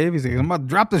stand, Dave? He's like, I'm about to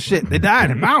drop this shit. They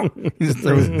died. I'm out. He just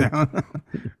throws it down.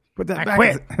 Put that back.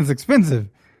 quit. It's expensive.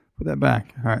 Put that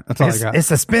back. All right. That's all I got.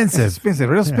 It's expensive. It's expensive.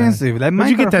 Real expensive. That Where'd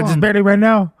you get that? Just microphone. barely right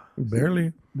now?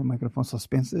 Barely. The microphone's so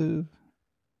expensive.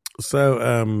 So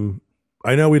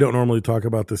I know we don't normally talk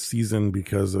about this season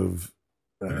because of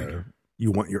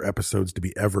you want your episodes to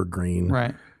be evergreen.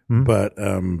 Right. But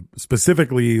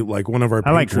specifically, like one of our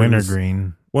I like patrons,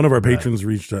 wintergreen. One of our patrons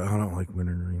reached out. I don't like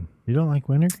wintergreen. You don't like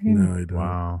wintergreen? No, I don't.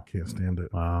 Wow. Can't stand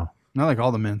it. Wow. I like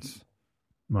all the mints.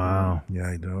 Wow. Yeah,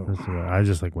 I don't. That's what- I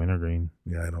just like wintergreen.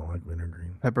 Yeah, I don't like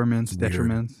wintergreen. Peppermints, Weird.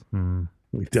 detriments. Mm.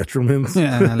 Detriments.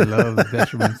 Yeah, I love the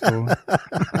detriments.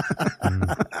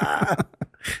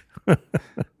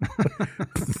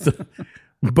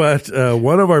 But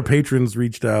one of our patrons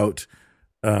reached out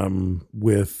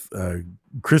with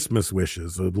Christmas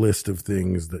wishes, a list of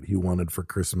things that he wanted for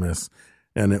Christmas,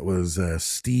 and it was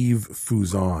Steve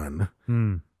Fuzon.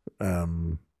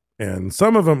 And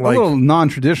some of them, A like, little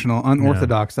non-traditional,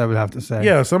 unorthodox, I would have to say.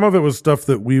 yeah, some of it was stuff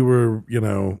that we were, You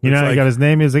know, it's I like- got his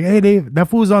name. He's like, hey, Dave, that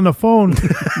fool's on the phone.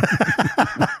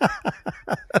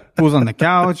 Who's on the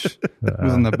couch?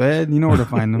 Who's on the bed? You know where to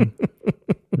find them.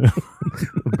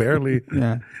 barely.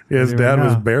 Yeah. His There we dad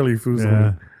was go. barely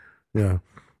Fuzon. Yeah.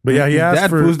 But yeah, he His asked dad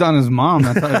for. foozed on his mom.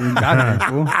 That's how he got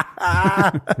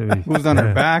there, fool. Foozed on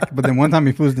her back, but then one time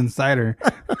he foozed inside her.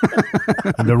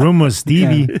 The room was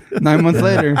Stevie. Yeah. 9 months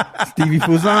later, Stevie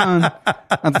Fuzon.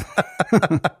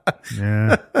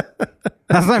 Yeah.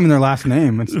 That's not even their last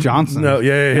name. It's Johnson. No,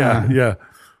 yeah.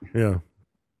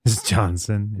 It's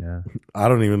Johnson. Yeah. I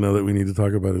don't even know that we need to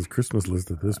talk about his Christmas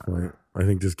list at this point. I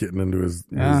think just getting into his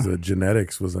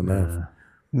genetics was enough.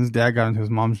 His dad got into his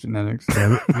mom's genetics.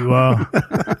 Yeah, well,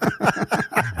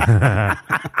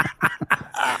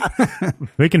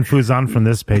 we can fooze on from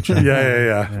this patron.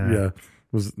 Yeah.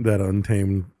 Was that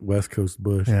untamed West Coast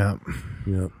bush? Yeah.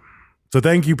 So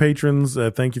thank you, patrons.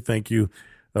 Thank you.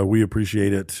 We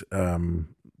appreciate it.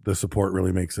 The support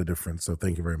really makes a difference. So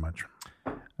thank you very much.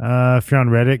 If you're on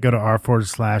Reddit, go to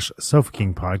r/Sofa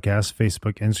King Podcast,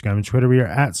 Facebook, Instagram, and Twitter. We are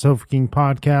at Sofa King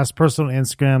Podcast. Personal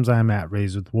Instagrams, I am at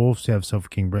Raised with Wolves. You have Sofa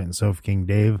King Brent and Sofa King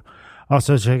Dave.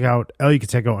 Also check out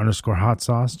 _hot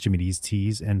sauce, Jimmy D's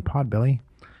Teas, and Podbelly.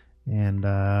 And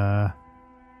I'm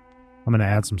going to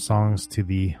add some songs to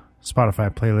the Spotify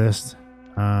playlist.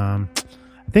 I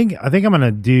think I'm going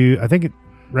to do.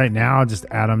 Right now I'll just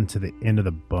add them to the end of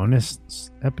the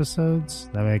bonus episodes.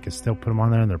 That way I can still put them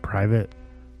on there and they're private.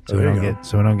 So we don't get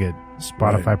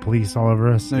Spotify police all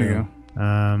over us. There you go.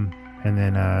 And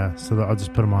then I'll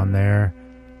just put them on there.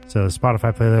 So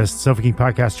Spotify playlist, Sofa King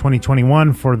Podcast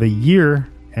 2021 for the year,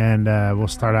 and we'll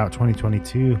start out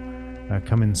 2022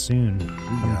 coming soon.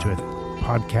 Coming to a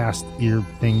podcast ear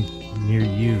thing near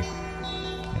you,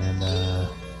 and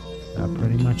that'll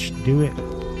pretty much do it.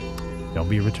 Don't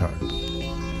be a retard.